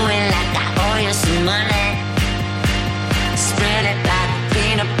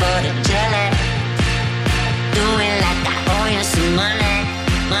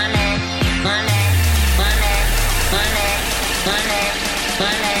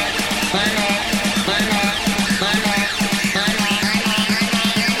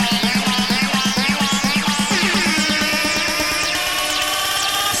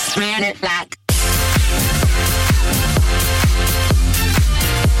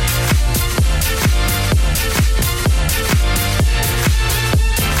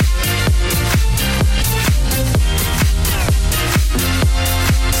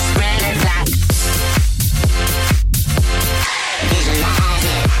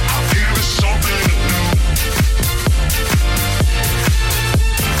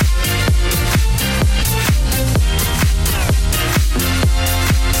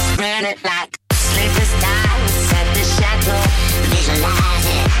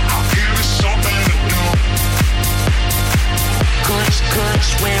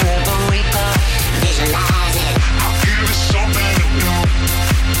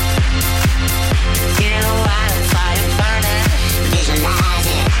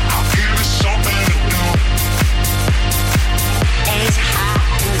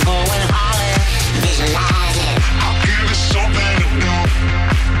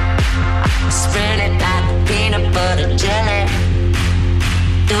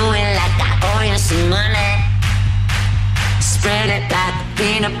like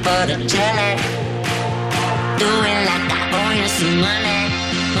peanut butter jelly. Do it like I owe you some money,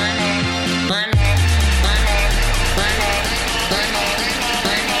 money, money, money, money, money.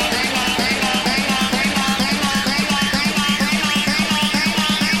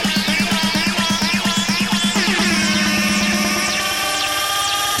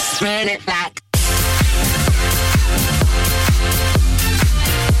 Spread it like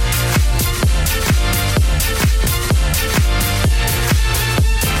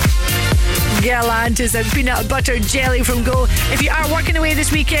Galantis and peanut butter jelly from Go. If you are working away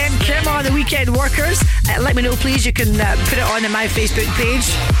this weekend, come on, the weekend workers. Let me know, please. You can put it on my Facebook page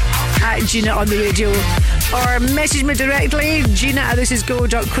at Gina on the radio, or message me directly,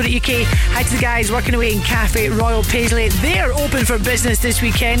 gina@thisisgo.co.uk. Hi to the guys working away in Cafe Royal Paisley. They're open for business this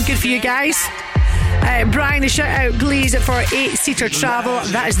weekend. Good for you guys. Brian, the shout out Glees for 8-seater travel.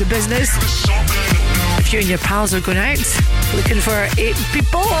 That is the business. If you and your pals are going out looking for 8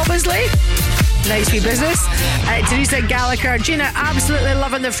 people, obviously. Nice wee business. Teresa Gallagher, Gina, absolutely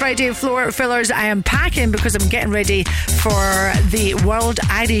loving the Friday floor fillers. I am packing because I'm getting ready for the World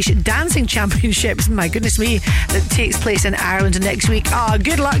Irish Dancing Championships. My goodness me, that takes place in Ireland next week. Oh,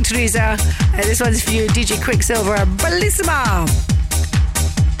 good luck, Teresa. This one's for you, DJ Quicksilver. Bellissima.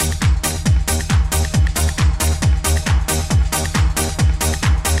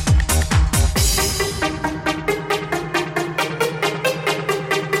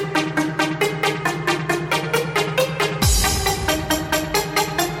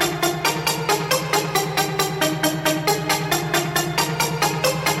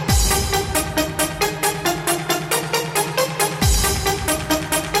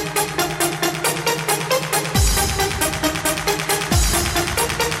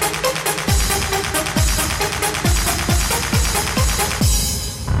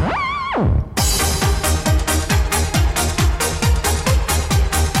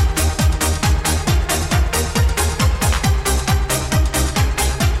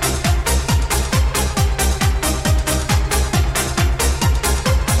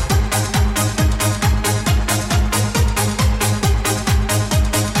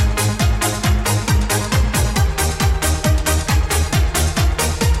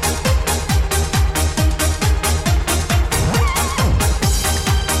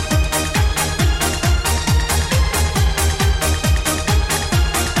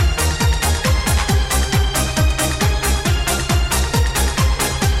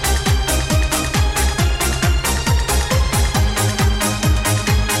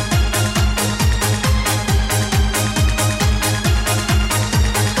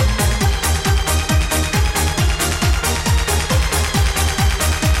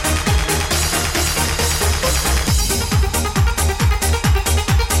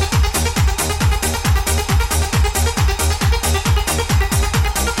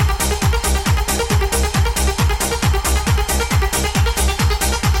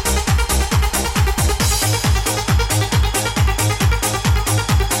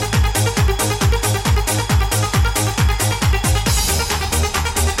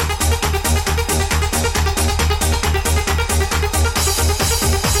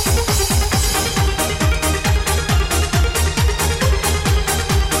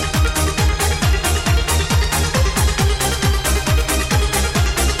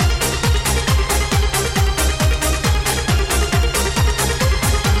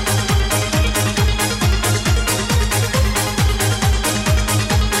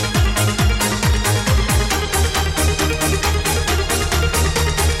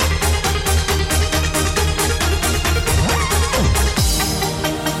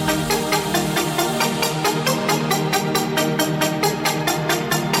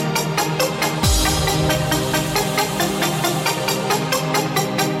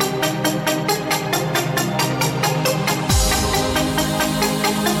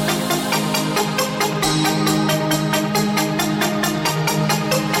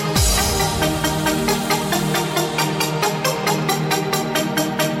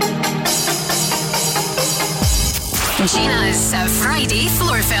 Gina's Friday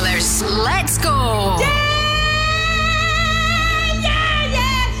Floor Fillers. Let's go.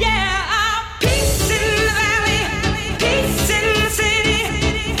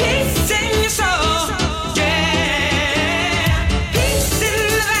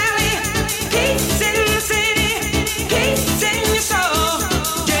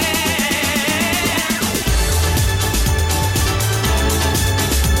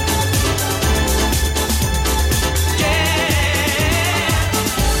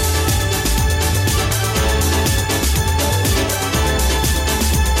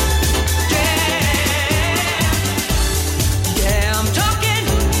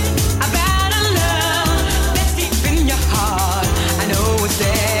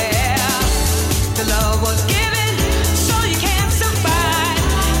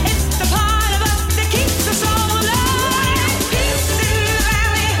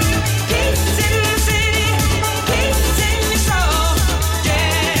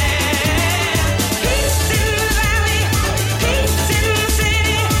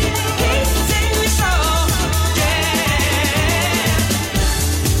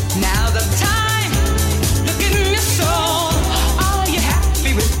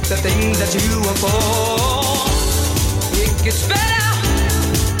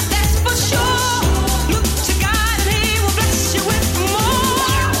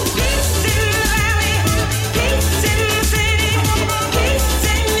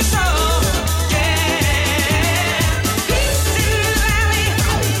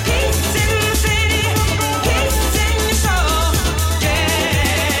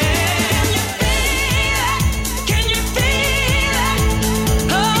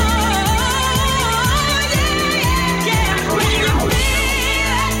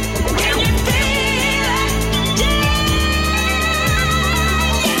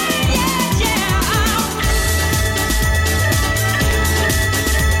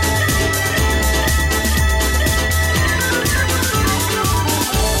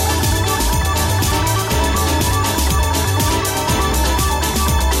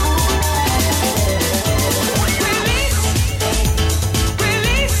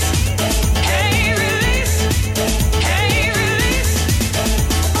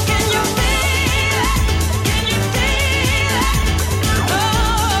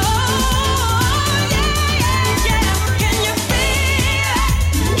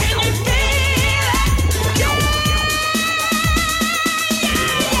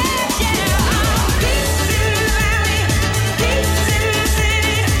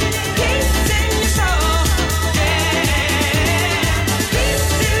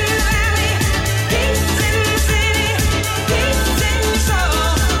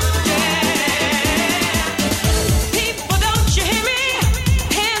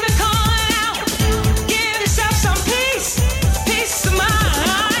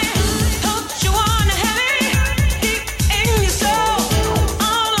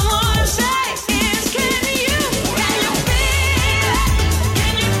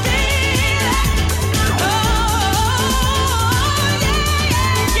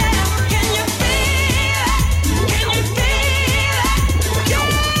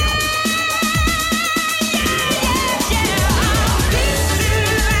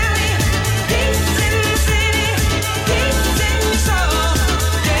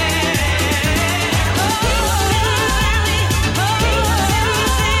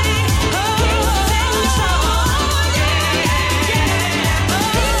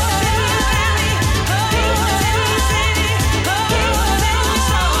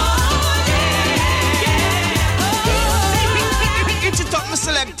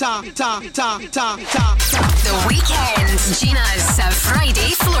 The Weekend. Gina's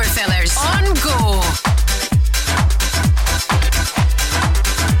Friday Floor Fillers on Go.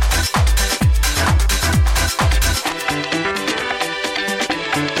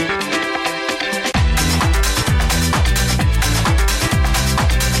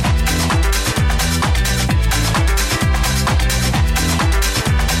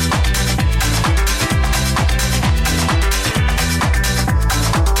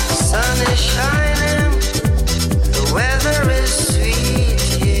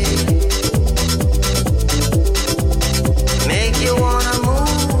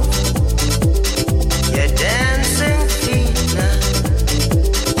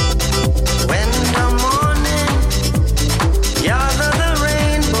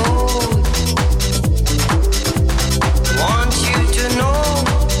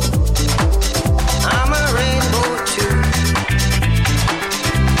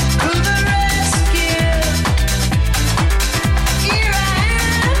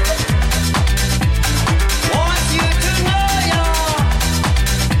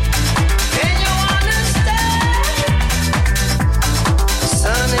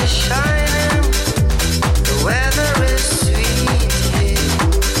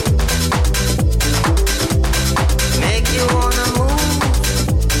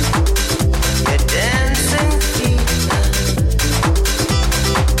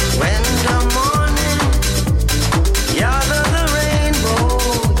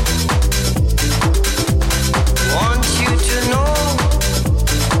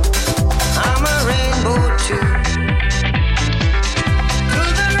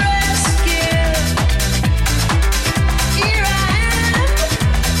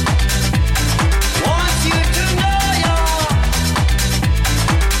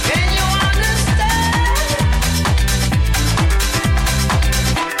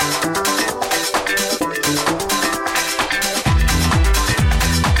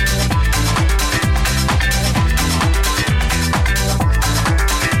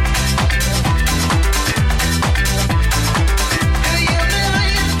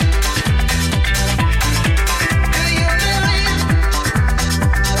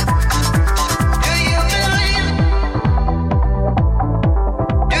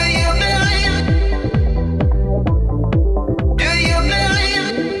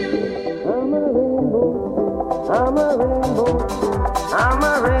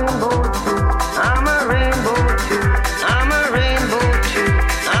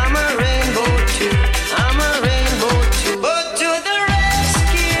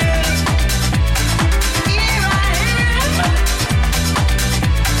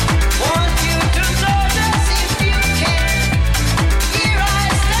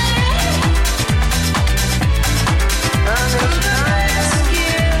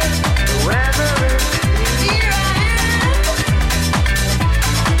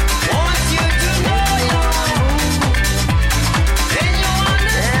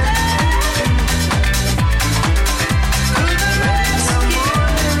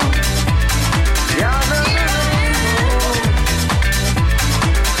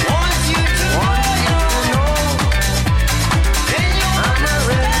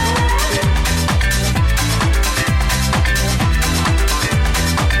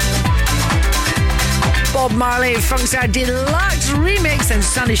 Funkside Deluxe remix and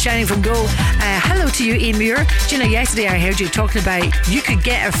Sun is Shining from Go. Hello to you, Ian Muir. Gina, yesterday I heard you talking about you could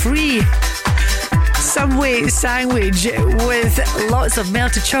get a free Subway sandwich with lots of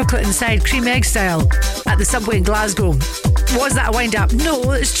melted chocolate inside, cream egg style, at the Subway in Glasgow. Was that a wind up?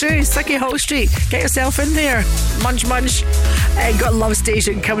 No, it's true. Sucky Hall Street. Get yourself in there. Munch, munch. Got Love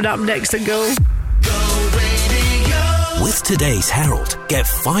Station coming up next and Go. With today's Herald, get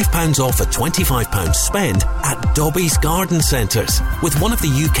 £5 off a £25 spend at Dobby's Garden Centres. With one of the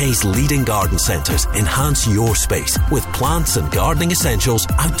UK's leading garden centres, enhance your space with plants and gardening essentials,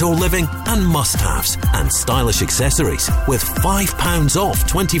 outdoor living and must-haves, and stylish accessories with £5 off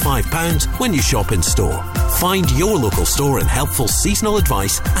 £25 when you shop in store. Find your local store and helpful seasonal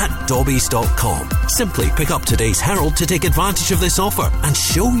advice at dobbys.com. Simply pick up today's Herald to take advantage of this offer and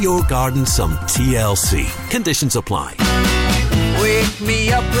show your garden some TLC. Conditions apply. Wake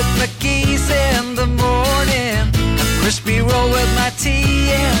me up with McKie's in the morning. A crispy roll with my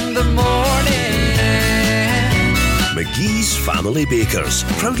tea in the morning. McGee's Family Bakers,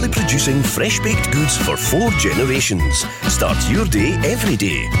 proudly producing fresh-baked goods for 4 generations. Start your day every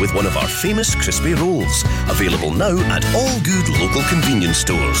day with one of our famous crispy rolls. Available now at all good local convenience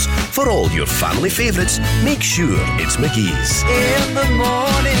stores. For all your family favourites, make sure it's McGee's. In the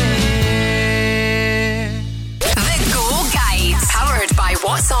morning. The Go Guide, powered by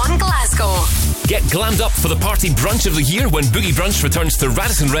WhatsApp Get glammed up for the party brunch of the year when Boogie Brunch returns to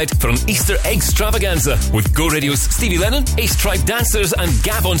Radisson Red for an Easter egg extravaganza with Go Radio's Stevie Lennon, Ace Tribe Dancers and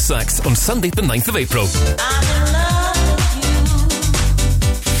Gav on sax on Sunday the 9th of April.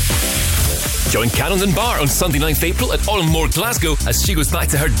 Join Carolyn Barr on Sunday 9th April at Moor, Glasgow as she goes back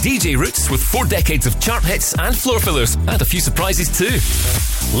to her DJ roots with 4 decades of chart hits and floor fillers and a few surprises too.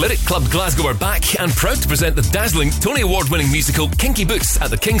 Lyric Club Glasgow are back and proud to present the dazzling Tony Award winning musical Kinky Boots at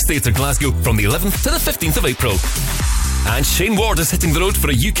the King's Theatre Glasgow from the 11th to the 15th of April. And Shane Ward is hitting the road for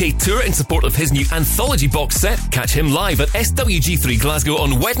a UK tour in support of his new anthology box set. Catch him live at SWG3 Glasgow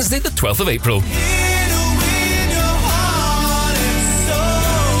on Wednesday the 12th of April.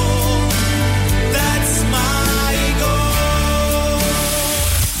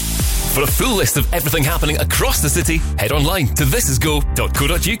 For a full list of everything happening across the city, head online to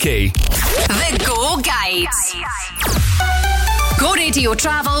thisisgo.co.uk. The Go Guides. Go Radio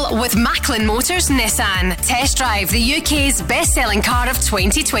travel with Macklin Motors Nissan. Test drive the UK's best-selling car of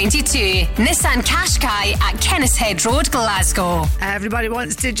 2022. Nissan Qashqai at Kennishead Road, Glasgow. Everybody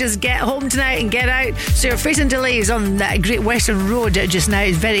wants to just get home tonight and get out. So you're facing delays on that Great Western Road just now.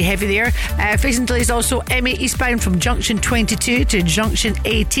 It's very heavy there. Facing delays also M8 eastbound from Junction 22 to Junction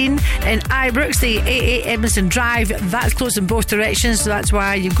 18. In Ibrox, the A8 Edmondson Drive, that's closed in both directions, so that's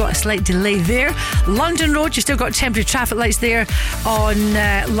why you've got a slight delay there. London Road, you've still got temporary traffic lights there on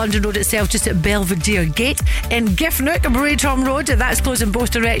London Road itself, just at Belvedere Gate. In Giffnock, Braytom Road, that's closed in both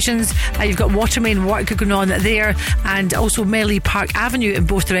directions. You've got Watermain work going on there, and also Mellie Park Avenue in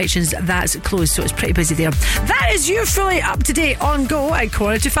both directions, that's closed, so it's pretty busy there. That is you fully up to date on Go at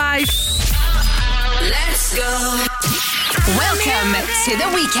 4:45. Let's go. Welcome to the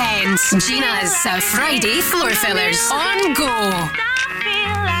weekend. Gina's Friday Floor Fillers on Go.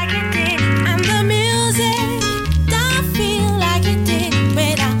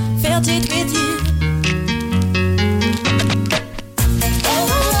 It with you.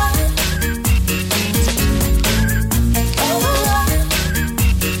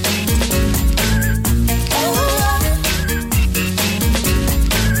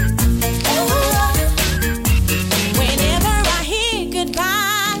 Whenever I hear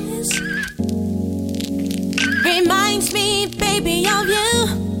goodbyes, reminds me, baby, of you.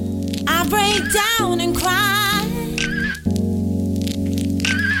 I break down and cry.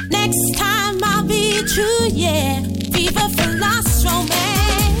 Next time I'll be true, yeah. Fever for lost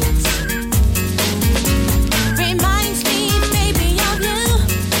romance. Reminds me, baby, of you.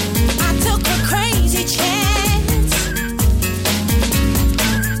 I took a crazy chance.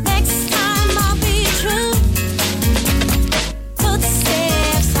 Next time I'll be true.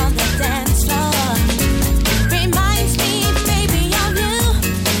 Footsteps on the dance floor. Reminds me, baby, of you.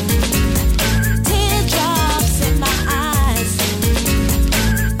 Teardrops in my eyes.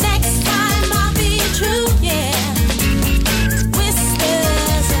 True, yeah.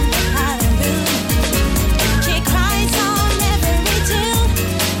 Whispers in the parlor room. She cries on every tune,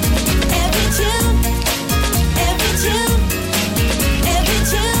 every tune, every tune, every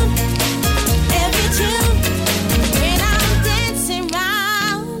tune, every tune. When I'm dancing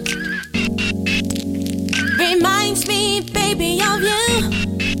round, reminds me, baby, of you.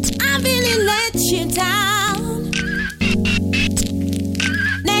 I really let you down.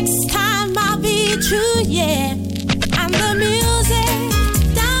 Next time I'll be true, yeah. I'm the music,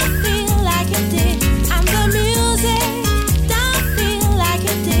 don't feel like it did. I'm the music, don't feel like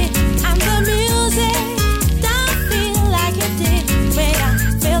it did. I'm the music, don't feel like it did. When I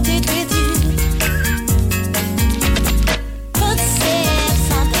felt it with you. Footsteps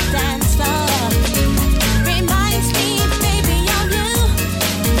on the dance floor. Reminds me, baby, of you.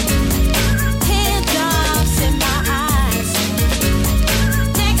 Teardrops in my eyes.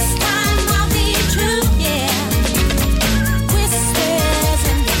 Next time I'll be true, yeah.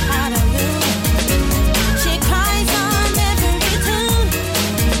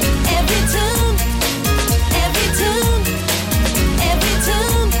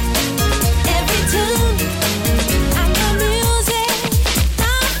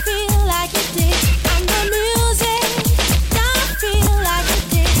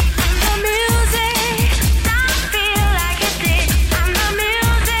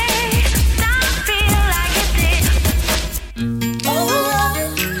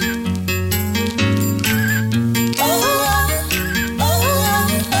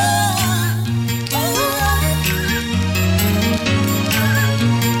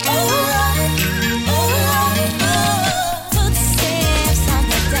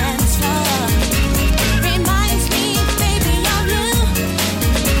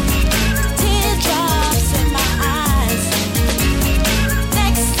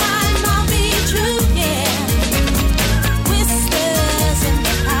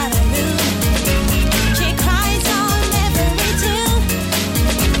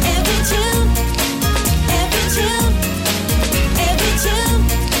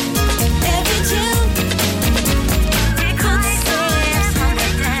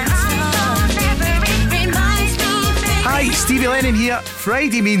 men in here,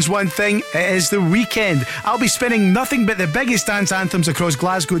 Friday means one thing, it is the weekend. I'll be spinning nothing but the biggest dance anthems across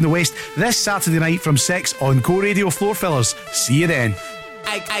Glasgow and the West this Saturday night from 6 on Go Radio Floor Fillers. See you then.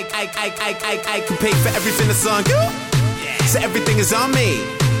 I can pay for everything that's on you. So everything is on me.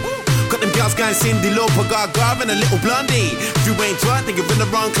 Got them girls going Cindy Lauper, Gaga and a little blondie. If you ain't drunk, then you're in the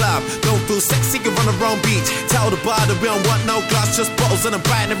wrong club. Don't feel sexy, you're on the wrong beach. Tell the bar that we don't want no glass, just bottles and a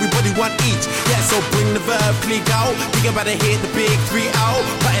bite and everybody want each. Yeah, so bring the verb, please go. Think about to hit the big 3-0.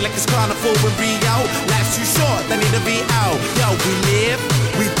 Party like it's carnival in Rio. Life's too short, they need to be out. Yo, we live,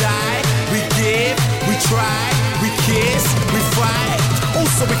 we die, we give, we try, we kiss, we fight.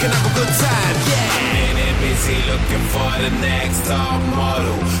 Also, we can have a good time, yeah. I'm in it busy looking for the next top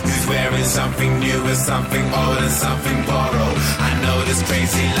model who's wearing something new and something old and something borrowed. I know this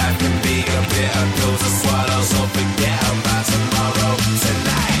crazy life can be a bit of pills to swallow, so forget about tomorrow.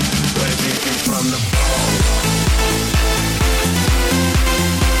 Tonight, we're drinking from the bowl.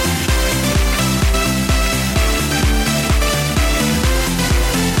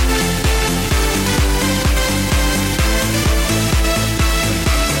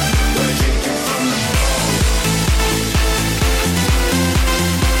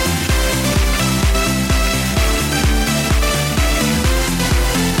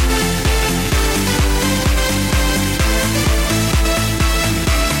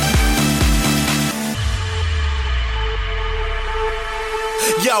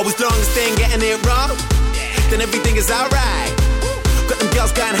 Yo, as long as they ain't getting it wrong, then everything is alright. Got them girls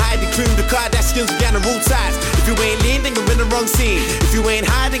going high, the cream, the Kardashians, we got the rule ties. If you ain't lean, then you're in the wrong scene. If you ain't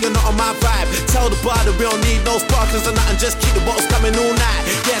high, then you're not on my vibe. Tell the bar that we don't need no sparklers or nothing, just keep the bottles coming all night.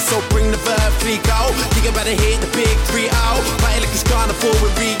 Yeah, so bring the verb, free go. Think about to hit the big 3-0. Party like it's carnival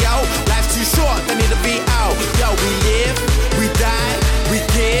with Rio. Life's too short, they need to be out. Yo, we live, we die, we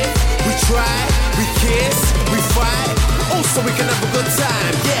give, we try, we kiss, we fight. Also, we can have a good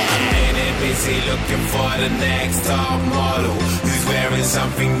time, yeah. I'm in it busy looking for the next top model who's wearing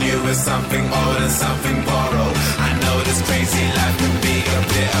something new and something old and something borrowed. I know this crazy life can be a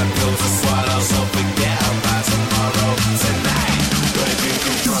bit of pills to swallow, so forget about tomorrow. Tonight, we're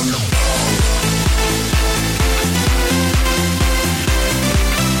drinking from the bowl.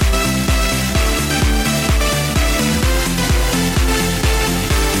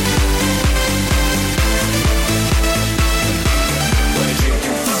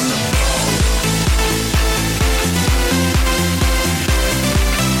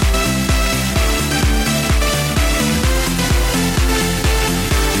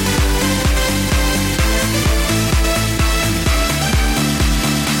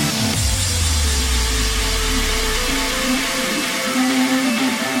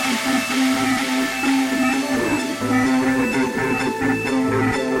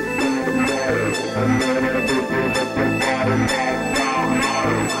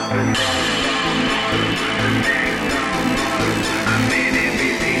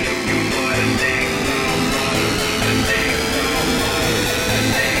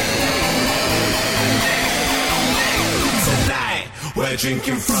 We're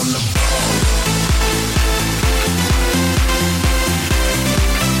drinking from the bowl.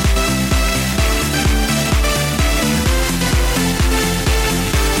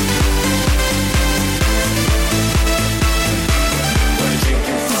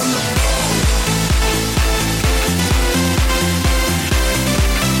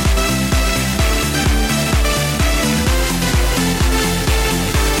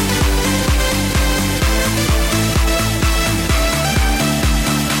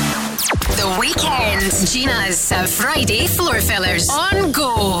 Gina's Friday Floor Fillers on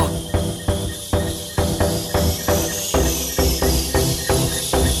Go.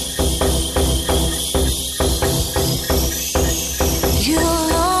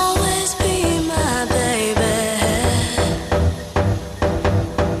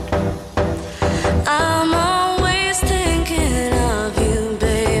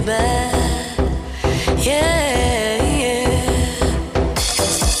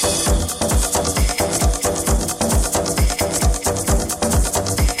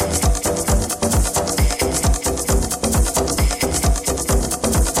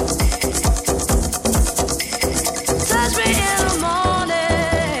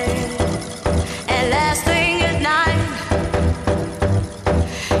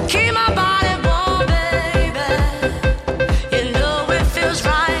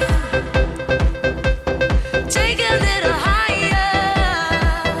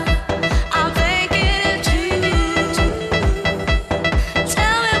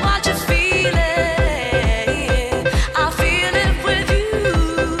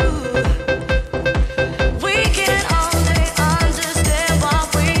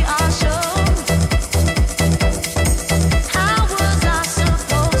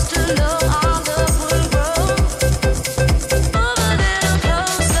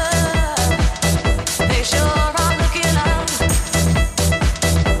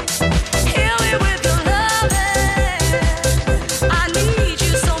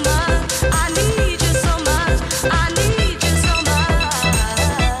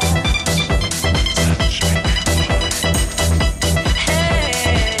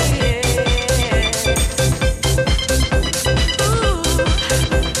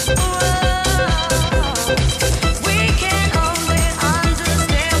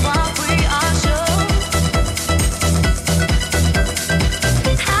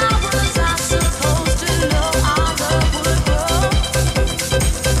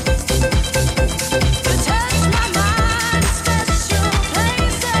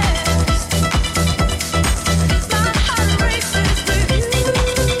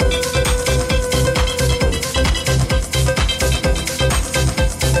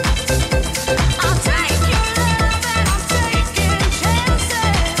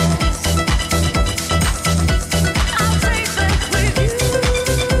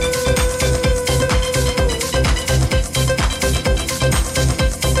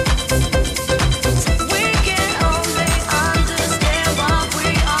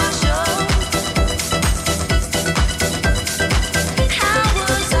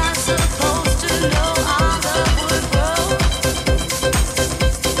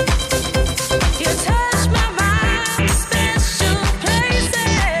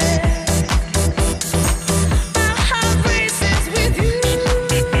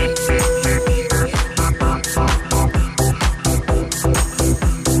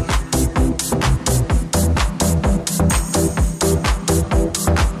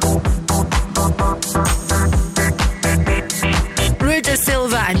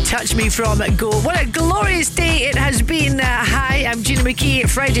 from Go. What a glorious day it has been. Hi, I'm Gina McKie.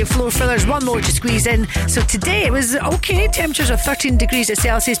 Friday Floor Fillers, one more to squeeze in. So today it was okay, temperatures are 13 degrees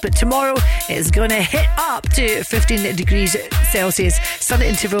Celsius, but tomorrow it's going to hit up to 15 degrees Celsius, sun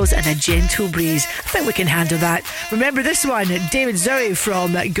intervals and a gentle breeze. I think we can handle that. Remember this one, David Zoe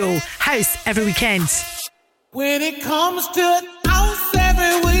from Go. House every weekend. When it comes to house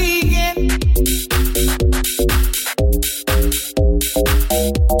every weekend,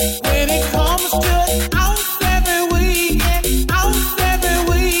 when it comes to house every weekend, house every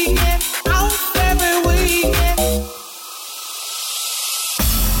weekend, house every weekend,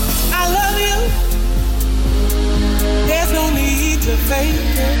 I love you. There's no need to fake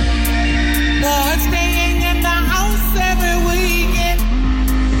it, but staying in the house every weekend,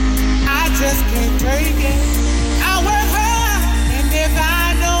 I just can't take it. I work hard, and if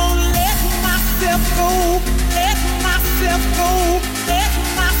I don't let myself go, let myself go, let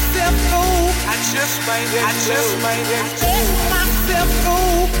myself go, I just might let myself go,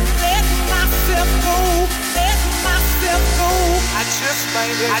 let myself go, let myself go, I just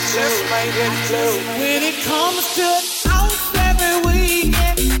might go. When it comes to house every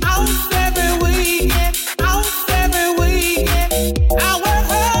weekend, house every weekend, house every weekend, I work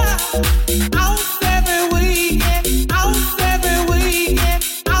hard, house every weekend, house every weekend,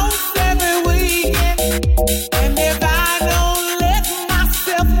 house every weekend, and if I don't let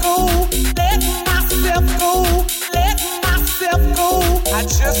myself go, let myself go, let myself go, I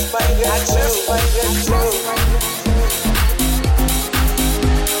just might go.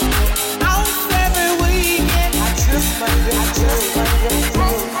 House every weekend, I just might go.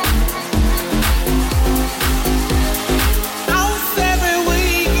 House every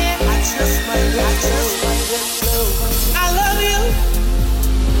weekend, I just might go. I love you.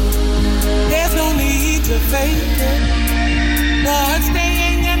 There's no need to fake it, but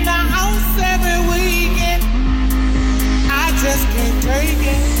staying in the house every weekend, I just can't take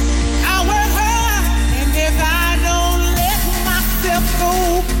it. I work hard, and if I don't let myself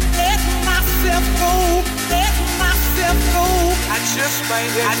go, let myself go, let myself go, I just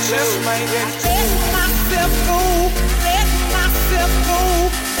might let myself go, let myself go,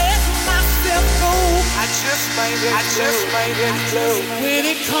 let myself go, I just might go. When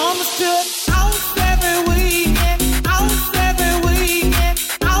it comes to house every weekend, house every weekend,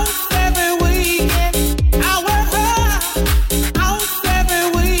 house every weekend, I work hard, house every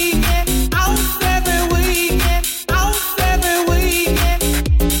weekend, house every weekend, house every weekend,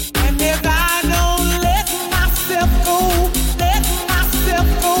 and if I don't let myself go, let myself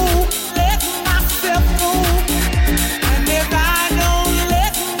go, let myself go, and if I don't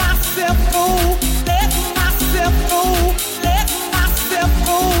let myself go, let myself go, let myself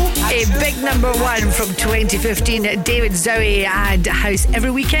go, A big number one from 2015, David Zoe and House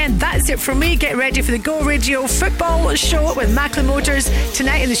every weekend. That's it for me. Get ready for the Go Radio football show with Macklin Motors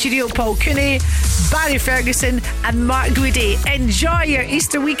tonight in the studio. Paul Cooney, Barry Ferguson and Mark Goody. Enjoy your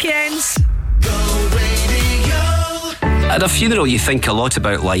Easter weekends. At a funeral, you think a lot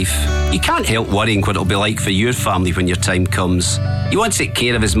about life. You can't help worrying what it'll be like for your family when your time comes. You want to take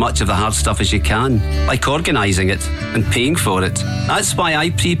care of as much of the hard stuff as you can, like organising it and paying for it. That's why I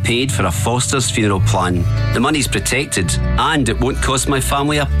prepaid for a Foster's funeral plan. The money's protected, and it won't cost my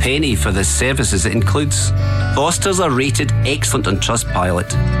family a penny for the services it includes. Foster's are rated excellent on Trustpilot.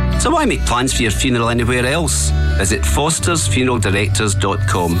 So why make plans for your funeral anywhere else? Visit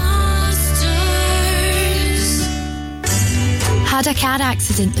fostersfuneraldirectors.com. Had a car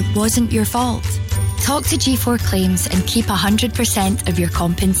accident that wasn't your fault? Talk to G4 Claims and keep 100% of your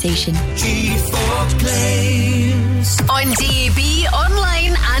compensation. G4 Claims. On DAB,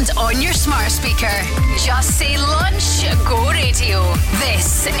 online and on your smart speaker. Just say lunch, Go Radio.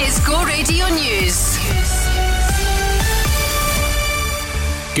 This is Go Radio News.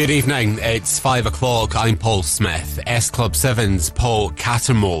 Good evening, it's 5 o'clock. I'm Paul Smith. S Club 7's Paul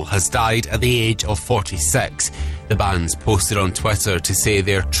Cattermole has died at the age of 46. The band's posted on Twitter to say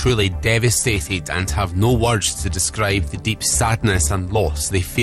they're truly devastated and have no words to describe the deep sadness and loss they feel.